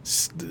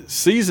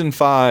 Season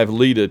 5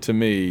 Lita, to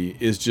me,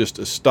 is just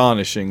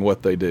astonishing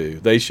what they do.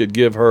 They should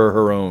give her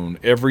her own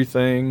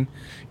everything,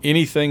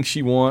 anything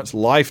she wants,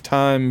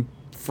 lifetime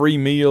free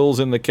meals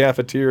in the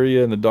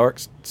cafeteria in the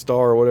Dark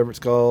Star or whatever it's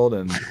called,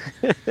 and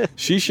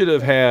she should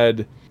have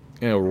had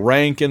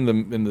rank in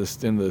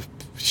the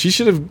she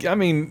should have, I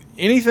mean,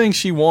 anything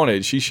she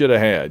wanted she should have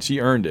had.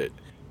 She earned it.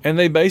 And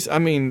it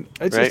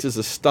just is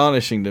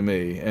astonishing to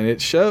me, and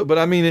it showed. But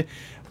I mean,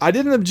 I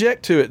didn't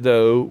object to it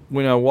though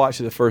when I watched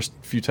it the first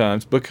few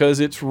times, because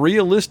it's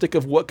realistic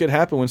of what could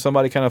happen when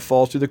somebody kind of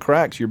falls through the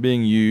cracks. You're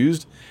being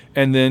used,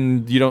 and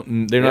then they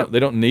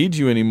don't need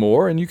you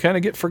anymore, and you kind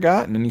of get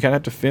forgotten, and you kind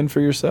of have to fend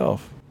for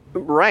yourself.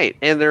 Right,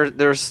 and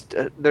there's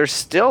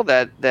still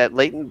that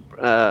latent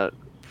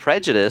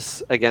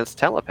prejudice against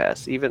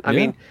telepaths. Even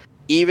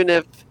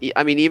if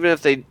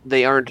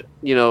they aren't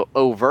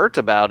overt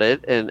about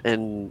it,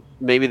 and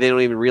maybe they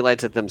don't even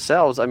realize it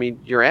themselves. I mean,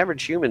 your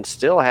average human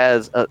still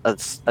has a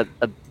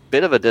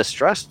bit of a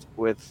distrust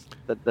with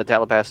the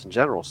telepaths in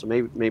general. So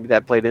maybe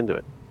that played into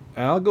it.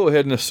 I'll go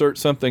ahead and assert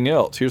something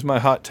else. Here's my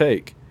hot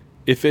take.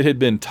 If it had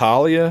been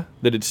Talia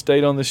that had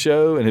stayed on the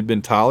show, and had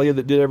been Talia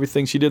that did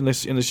everything she did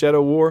in the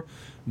Shadow War,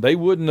 they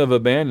wouldn't have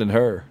abandoned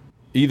her.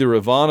 Either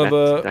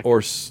Ivanova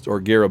or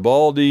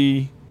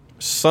Garibaldi,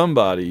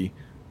 somebody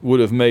would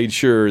have made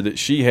sure that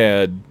she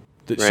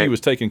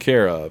was taken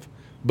care of.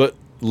 But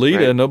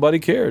Lita, nobody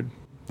cared.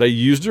 They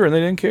used her and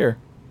they didn't care.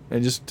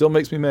 It just still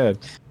makes me mad.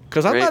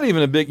 Because I'm not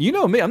even a big, you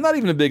know me, I'm not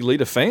even a big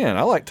Lita fan.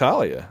 I like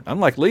Talia. I'm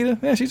like, Lita,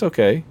 yeah, she's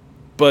okay.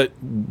 But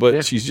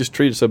she's just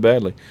treated so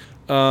badly.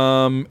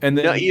 And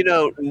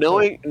then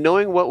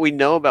knowing what we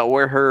know about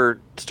where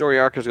her story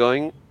arc is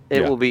going,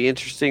 it will be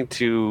interesting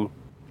to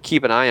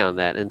keep an eye on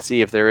that and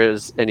see if there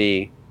is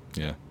any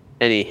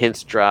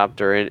hints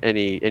dropped or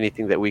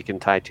anything that we can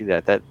tie to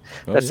that.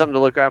 That's something to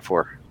look out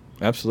for.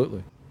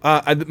 Absolutely.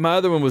 My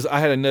other one was, I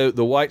had a note,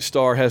 the White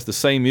Star has the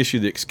same issue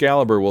the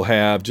Excalibur will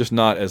have, just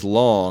not as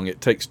long. It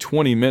takes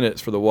 20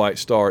 minutes for the White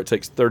Star. It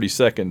takes 30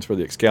 seconds for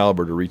the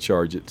Excalibur to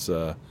recharge its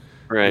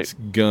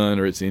gun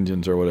or its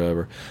engines or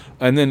whatever.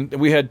 And then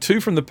we had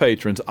 2 from the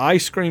patrons.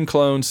 Ice Cream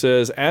Clone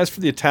says, as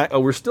for the attack,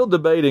 we're still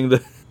debating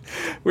the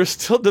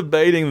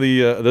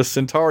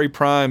Centauri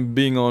Prime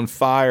being on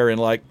fire in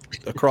like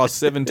across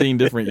 17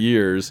 different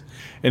years.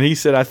 And he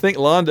said, I think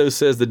Londo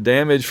says the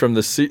damage from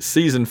the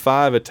season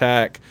 5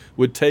 attack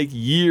would take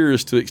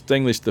years to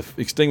extinguish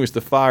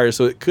the fire,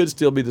 so it could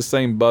still be the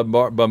same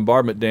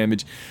bombardment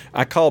damage.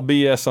 I call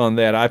BS on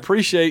that. I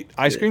appreciate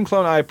Ice Cream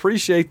Clone. I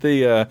appreciate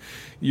the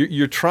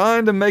you're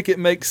trying to make it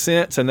make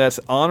sense, and that's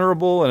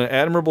honorable and an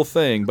admirable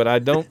thing. But I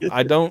don't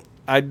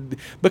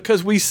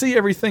because we see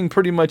everything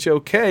pretty much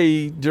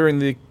okay during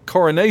the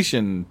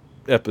coronation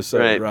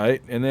episode,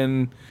 right? And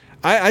then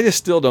I just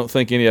still don't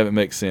think any of it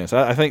makes sense.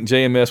 I think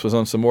JMS was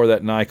on some more of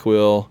that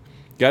NyQuil,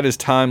 got his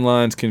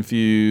timelines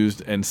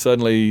confused, and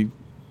suddenly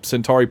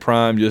Centauri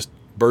Prime just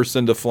bursts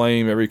into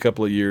flame every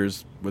couple of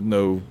years with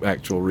no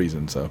actual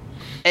reason. So,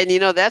 and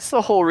that's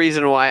the whole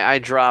reason why I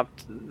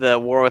dropped the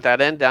War Without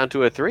End down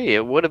to a 3.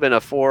 It would have been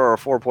a 4 or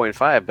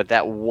 4.5, but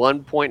that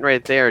 1 point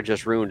right there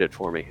just ruined it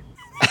for me.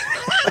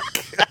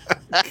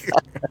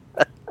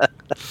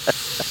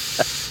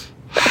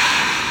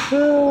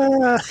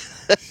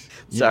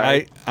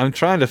 Sorry. I'm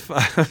trying to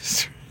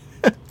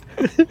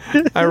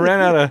I ran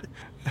out of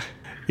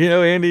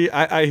Andy,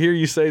 I hear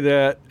you say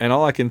that, and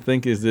all I can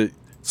think is that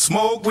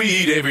smoke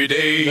weed every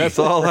day. That's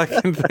all I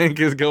can think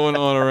is going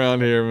on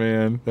around here,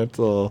 man. That's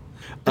all.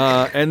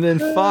 And then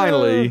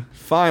finally,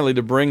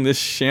 to bring this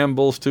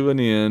shambles to an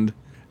end,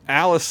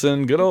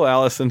 Allison, good old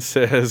Allison,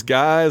 says,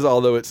 guys,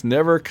 although it's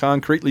never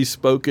concretely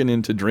spoken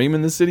into Dream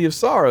in the City of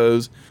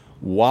Sorrows,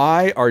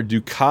 why are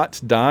Ducat's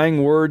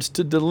dying words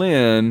to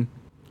Delenn?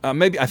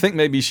 I think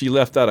maybe she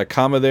left out a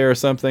comma there or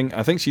something.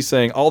 I think she's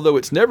saying, although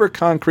it's never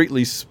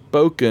concretely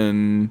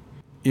spoken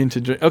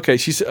into Dream. Okay,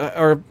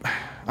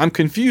 I'm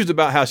confused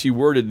about how she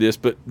worded this,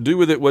 but do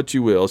with it what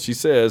you will. She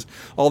says,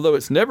 although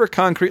it's never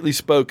concretely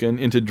spoken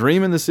into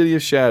Dream in the City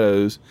of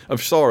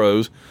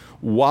Sorrows,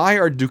 why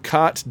are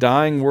Ducat's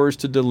dying words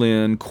to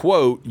Delenn,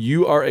 quote,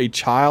 you are a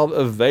child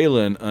of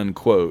Valen,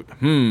 unquote?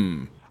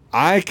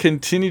 I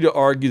continue to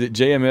argue that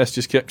JMS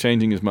just kept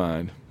changing his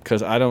mind,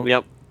 because I don't...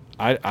 Yep.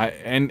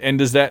 And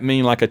does that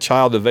mean like a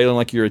child of Valen,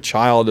 like you're a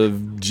child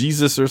of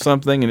Jesus or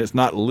something, and it's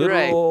not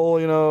literal,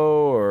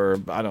 or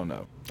I don't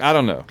know.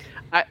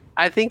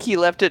 I think he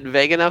left it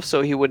vague enough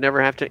so he would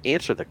never have to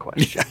answer the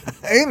question.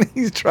 And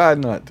he's tried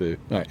not to.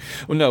 All right.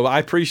 Well, no, I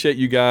appreciate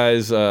you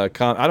guys. I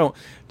don't,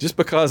 just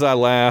because I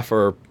laugh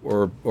or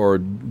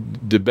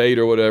debate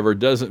or whatever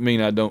doesn't mean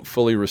I don't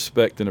fully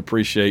respect and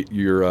appreciate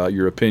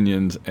your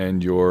opinions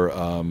and your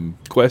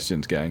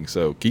questions, gang.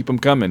 So keep them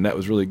coming. That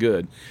was really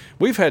good.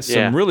 We've had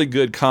some really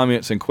good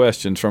comments and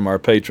questions from our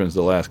patrons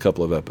the last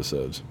couple of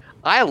episodes.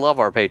 I love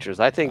our patrons.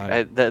 I think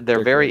they're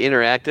very great.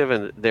 Interactive,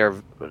 and they're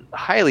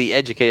highly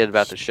educated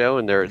about the show,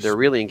 and they're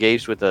really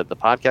engaged with the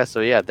podcast.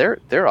 So yeah,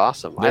 they're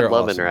awesome. I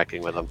love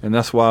interacting with them, and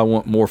that's why I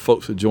want more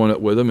folks to join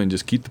up with them and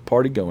just keep the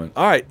party going.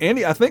 All right,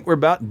 Andy, I think we're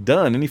about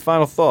done. Any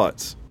final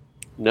thoughts?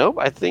 Nope.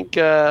 I think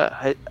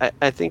I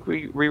think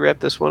we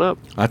wrapped this one up.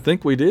 I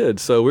think we did.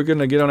 So we're going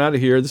to get on out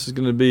of here. This is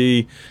going to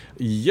be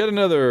yet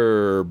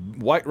another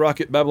White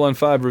Rocket Babylon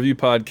 5 review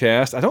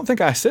podcast. I don't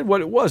think I said what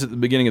it was at the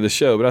beginning of the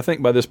show, but I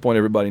think by this point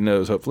everybody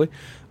knows, hopefully.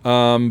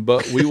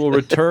 But we will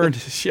return.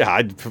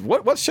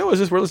 What show is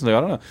this we're listening to?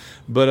 I don't know.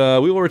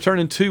 But we will return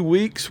in 2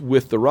 weeks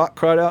with The Rock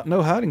Cried Out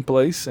No Hiding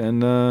Place,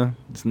 and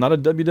it's not a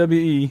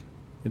WWE.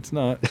 It's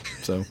not.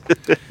 So,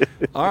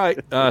 all right.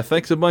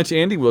 Thanks a bunch,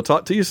 Andy. We'll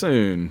talk to you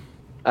soon.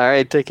 All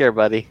right, take care,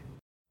 buddy.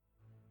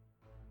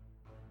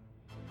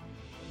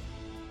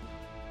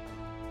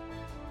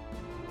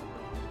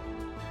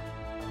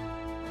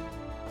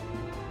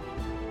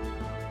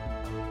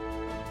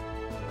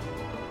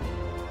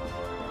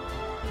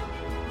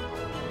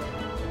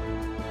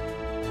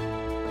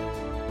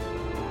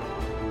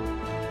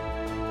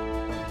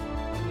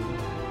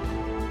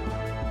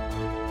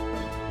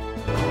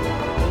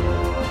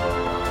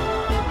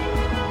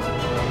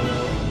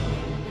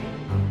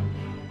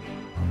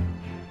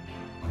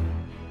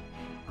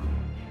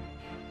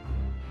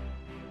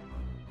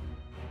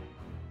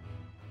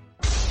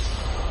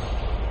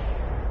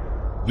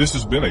 This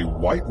has been a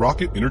White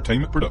Rocket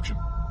Entertainment production.